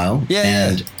for a while,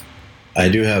 and I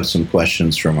do have some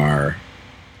questions from our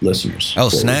listeners. Oh,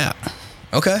 snap.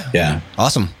 Okay. Yeah.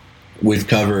 Awesome. We've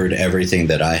covered everything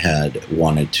that I had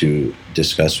wanted to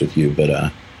discuss with you,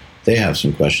 but they have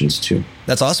some questions too.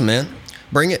 That's awesome, man.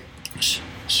 Bring it.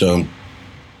 So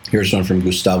here's one from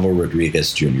Gustavo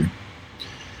Rodriguez Jr.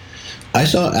 I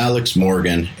saw Alex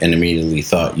Morgan and immediately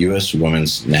thought U.S.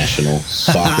 women's national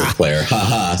soccer player.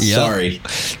 Haha, sorry.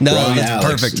 No, Wrong that's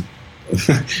Alex. perfect.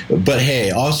 But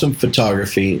hey, awesome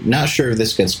photography. Not sure if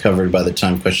this gets covered by the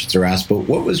time questions are asked, but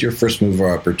what was your first move or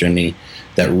opportunity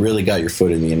that really got your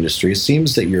foot in the industry? It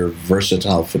seems that you're a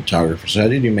versatile photographer. So how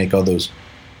did you make all those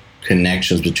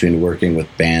connections between working with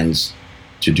bands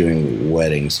to doing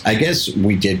weddings? I guess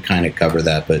we did kind of cover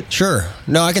that, but sure.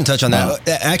 No, I can touch on that.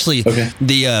 Actually, okay.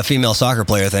 The female soccer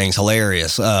player thing's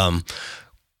hilarious. I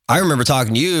remember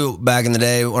talking to you back in the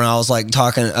day when I was like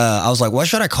talking, I was like, what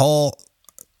should I call?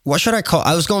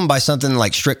 I was going by something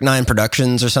like Strychnine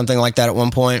Productions or something like that at one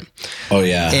point. Oh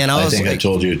yeah. And I think I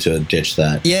told you to ditch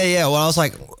that. Yeah. Well, I was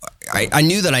like, I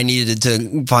knew that I needed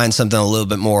to find something a little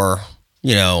bit more,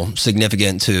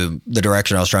 significant to the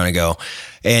direction I was trying to go.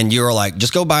 And you were like,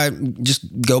 just go by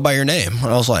your name. And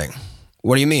I was like,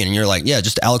 what do you mean? And you're like, yeah,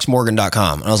 just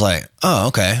alexmorgan.com. And I was like, oh,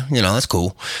 okay. That's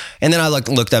cool. And then I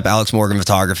looked up Alex Morgan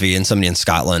photography, and somebody in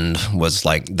Scotland was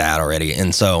like that already.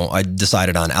 And so I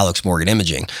decided on Alex Morgan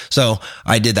Imaging. So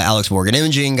I did the Alex Morgan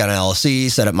Imaging, got an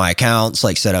LLC, set up my accounts,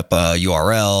 set up a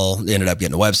URL, ended up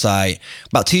getting a website.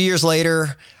 About 2 years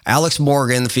later, Alex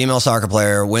Morgan, the female soccer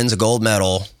player, wins a gold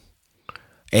medal.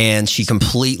 And she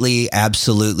completely,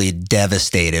 absolutely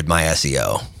devastated my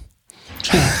SEO.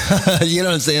 You know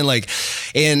what I'm saying?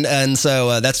 And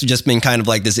so that's just been kind of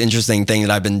like this interesting thing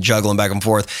that I've been juggling back and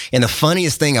forth. And the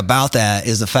funniest thing about that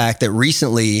is the fact that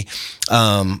recently,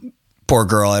 poor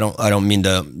girl, I don't mean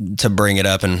to bring it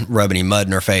up and rub any mud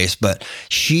in her face, but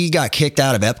she got kicked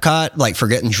out of Epcot, for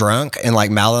getting drunk and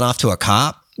mouthing off to a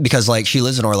cop because like she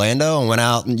lives in Orlando and went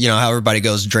out, and you know how everybody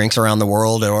goes drinks around the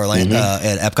world at Orlando,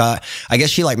 at Epcot. I guess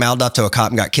she like mouthed up to a cop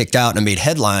and got kicked out and made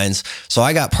headlines. So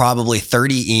I got probably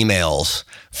 30 emails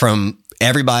from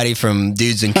everybody, from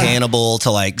dudes in Cannibal to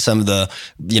like some of the,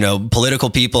 you know, political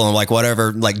people and like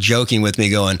whatever, like joking with me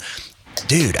going,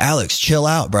 dude, Alex, chill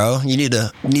out, bro. You need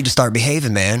to start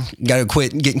behaving, man. You got to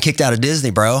quit getting kicked out of Disney,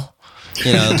 bro.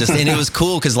 You know, just, and it was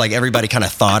cool because like everybody kind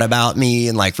of thought about me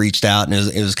and like reached out, and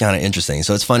it was kind of interesting.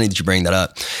 So it's funny that you bring that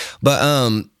up.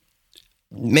 But,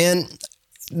 man,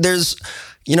 there's,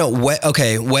 you know,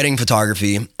 wedding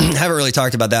photography. Haven't really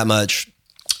talked about that much.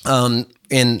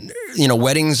 And, you know,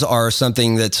 weddings are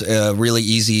something that's really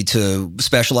easy to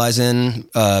specialize in,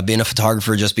 being a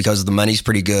photographer, just because the money's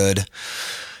pretty good.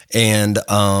 And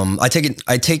I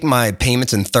take my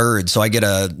payments in thirds, so I get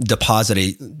a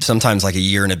deposit sometimes like a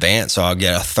year in advance. So I'll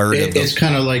get a third of those. It's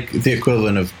kind of like the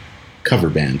equivalent of cover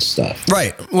band stuff.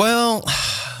 Right. Well,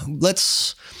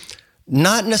 let's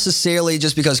not necessarily,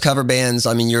 just because cover bands,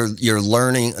 I mean, you're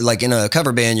learning, like in a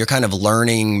cover band, you're kind of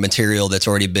learning material that's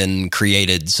already been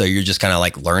created. So you're just kind of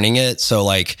like learning it. So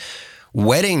like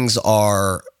weddings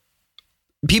are,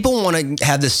 people want to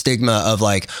have this stigma of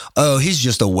like, oh, he's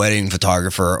just a wedding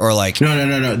photographer, or like,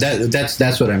 no.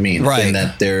 That's what I mean. Right. And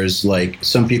that there's like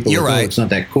some people, you're right, it's not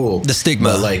that cool. The stigma,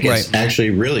 but like it's actually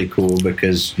really cool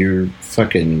because you're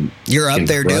up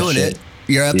there doing it.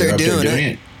 You're up there doing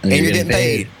it, and you're getting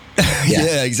paid.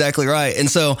 Yeah, exactly right. And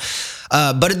so,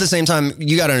 but at the same time,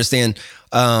 you got to understand,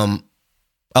 of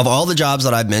all the jobs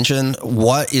that I've mentioned,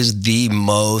 what is the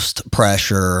most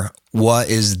pressure? What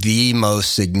is the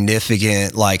most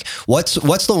significant? Like, what's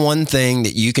the one thing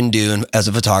that you can do as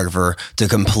a photographer to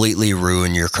completely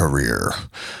ruin your career?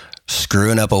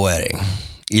 Screwing up a wedding.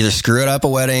 Either screwing up a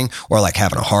wedding, or like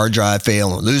having a hard drive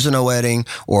fail and losing a wedding,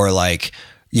 or like,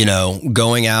 you know,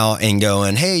 going out and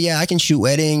going, hey, yeah, I can shoot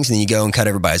weddings. And you go and cut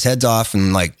everybody's heads off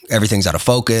and like everything's out of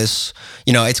focus.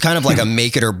 You know, it's kind of like a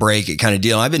make it or break it kind of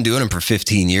deal. I've been doing them for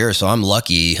 15 years, so I'm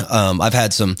lucky. I've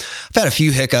had a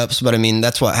few hiccups, but I mean,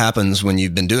 that's what happens when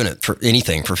you've been doing it for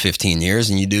anything for 15 years,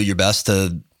 and you do your best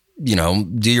to, you know,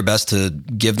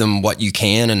 give them what you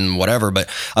can and whatever. But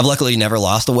I've luckily never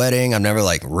lost a wedding. I've never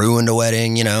like ruined a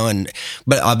wedding, you know,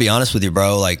 but I'll be honest with you,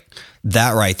 bro, like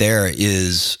that right there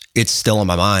it's still in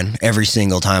my mind every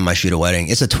single time I shoot a wedding.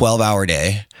 It's a 12-hour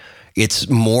day. It's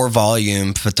more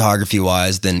volume photography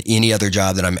wise than any other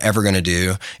job that I'm ever going to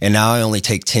do. And now I only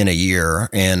take 10 a year.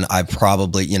 And I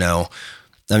probably, you know,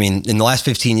 I mean, in the last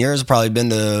 15 years, I've probably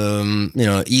been to, you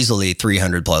know, easily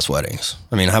 300 plus weddings.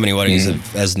 I mean, how many weddings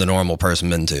has the normal person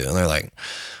been to? And they're like,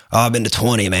 oh, I've been to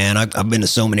 20, man. I've been to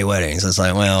so many weddings. It's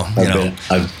like, well,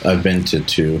 I've been to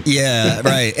 2. Yeah,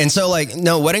 right. And so like,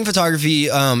 no, wedding photography,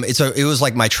 it was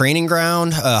like my training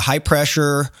ground, high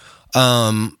pressure.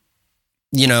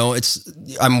 You know,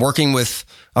 I'm working with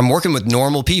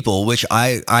normal people, which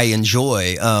I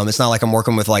enjoy. It's not like I'm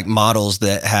working with like models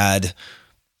that had,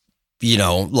 you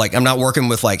know, like I'm not working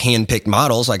with like hand-picked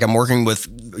models. Like I'm working with,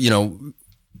 you know,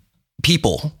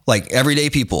 people, like everyday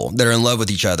people that are in love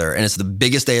with each other, and it's the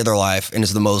biggest day of their life, and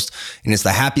it's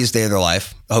the happiest day of their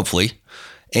life, hopefully.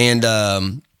 And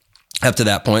up to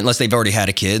that point, unless they've already had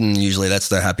a kid, and usually that's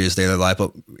the happiest day of their life.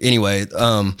 But anyway,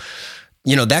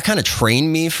 you know, that kind of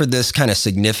trained me for this kind of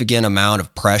significant amount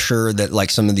of pressure that like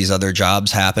some of these other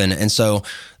jobs happen. And so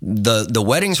the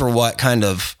weddings were what kind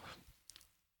of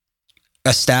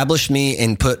established me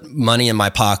and put money in my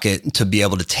pocket to be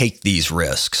able to take these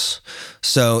risks.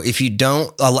 So if you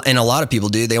don't, and a lot of people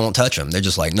do, they won't touch them. They're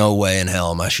just like, no way in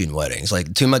hell am I shooting weddings.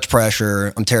 Like too much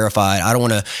pressure. I'm terrified. I don't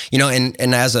want to, you know, and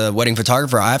as a wedding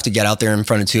photographer, I have to get out there in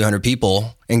front of 200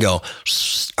 people and go,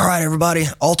 all right, everybody,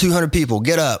 all 200 people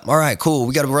get up. All right, cool.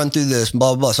 We got to run through this,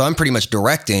 blah, blah, blah. So I'm pretty much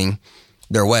directing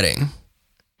their wedding.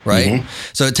 Right. Mm-hmm.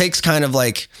 So it takes kind of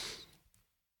like,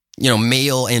 you know,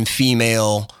 male and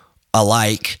female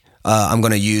alike. I'm just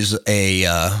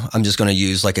going to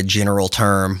use like a general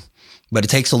term, but it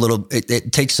takes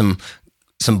it takes some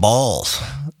balls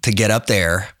to get up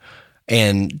there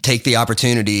and take the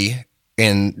opportunity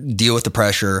and deal with the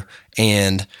pressure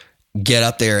and get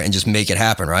up there and just make it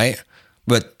happen. Right.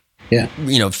 But yeah,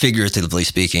 you know, figuratively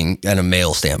speaking, at a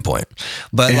male standpoint,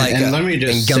 but and let me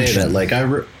just say that, like,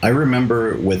 I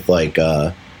remember with like,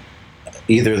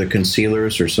 either the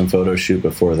concealers or some photo shoot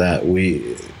before that,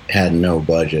 we had no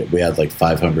budget. We had like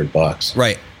 $500,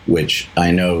 right? Which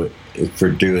I know for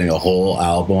doing a whole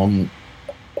album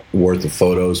worth of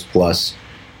photos plus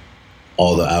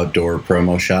all the outdoor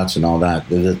promo shots and all that.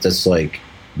 That's like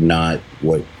not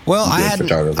what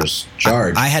photographers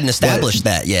charge. I hadn't established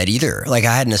that yet either. Like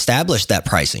I hadn't established that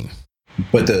pricing.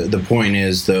 But the point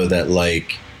is though that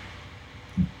like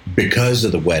because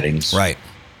of the weddings, right?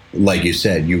 Like you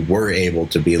said, you were able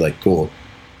to be like, cool,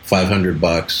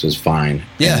 $500 is fine,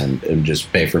 and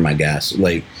just pay for my gas,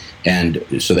 like, and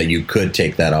so that you could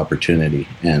take that opportunity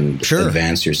and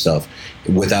advance yourself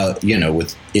without,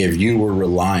 if you were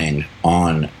relying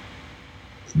on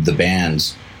the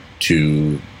bands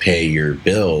to pay your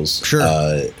bills,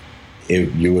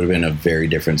 you would have been a very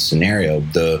different scenario.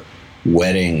 The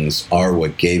weddings are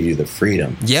what gave you the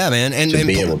freedom, man, and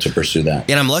be able to pursue that.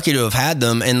 And I'm lucky to have had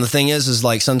them. And the thing is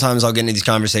like sometimes I'll get into these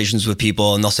conversations with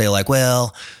people and they'll say like,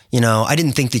 well, I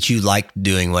didn't think that you liked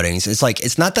doing weddings. It's like,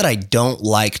 it's not that I don't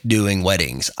like doing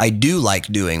weddings. I do like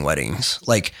doing weddings.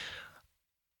 Like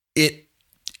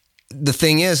the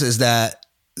thing is that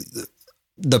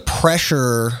the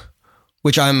pressure,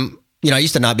 which I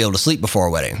used to not be able to sleep before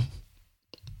a wedding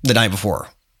the night before.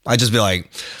 I'd just be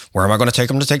like, where am I going to take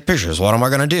them to take pictures? What am I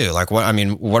going to do? Like, what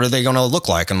are they going to look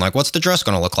like? And like, what's the dress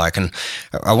going to look like? And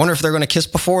I wonder if they're going to kiss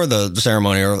before the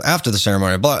ceremony or after the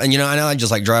ceremony. But, and I know I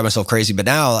just like drive myself crazy, but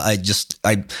now I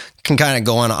can kind of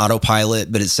go on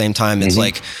autopilot, but at the same time, it's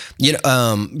like,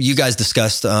 you guys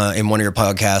discussed in one of your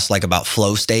podcasts, like about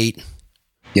flow state.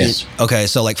 Yes. Okay.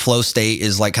 So like flow state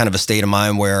is like kind of a state of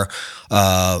mind where,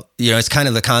 it's kind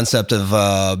of the concept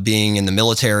of being in the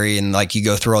military and like you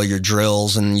go through all your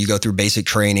drills and you go through basic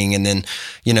training. And then,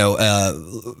 one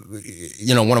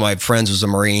of my friends was a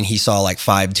Marine. He saw like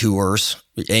 5 tours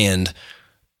and,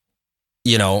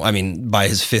 by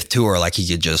his 5th tour, like he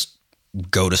could just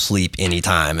go to sleep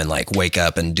anytime and like wake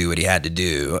up and do what he had to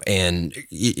do. And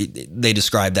they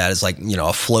describe that as like,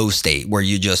 a flow state where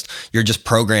you're just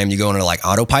programmed, you go into like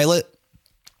autopilot.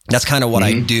 That's kind of what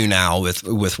I do now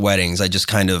with weddings. I just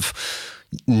kind of,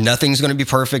 nothing's going to be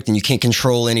perfect and you can't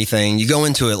control anything. You go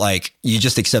into it like you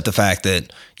just accept the fact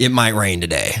that it might rain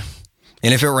today.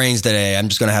 And if it rains today, I'm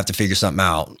just going to have to figure something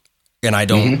out. And I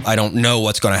don't know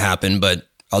what's going to happen, but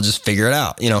I'll just figure it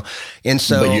out, And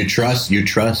so, but you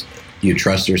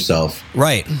trust yourself,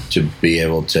 right, to be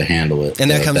able to handle it,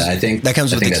 and that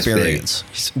comes with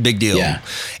experience. Big deal. Yeah.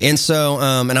 And so,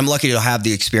 and I'm lucky to have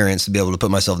the experience to be able to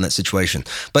put myself in that situation.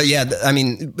 But yeah,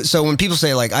 so when people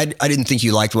say like, I didn't think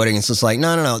you liked weddings, it's just like,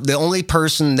 no. The only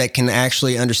person that can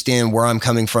actually understand where I'm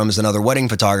coming from is another wedding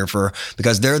photographer,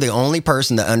 because they're the only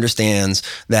person that understands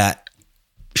that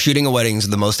shooting a wedding is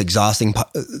the most exhausting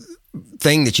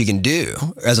thing that you can do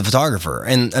as a photographer.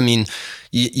 And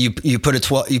you put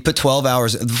 12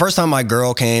 hours. The first time my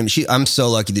girl came, I'm so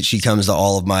lucky that she comes to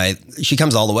all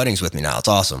the weddings with me now. It's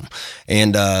awesome.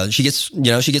 And she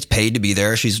gets paid to be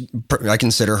there. I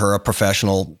consider her a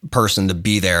professional person to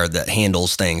be there that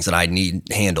handles things that I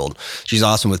need handled. She's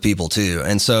awesome with people too.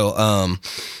 And so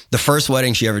the first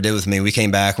wedding she ever did with me, we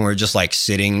came back and we were just like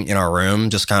sitting in our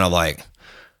room, just kind of like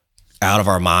out of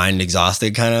our mind,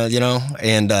 exhausted kind of,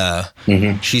 and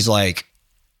she's like,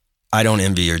 I don't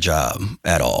envy your job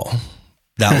at all.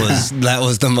 That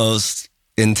was the most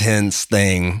intense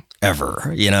thing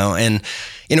ever, and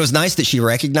it was nice that she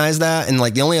recognized that. And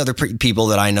like the only other people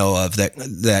that I know of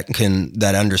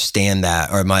that understand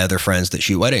that are my other friends that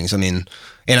shoot weddings. And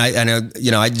I know,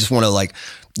 I just want to like,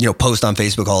 post on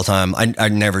Facebook all the time. I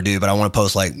never do, but I want to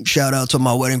post like shout out to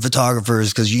my wedding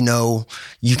photographers, because you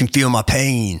can feel my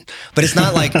pain. But it's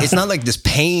not like this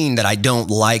pain that I don't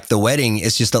like the wedding.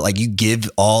 It's just that like you give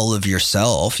all of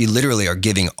yourself. You literally are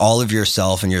giving all of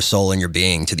yourself and your soul and your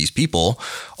being to these people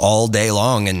all day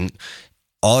long, and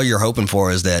all you're hoping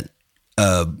for is that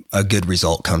a good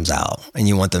result comes out, and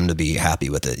you want them to be happy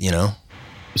with it.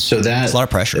 So that's a lot of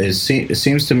pressure. It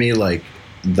seems to me like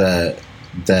that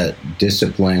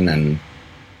discipline and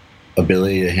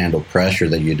ability to handle pressure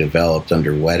that you developed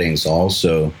under weddings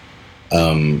also,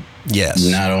 yes.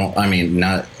 Not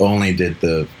only did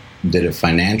it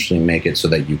financially make it so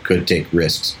that you could take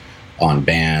risks on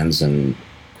bands and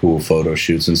cool photo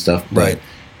shoots and stuff, but right.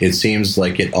 It seems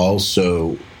like it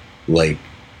also like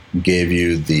gave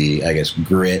you the, I guess,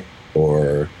 grit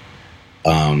or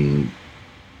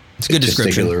it's a good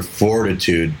testicular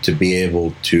fortitude to be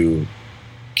able to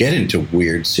get into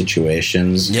weird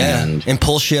situations, and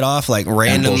pull shit off, like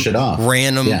random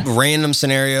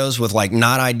scenarios with like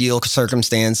not ideal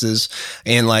circumstances,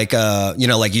 and like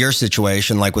like your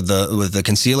situation, like with the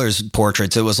concealer's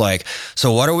portraits, it was like,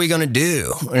 so what are we gonna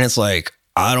do? And it's like,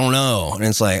 I don't know. And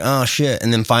it's like, oh shit.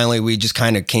 And then finally we just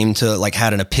kind of came to like,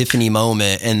 had an epiphany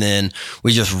moment, and then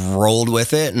we just rolled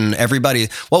with it. And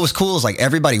what was cool is like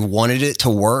everybody wanted it to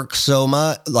work so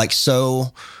much,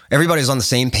 so everybody's on the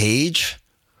same page,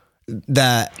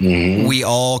 that we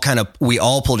all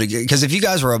pulled together. Because if you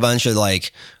guys were a bunch of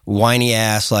like whiny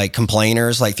ass like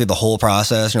complainers like through the whole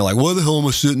process, and you're like, why the hell am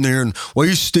I sitting there, and why are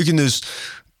you sticking this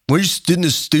why are you sitting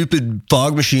this stupid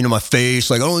fog machine on my face?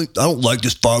 Like, I don't like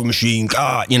this fog machine.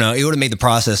 God, it would have made the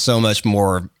process so much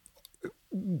more,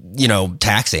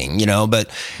 taxing, but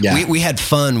we had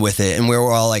fun with it, and we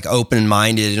were all like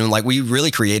open-minded, and like we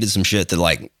really created some shit that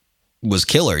like was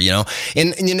killer,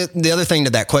 and the other thing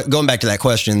to going back to that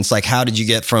question, it's like, how did you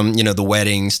get from, the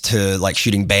weddings to like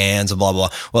shooting bands and blah, blah.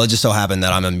 Well, it just so happened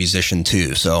that I'm a musician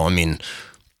too. So, I mean,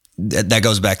 that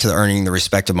goes back to the earning the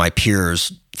respect of my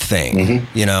peers thing,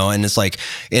 and it's like,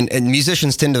 and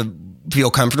musicians tend to feel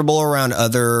comfortable around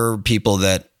other people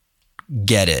that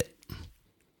get it.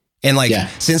 And like,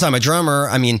 since I'm a drummer,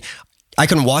 I mean, I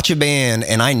can watch a band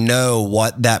and I know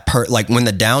what like when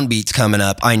the downbeat's coming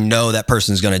up, I know that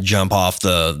person's going to jump off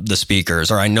the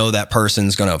speakers, or I know that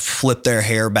person's going to flip their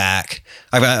hair back.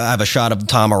 I have a shot of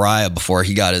Tom Araya before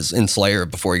he got his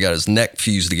neck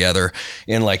fused together,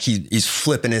 and like he's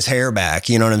flipping his hair back.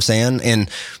 You know what I'm saying? And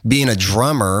being a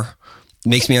drummer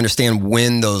makes me understand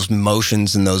when those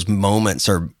motions and those moments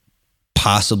are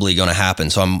possibly going to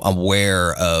happen. So I'm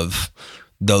aware of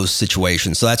those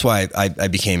situations. So that's why I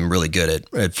became really good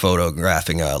at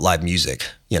photographing live music,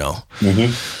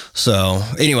 So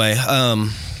anyway,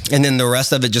 and then the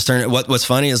rest of it just turned, what's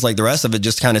funny is like the rest of it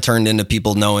just kind of turned into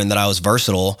people knowing that I was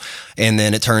versatile. And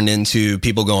then it turned into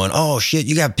people going, oh shit,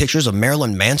 you got pictures of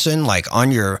Marilyn Manson, like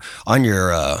on your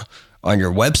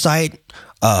website.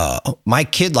 My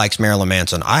kid likes Marilyn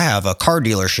Manson. I have a car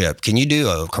dealership. Can you do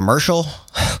a commercial?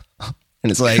 And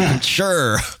it's like,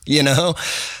 sure,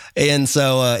 And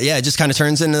so, it just kind of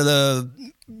turns into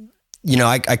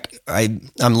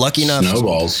I'm lucky enough.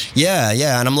 Snowballs.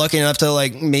 Yeah. And I'm lucky enough to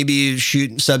like maybe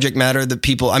shoot subject matter that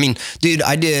people, I mean, dude,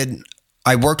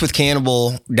 I worked with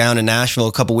Cannibal down in Nashville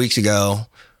a couple weeks ago,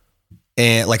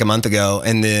 and like a month ago.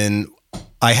 And then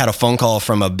I had a phone call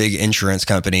from a big insurance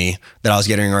company that I was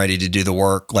getting ready to do the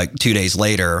work like 2 days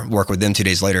later, work with them 2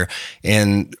 days later.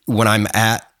 And when I'm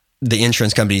at the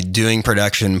insurance company doing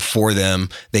production for them,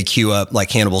 they queue up like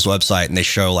Cannibal's website and they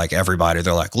show like everybody.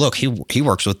 They're like, look, he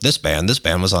works with this band. This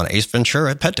band was on Ace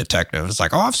Ventura Pet Detective. It's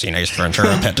like, oh, I've seen Ace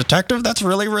Ventura Pet Detective. That's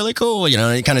really, really cool.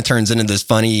 And it kind of turns into this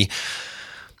funny,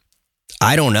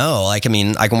 I don't know. Like, I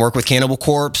mean, I can work with Cannibal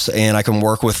Corpse and I can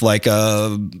work with like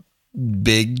a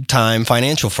big time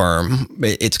financial firm.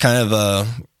 It's kind of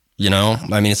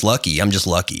it's lucky. I'm just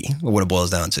lucky, what it boils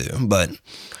down to. But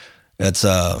it's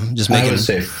just making. I would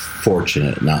say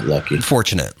fortunate, not lucky.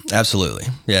 Fortunate, absolutely,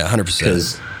 yeah,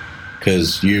 100%.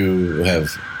 Because you have.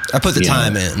 I put the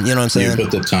time in. You know what I'm saying? You put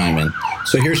the time in.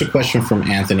 So here's a question from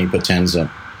Anthony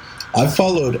Potenza. I've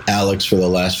followed Alex for the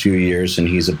last few years, and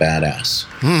he's a badass.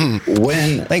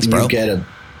 When Thanks, bro. You get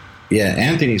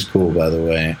Anthony's cool, by the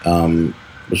way.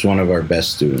 Was one of our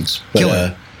best students.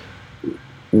 But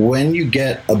when you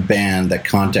get a band that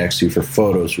contacts you for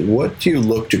photos, what do you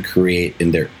look to create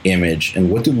in their image, and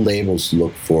what do labels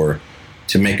look for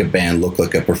to make a band look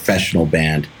like a professional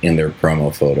band in their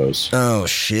promo photos? Oh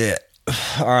shit.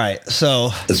 All right.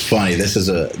 So it's funny. That's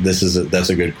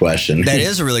a good question. That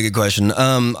is a really good question.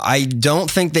 I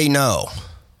don't think they know.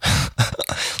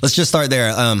 Let's just start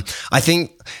there. I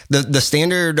think the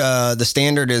standard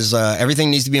is everything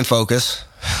needs to be in focus.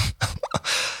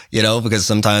 Because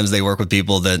sometimes they work with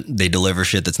people that they deliver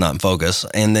shit that's not in focus.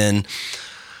 And then,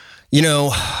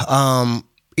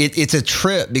 it's a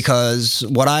trip, because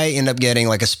what I end up getting,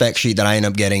 like a spec sheet that I end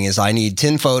up getting, is I need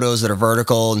 10 photos that are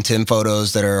vertical and 10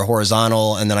 photos that are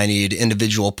horizontal. And then I need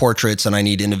individual portraits, and I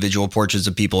need individual portraits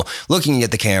of people looking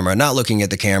at the camera, not looking at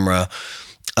the camera.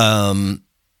 So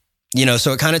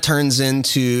it kind of turns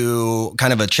into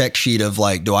kind of a check sheet of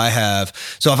like,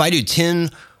 so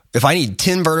if I need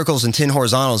 10 verticals and 10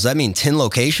 horizontals, does that mean 10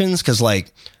 locations? Cause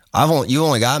like you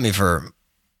only got me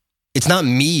it's not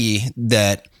me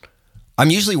that I'm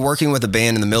usually working with a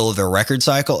band in the middle of their record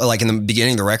cycle, like in the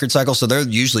beginning of the record cycle. So they're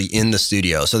usually in the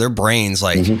studio. So their brain's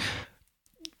like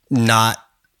not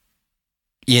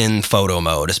in photo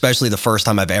mode, especially the first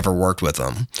time I've ever worked with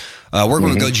them. Working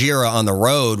with Gojira on the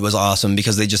road was awesome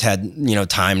because they just had,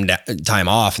 time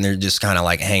off, and they're just kind of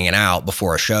like hanging out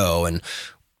before a show. And,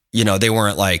 they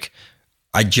weren't like,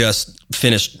 I just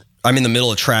finished, I'm in the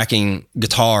middle of tracking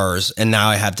guitars, and now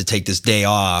I have to take this day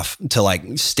off to like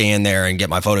stand there and get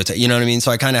my photo. You know what I mean?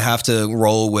 So I kind of have to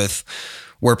roll with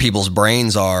where people's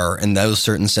brains are in those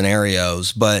certain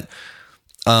scenarios. But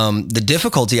the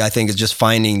difficulty, I think, is just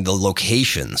finding the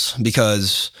locations,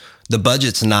 because the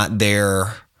budget's not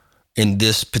there in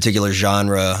this particular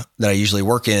genre that I usually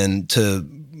work in to,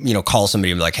 call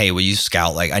somebody and be like, hey, will you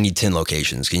scout? Like, I need 10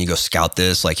 locations. Can you go scout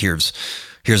this? Like, here's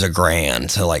here's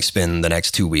 $1,000 to like spend the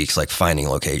next 2 weeks like finding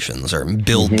locations or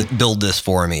build this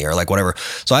for me or like whatever.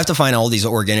 So I have to find all these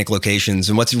organic locations.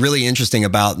 And what's really interesting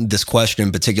about this question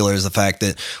in particular is the fact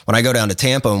that when I go down to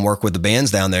Tampa and work with the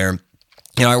bands down there,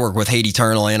 I work with Hate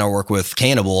Eternal and I work with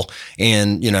Cannibal,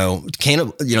 and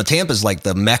Tampa is like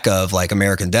the mecca of like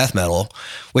American death metal,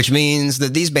 which means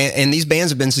that these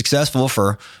bands have been successful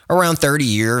for around 30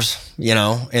 years,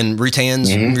 and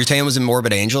Rutan was in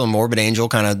Morbid Angel, and Morbid Angel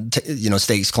kind of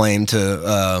stakes claim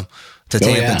to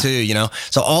Tampa too,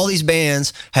 So all these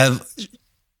bands have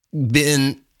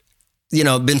been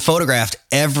photographed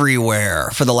everywhere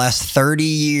for the last 30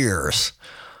 years.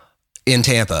 In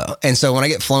Tampa. And so when I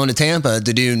get flown to Tampa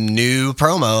to do new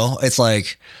promo, it's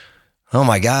like, oh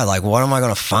my God, like what am I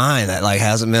going to find that like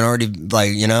hasn't been already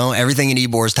like, everything in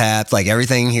Ebor's tapped, like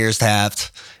everything here is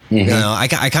tapped.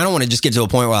 I kind of want to just get to a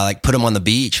point where I like put them on the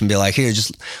beach and be like, here,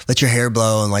 just let your hair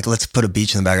blow and like, let's put a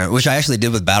beach in the background, which I actually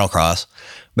did with Battlecross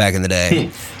back in the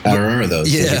day. I remember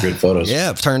those. Yeah. Those are good photos.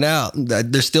 Yeah. It turned out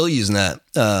that they're still using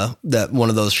that one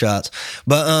of those shots.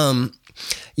 But,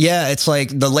 yeah, it's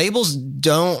like the labels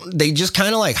they just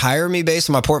kind of like hire me based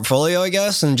on my portfolio, I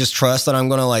guess, and just trust that I'm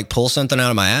going to like pull something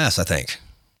out of my ass, I think.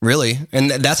 Really.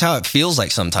 And that's how it feels like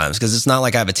sometimes, because it's not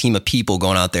like I have a team of people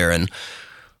going out there and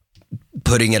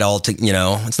putting it all to,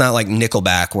 it's not like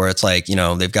Nickelback where it's like,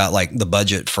 they've got like the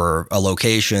budget for a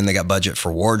location, they got budget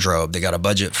for wardrobe, they got a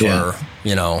budget for,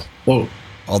 well,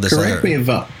 all this. Correct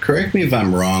me if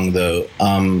I'm wrong though.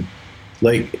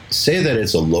 Like, say that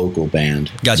it's a local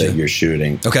band that you're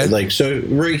shooting. Okay. Like, so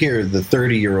right here, the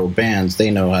 30-year-old bands, they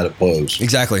know how to pose.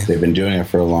 Exactly. They've been doing it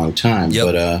for a long time. Yep.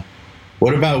 But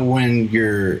what about when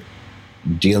you're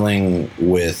dealing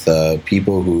with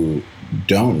people who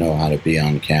don't know how to be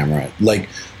on camera? Like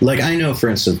I know, for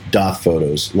instance, Daath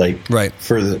photos, like right.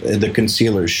 for the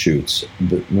concealer shoots,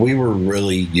 we were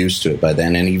really used to it by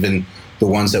then. And even the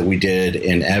ones that we did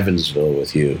in Evansville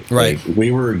with you, right. Like, we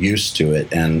were used to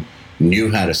it and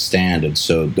knew how to stand, and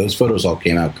so those photos all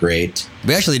came out great.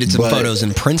 We actually did some photos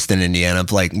in Princeton, Indiana,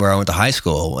 like where I went to high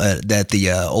school at the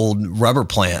old rubber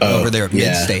plant over there at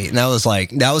Mid-State, and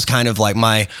that was kind of like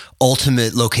my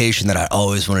ultimate location that I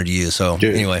always wanted to use. So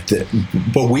anyway,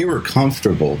 but we were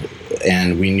comfortable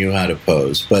and we knew how to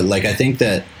pose. But like I think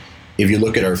that if you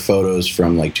look at our photos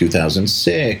from like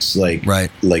 2006, like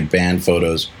band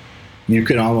photos, you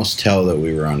could almost tell that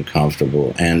we were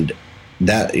uncomfortable. And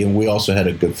that we also had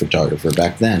a good photographer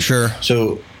back then. Sure.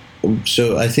 So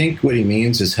I think what he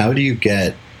means is, how do you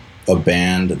get a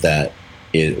band that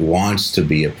it wants to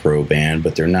be a pro band,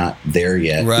 but they're not there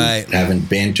yet? Right. Haven't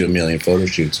been to a million photo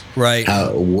shoots. Right.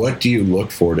 What do you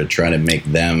look for to try to make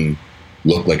them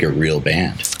look like a real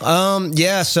band?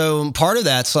 Yeah. So part of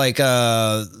that's like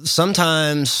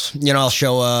sometimes I'll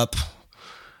show up.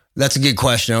 That's a good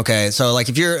question. Okay. So like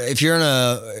if you're in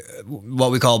a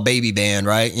what we call baby band,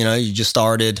 right? You just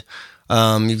started,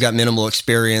 you've got minimal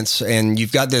experience and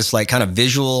you've got this like kind of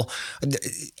visual.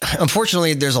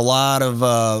 Unfortunately, there's a lot of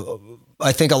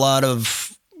I think a lot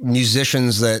of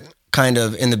musicians that kind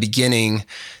of in the beginning,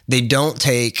 they don't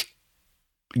take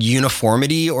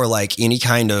uniformity or like any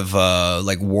kind of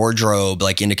like wardrobe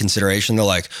like into consideration. They're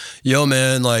like, yo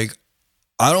man, like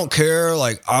I don't care,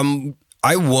 like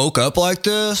I woke up like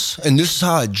this and this is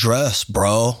how I dress,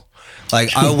 bro.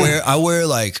 Like I wear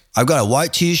like, I've got a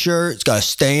white t-shirt. It's got a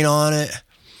stain on it.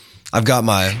 I've got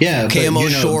my camo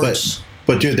shorts.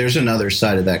 But dude, there's another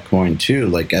side of that coin too.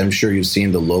 Like I'm sure you've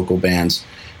seen the local bands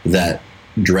that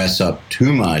dress up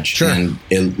too much. Sure. And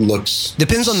it looks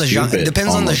depends on the genre.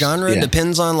 Depends on the genre. Yeah.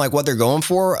 Depends on like what they're going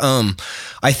for.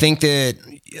 I think that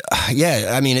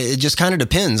I mean, it just kind of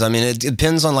depends. I mean, it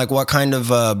depends on like what kind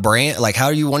of brand, like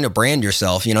how do you want to brand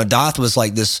yourself? Daath was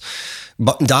like this.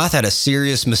 Daath had a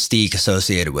serious mystique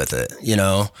associated with it.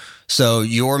 So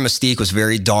your mystique was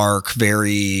very dark,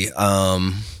 very.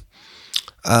 I'm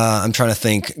trying to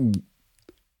think.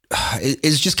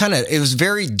 It's just kind of, it was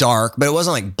very dark, but it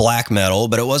wasn't like black metal,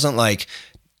 but it wasn't like,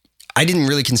 I didn't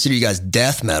really consider you guys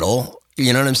death metal.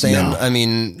 You know what I'm saying? No. I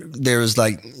mean, there was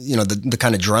like, the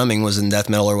kind of drumming was in death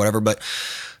metal or whatever. But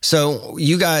so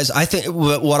you guys, I think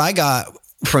what I got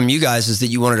from you guys is that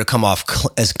you wanted to come off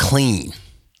as clean.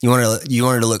 You wanted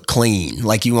to look clean.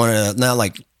 Like you wanted to, not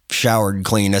like showered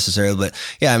clean necessarily, but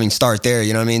yeah, I mean, start there,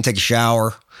 you know what I mean? Take a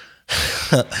shower.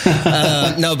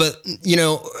 No, but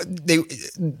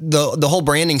the whole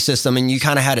branding system, and you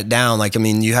kind of had it down. Like, I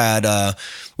mean, you had,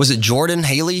 was it Jordan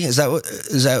Haley? Is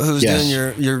that who's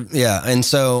doing your, yeah.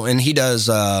 And he does,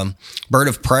 Bird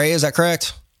of Prey. Is that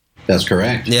correct? That's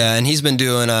correct. Yeah. And he's been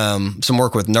doing, some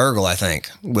work with Nurgle, I think,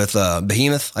 with,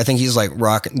 Behemoth. I think he's like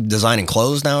designing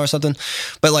clothes now or something,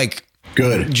 but like,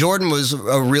 Good. Jordan was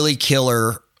a really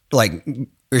killer, like,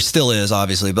 or still is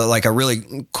obviously, but like a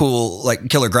really cool, like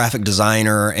killer graphic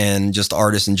designer and just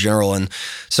artist in general. And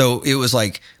so it was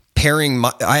like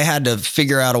I had to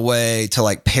figure out a way to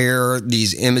like pair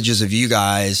these images of you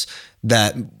guys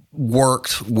that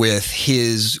worked with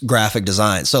his graphic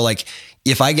design. So like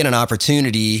if I get an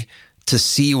opportunity to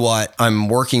see what I'm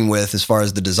working with as far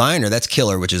as the designer, that's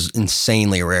killer, which is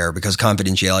insanely rare because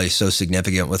confidentiality is so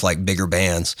significant with like bigger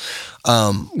bands.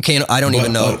 I don't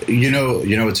even know. You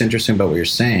know what's interesting about what you're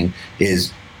saying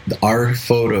is our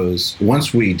photos,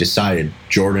 once we decided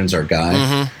Jordan's our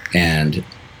guy and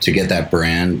to get that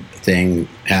brand thing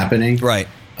happening, right?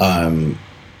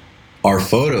 Our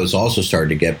photos also started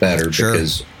to get better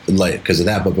because of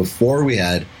that. But before we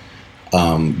had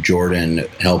Jordan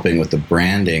helping with the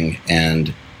branding,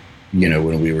 and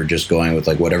when we were just going with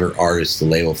like whatever artist the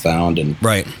label found and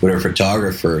whatever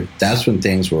photographer, that's when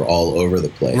things were all over the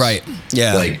place. Right.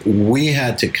 Yeah. Like we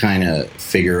had to kind of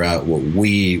figure out what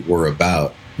we were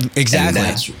about. Exactly.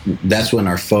 And that's when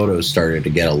our photos started to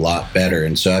get a lot better.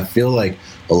 And so I feel like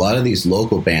a lot of these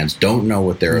local bands don't know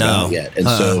what they're about yet. And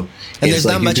so there's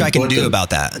not much I can do about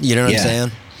that. You know what I'm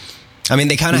saying? I mean,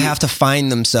 they kind of have to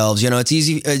find themselves. It's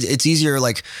easy. It's easier.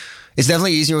 Like, it's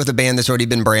definitely easier with a band that's already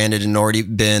been branded and already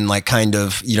been like kind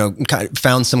of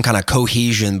found some kind of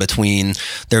cohesion between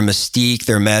their mystique,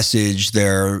 their message,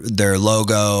 their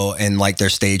logo, and like their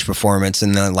stage performance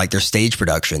and then like their stage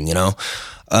production.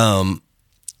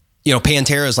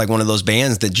 Pantera is like one of those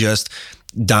bands that just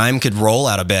Dime could roll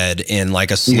out of bed in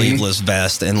like a sleeveless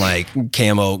vest and like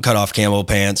cut off camo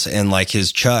pants and like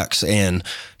his chucks and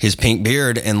his pink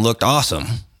beard and looked awesome.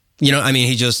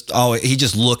 He just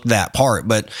looked that part,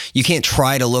 but you can't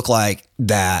try to look like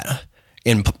that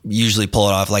and usually pull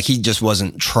it off. Like he just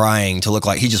wasn't trying to look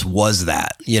like, he just was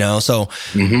that, So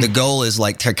the goal is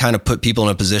like to kind of put people in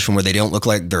a position where they don't look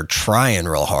like they're trying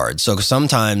real hard. So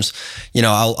sometimes,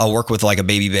 I'll work with like a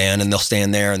baby band and they'll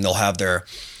stand there and they'll have their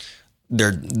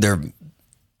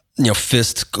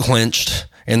fists clenched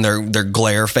in their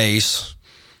glare face,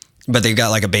 but they've got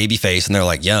like a baby face and they're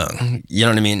like young, you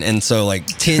know what I mean? And so like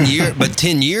 10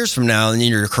 years from now in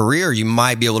your career, you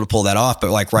might be able to pull that off.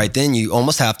 But like right then you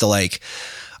almost have to like,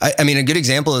 I mean, a good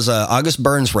example is August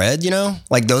Burns Red,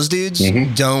 like those dudes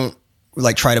don't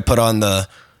like try to put on the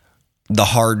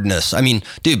hardness. I mean,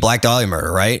 dude, Black Dahlia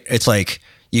Murder, right? It's like,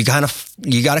 you got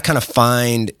to kind of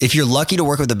find, if you're lucky to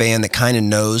work with a band that kind of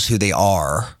knows who they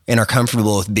are and are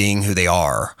comfortable with being who they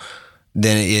are,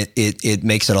 then it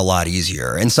makes it a lot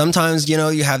easier. And sometimes,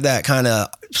 you have that kind of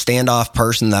standoff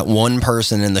person, that one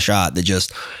person in the shot that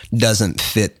just doesn't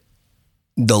fit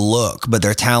the look, but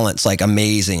their talent's like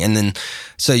amazing. And then,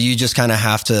 so you just kind of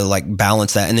have to like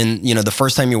balance that. And then, the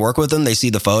first time you work with them, they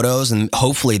see the photos and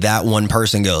hopefully that one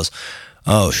person goes,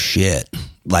 oh shit,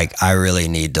 like I really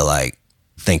need to like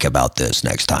think about this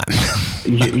next time.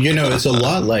 It's a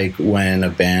lot like when a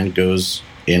band goes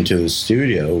into the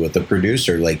studio with a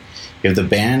producer. Like if the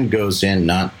band goes in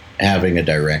not having a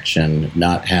direction,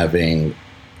 not having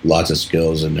lots of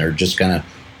skills, and they're just kind of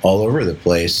all over the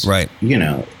place, right?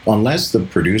 Unless the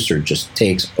producer just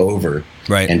takes over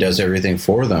and does everything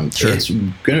for them, it's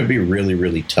going to be really,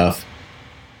 really tough.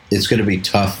 It's going to be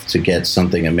tough to get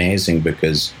something amazing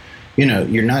because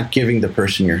you're not giving the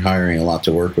person you're hiring a lot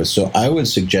to work with. So I would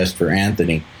suggest for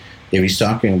Anthony, if he's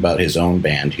talking about his own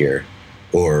band here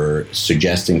or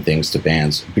suggesting things to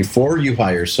bands, before you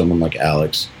hire someone like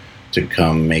Alex to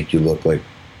come make you look like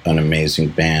an amazing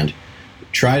band,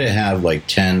 try to have like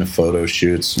 10 photo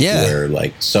shoots where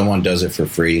like someone does it for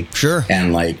free. Sure.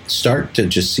 And like start to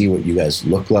just see what you guys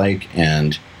look like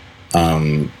and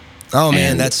oh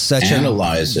man, that's such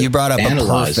analyze it. You brought up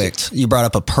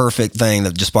a perfect thing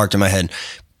that just sparked in my head.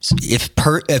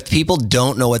 If people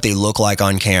don't know what they look like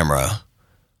on camera,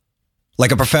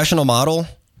 like a professional model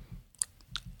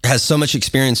has so much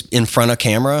experience in front of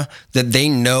camera that they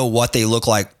know what they look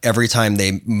like every time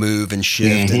they move and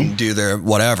shift and do their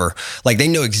whatever. Like they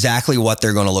know exactly what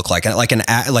they're going to look like. Like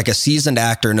a seasoned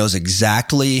actor knows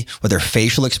exactly what their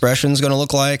facial expression is going to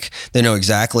look like. They know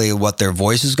exactly what their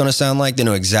voice is going to sound like. They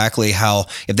know exactly how,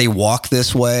 if they walk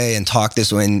this way and talk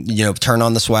this way and, turn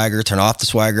on the swagger, turn off the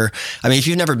swagger. I mean, if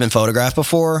you've never been photographed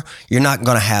before, you're not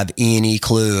going to have any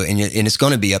clue and it's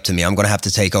going to be up to me. I'm going to have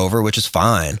to take over, which is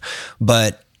fine.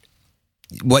 But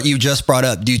what you just brought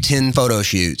up, do 10 photo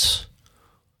shoots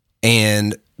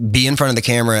and be in front of the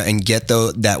camera and get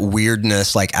that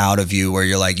weirdness like out of you where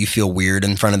you're like, you feel weird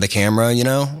in front of the camera,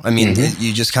 I mean,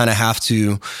 you just kind of have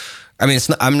to, I mean,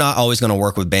 I'm not always going to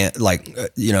work with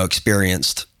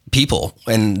experienced people,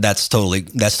 and that's totally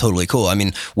cool. I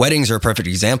mean, weddings are a perfect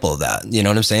example of that. You know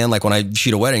what I'm saying? Like when I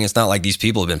shoot a wedding, it's not like these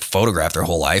people have been photographed their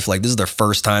whole life. Like this is their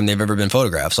first time they've ever been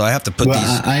photographed. So I have to put these.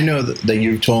 I know that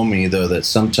you've told me though that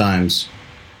sometimes,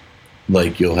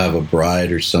 like you'll have a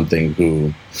bride or something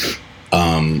who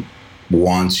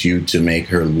wants you to make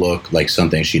her look like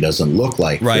something she doesn't look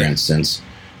like. Right. For instance,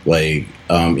 like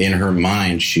in her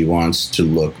mind, she wants to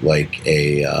look like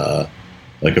a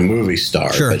movie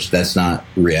star, sure. But that's not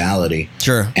reality.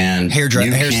 Sure. And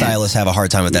hairstylists have a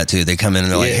hard time with that too. They come in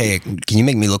and they're like, "Hey, can you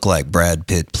make me look like Brad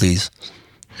Pitt, please?"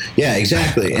 Yeah,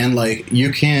 exactly. And like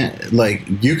you can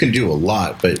do a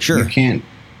lot, but sure. You can't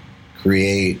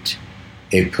create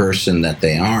a person that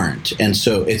they aren't. And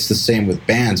so it's the same with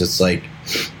bands. It's like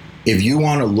if you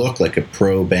want to look like a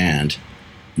pro band,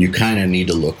 you kind of need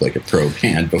to look like a pro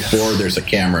band before there's a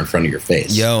camera in front of your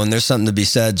face. Yo, and there's something to be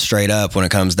said straight up when it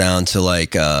comes down to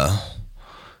like,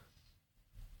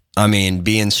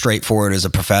 being straightforward as a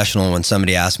professional. When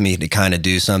somebody asks me to kind of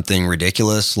do something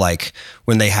ridiculous, like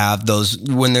when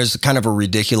there's kind of a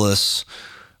ridiculous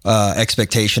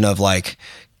expectation of like,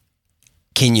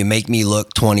 can you make me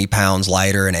look 20 pounds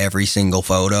lighter in every single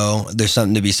photo? There's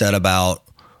something to be said about,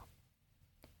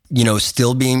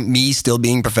 still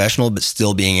being professional, but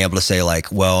still being able to say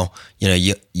like, well,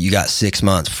 you got 6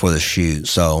 months before the shoot.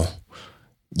 So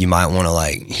you might want to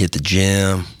like hit the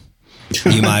gym.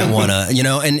 You might want to,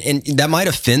 and that might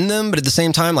offend them, but at the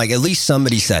same time, like at least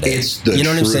somebody said it. It's the truth,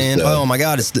 what I'm saying? Though. Oh my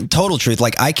God, it's the total truth.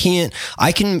 Like I can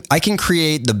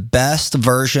create the best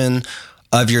version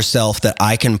of yourself that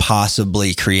I can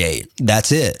possibly create.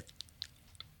 That's it.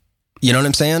 You know what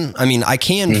I'm saying? I mean, I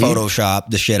can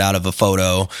Photoshop the shit out of a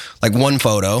photo, like one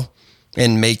photo,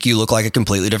 and make you look like a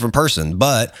completely different person.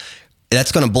 But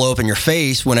that's going to blow up in your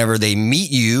face whenever they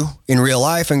meet you in real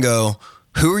life and go,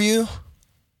 "Who are you?"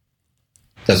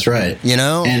 That's right.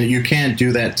 And you can't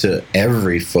do that to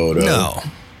every photo. No.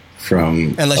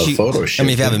 From a photo shoot. I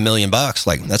mean, if you have $1 million,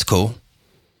 like that's cool.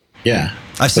 Yeah.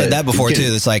 I've said that before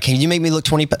too. It's like, can you make me look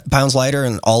 20 pounds lighter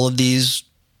in all of these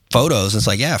photos? It's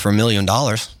like, yeah, for $1 million.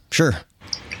 Sure.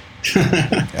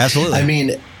 Absolutely. I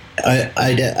mean,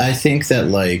 I think that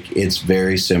like it's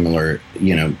very similar,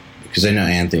 because I know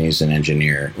Anthony's an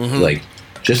engineer. Mm-hmm. Like,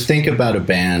 just think about a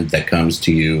band that comes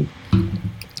to you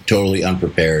totally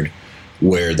unprepared,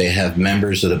 where they have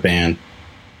members of the band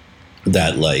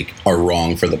that like are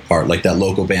wrong for the part, like that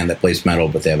local band that plays metal,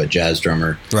 but they have a jazz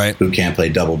drummer right. who can't play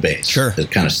double bass. Sure.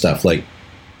 That kind of stuff. Like,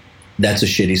 that's a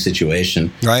shitty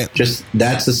situation. Right. Just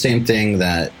that's the same thing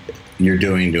that you're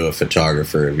doing to a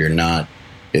photographer if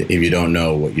you don't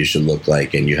know what you should look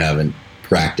like and you haven't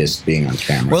practiced being on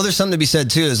camera. Well, there's something to be said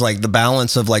too, is like the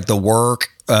balance of like the work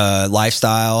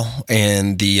lifestyle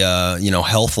and the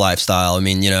health lifestyle. I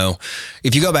mean,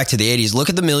 if you go back to the 80s, look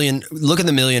at the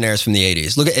millionaires from the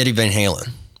 80s. Look at Eddie Van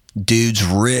Halen. Dude's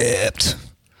ripped.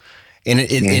 And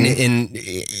and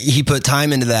he put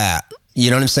time into that. You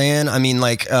know what I'm saying? I mean,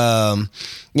 like,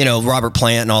 Robert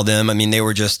Plant and all them, I mean, they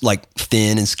were just like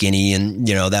thin and skinny and,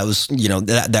 that was,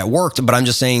 that worked. But I'm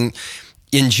just saying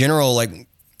in general, like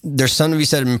there's something to be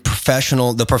said in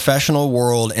the professional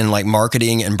world and like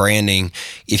marketing and branding.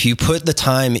 If you put the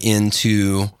time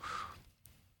into,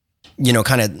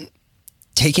 kind of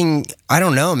taking, I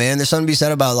don't know, man, there's something to be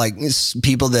said about like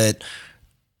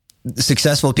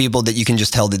successful people that you can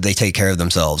just tell that they take care of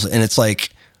themselves. And it's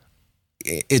like,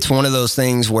 it's one of those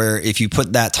things where if you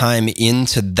put that time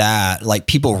into that, like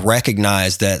people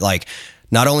recognize that, like,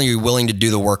 not only are you willing to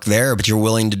do the work there, but you're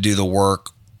willing to do the work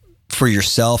for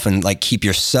yourself and like keep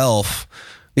yourself,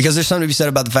 because there's something to be said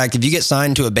about the fact if you get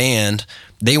signed to a band,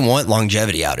 they want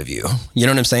longevity out of you. You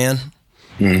know what I'm saying?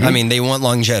 Mm-hmm. I mean, they want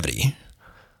longevity.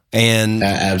 And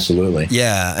absolutely.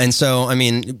 Yeah. And so, I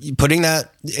mean, putting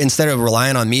that, instead of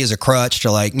relying on me as a crutch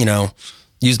to like,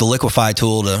 use the liquefy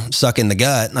tool to suck in the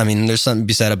gut. I mean, there's something to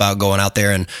be said about going out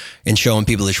there and showing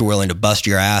people that you're willing to bust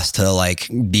your ass to like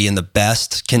be in the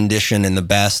best condition and the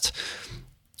best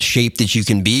shape that you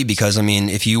can be. Because I mean,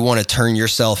 if you want to turn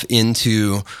yourself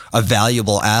into a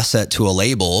valuable asset to a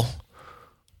label,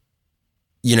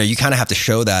 you kind of have to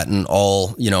show that in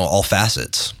all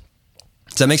facets.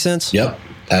 Does that make sense? Yep,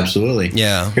 absolutely.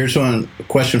 Yeah. Here's one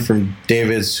question from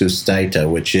David Sustaita,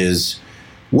 which is,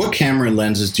 What camera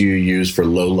lenses do you use for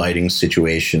low lighting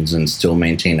situations and still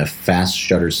maintain a fast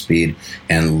shutter speed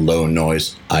and low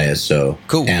noise ISO?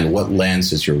 Cool. And what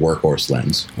lens is your workhorse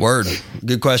lens? Word.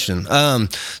 Good question.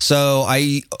 So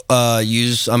I'm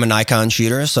a Nikon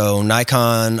shooter. So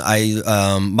Nikon,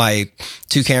 my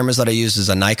two cameras that I use is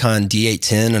a Nikon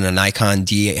D810 and a Nikon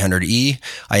D800E.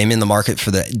 I am in the market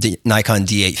for the Nikon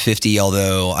D850,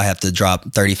 although I have to drop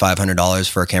 $3,500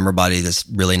 for a camera body that's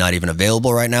really not even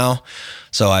available right now.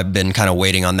 So I've been kind of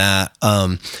waiting on that.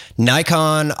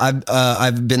 Nikon,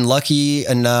 I've been lucky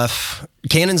enough.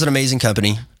 Canon's an amazing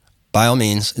company. By all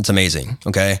means, it's amazing.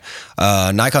 Okay.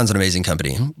 Nikon's an amazing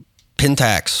company.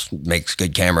 Pentax makes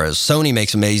good cameras. Sony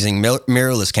makes amazing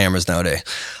mirrorless cameras nowadays.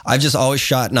 I've just always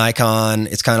shot Nikon.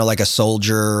 It's kind of like a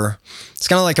soldier. It's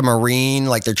kind of like a Marine,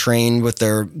 like they're trained with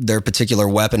their particular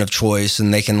weapon of choice,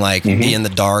 and they can be in the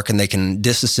dark and they can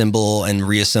disassemble and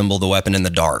reassemble the weapon in the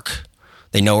dark.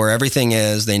 They know where everything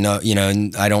is. They know,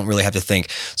 and I don't really have to think.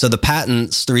 So the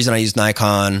patents, the reason I use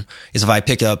Nikon is if I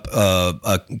pick up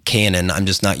a Canon, I'm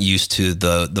just not used to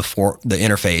the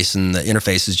interface, and the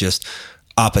interface is just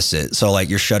opposite. So like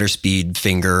your shutter speed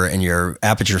finger and your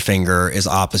aperture finger is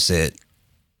opposite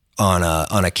on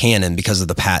a Canon because of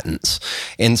the patents.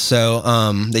 And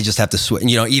so they just have to switch.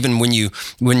 Even when you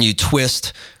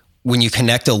twist, when you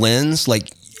connect a lens,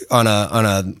 like on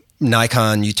a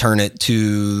Nikon, you turn it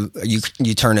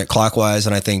clockwise,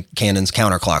 and I think Canon's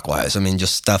counterclockwise. I mean,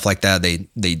 just stuff like that.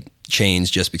 They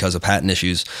change just because of patent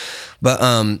issues. But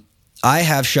I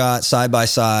have shot side by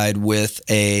side with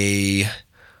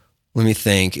let me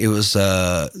think. It was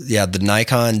the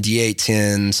Nikon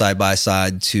D810 side by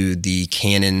side to the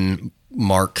Canon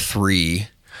Mark III,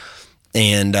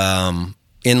 and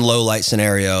in low light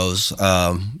scenarios,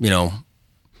 the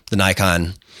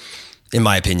Nikon, in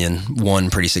my opinion, won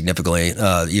pretty significantly.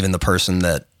 Even the person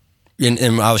that,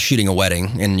 and I was shooting a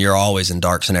wedding, and you're always in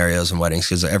dark scenarios in weddings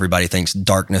because everybody thinks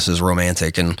darkness is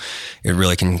romantic, and it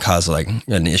really can cause like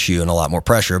an issue and a lot more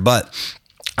pressure. But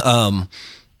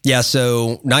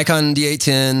so Nikon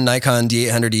D810, Nikon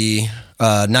D800E.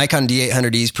 Nikon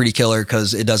D800E is pretty killer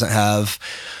because it doesn't have,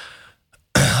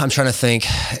 I'm trying to think,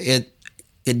 it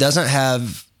doesn't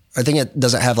have, I think it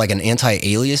doesn't have like an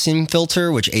anti-aliasing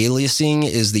filter, which aliasing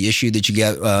is the issue that you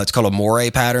get. It's called a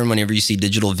moire pattern. Whenever you see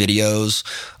digital videos,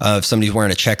 if somebody's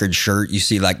wearing a checkered shirt, you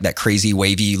see like that crazy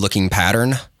wavy looking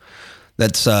pattern.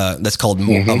 That's called a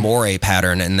moire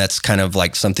pattern, and that's kind of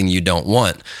like something you don't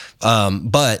want.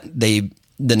 But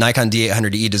the Nikon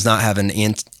D800E does not have an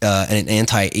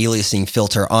anti-aliasing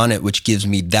filter on it, which gives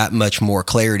me that much more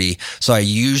clarity. So I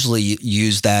usually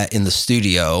use that in the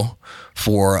studio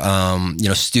for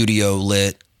studio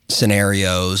lit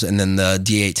scenarios, and then the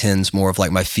D810 is more of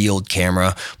like my field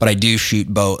camera. But I do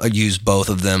use both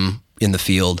of them in the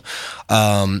field.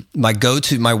 My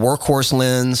workhorse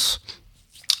lens,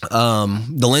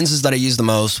 the lenses that I use the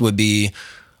most would be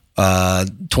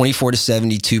 24 to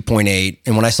 70 2.8,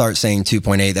 and when I start saying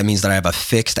 2.8, that means that I have a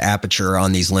fixed aperture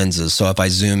on these lenses. So if I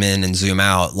zoom in and zoom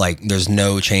out, like there's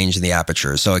no change in the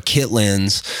aperture. So a kit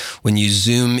lens, when you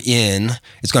zoom in,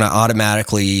 it's going to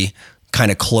automatically kind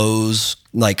of close,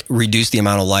 like reduce the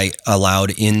amount of light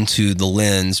allowed into the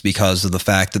lens because of the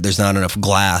fact that there's not enough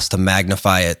glass to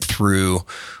magnify it through.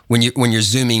 When you're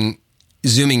zooming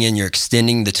in, you're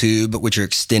extending the tube, which you're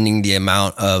extending the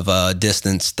amount of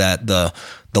distance that the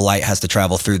light has to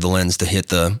travel through the lens to hit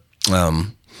the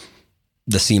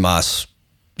CMOS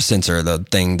sensor, the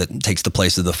thing that takes the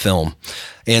place of the film,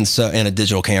 and a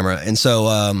digital camera. And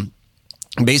so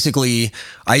basically,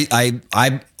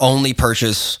 I only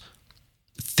purchase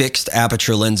fixed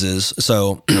aperture lenses,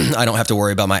 so I don't have to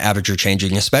worry about my aperture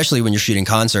changing, especially when you're shooting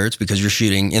concerts, because you're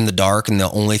shooting in the dark and the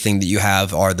only thing that you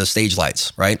have are the stage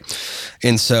lights, right?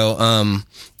 And so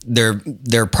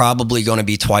they're probably going to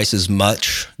be twice as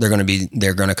much. They're going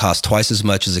to cost twice as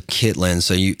much as a kit lens.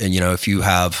 So if you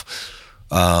have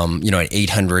an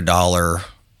 $800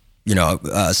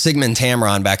 Sigma and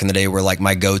Tamron back in the day were like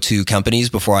my go-to companies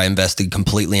before I invested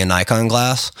completely in Nikon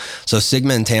glass. So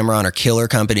Sigma and Tamron are killer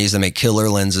companies that make killer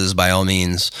lenses. By all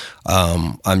means,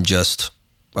 I'm just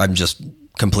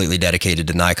completely dedicated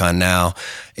to Nikon now.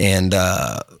 And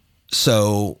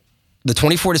so the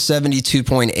 24 to 70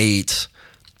 2.8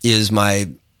 is my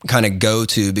kind of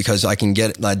go-to because I can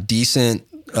get a decent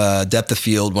depth of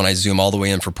field when I zoom all the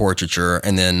way in for portraiture,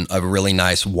 and then a really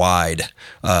nice wide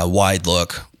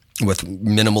look with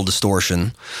minimal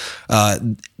distortion.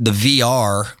 The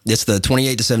VR, it's the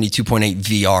 28 to 72.8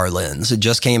 VR lens. It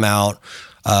just came out.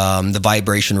 The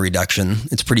vibration reduction,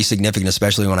 it's pretty significant,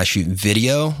 especially when I shoot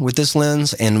video with this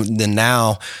lens. And then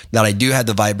now that I do have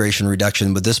the vibration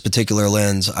reduction with this particular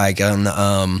lens, I can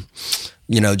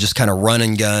just kind of run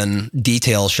and gun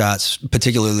detail shots,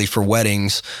 particularly for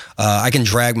weddings, I can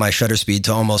drag my shutter speed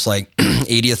to almost like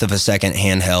 80th of a second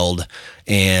handheld.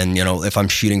 And, if I'm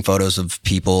shooting photos of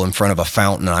people in front of a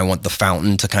fountain, I want the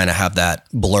fountain to kind of have that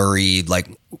blurry, like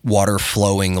water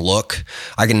flowing look.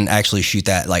 I can actually shoot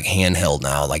that like handheld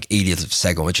now, like 80th of a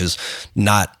second, which is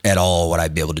not at all what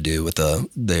I'd be able to do with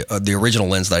the original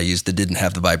lens that I used that didn't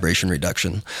have the vibration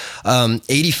reduction. The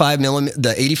 85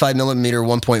 millimeter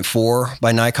 1.4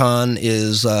 by Nikon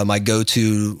is my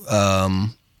go-to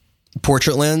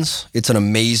portrait lens. It's an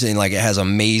amazing, it has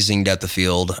amazing depth of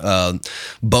field.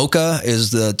 Bokeh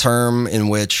is the term in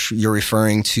which you're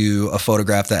referring to a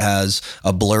photograph that has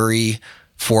a blurry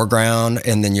foreground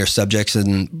and then your subject's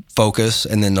in focus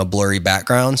and then a blurry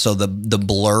background. So the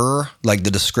blur, like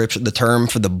the description, the term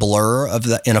for the blur of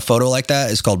that in a photo like that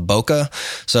is called bokeh.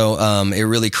 So it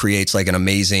really creates like an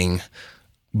amazing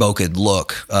bokeh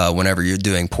look whenever you're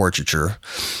doing portraiture.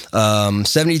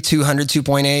 7200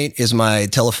 2.8 is my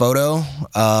telephoto.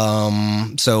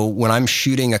 So when I'm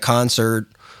shooting a concert,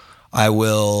 I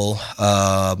will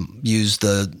use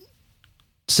the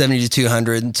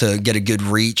 70-200 to get a good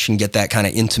reach and get that kind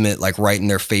of intimate, like right in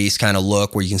their face kind of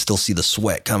look where you can still see the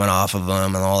sweat coming off of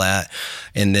them and all that.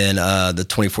 And then the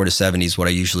 24-70 is what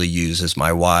I usually use as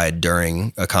my wide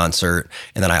during a concert.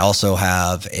 And then I also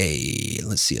have a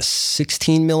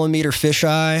 16 millimeter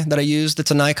fisheye that I use.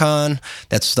 That's a Nikon.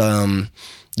 That's the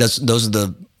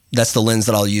lens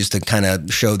that I'll use to kind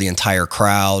of show the entire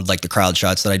crowd, like the crowd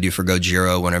shots that I do for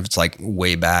Gojira whenever it's like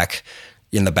way back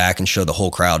in the back and show the whole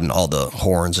crowd and all the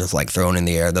horns are like thrown in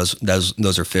the air. Those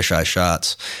are fisheye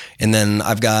shots. And then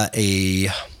I've got a,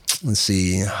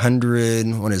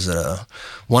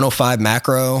 105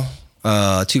 macro,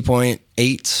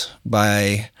 2.8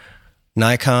 by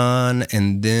Nikon,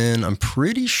 and then I'm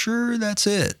pretty sure that's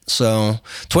it. So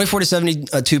 24-70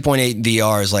 2.8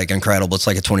 VR is like incredible. It's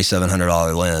like a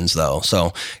 $2,700 lens though. So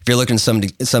if you're looking for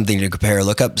something to compare,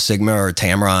 look up Sigma or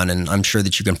Tamron, and I'm sure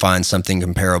that you can find something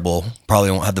comparable.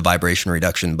 Probably won't have the vibration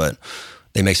reduction, but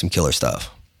they make some killer stuff.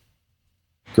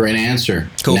 Great answer.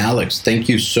 Cool. And Alex, thank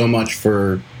you so much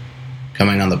for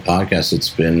coming on the podcast. It's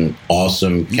been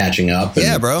awesome catching up.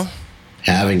 Yeah, bro.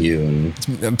 Having you, and it's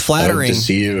flattering. I hope to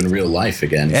see you in real life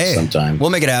again sometime. We'll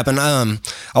make it happen. I've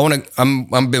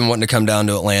been wanting to come down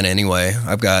to Atlanta anyway.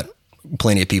 I've got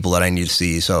plenty of people that I need to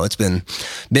see, so it's been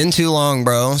too long,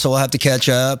 bro. So we'll have to catch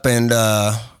up. And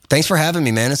thanks for having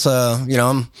me, man. It's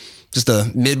I'm just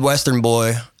a Midwestern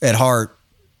boy at heart.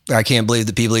 I can't believe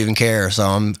that people even care. So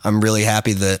I'm really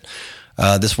happy that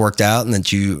this worked out and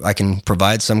that I can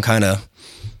provide some kind of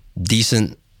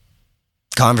decent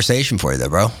conversation for you there,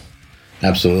 bro.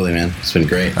 Absolutely, man. It's been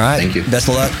great. All right. Thank you. Best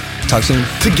of luck. Talk soon.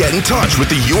 To get in touch with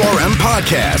the URM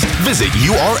podcast, visit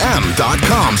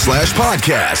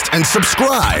urm.com/podcast and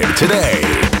subscribe today.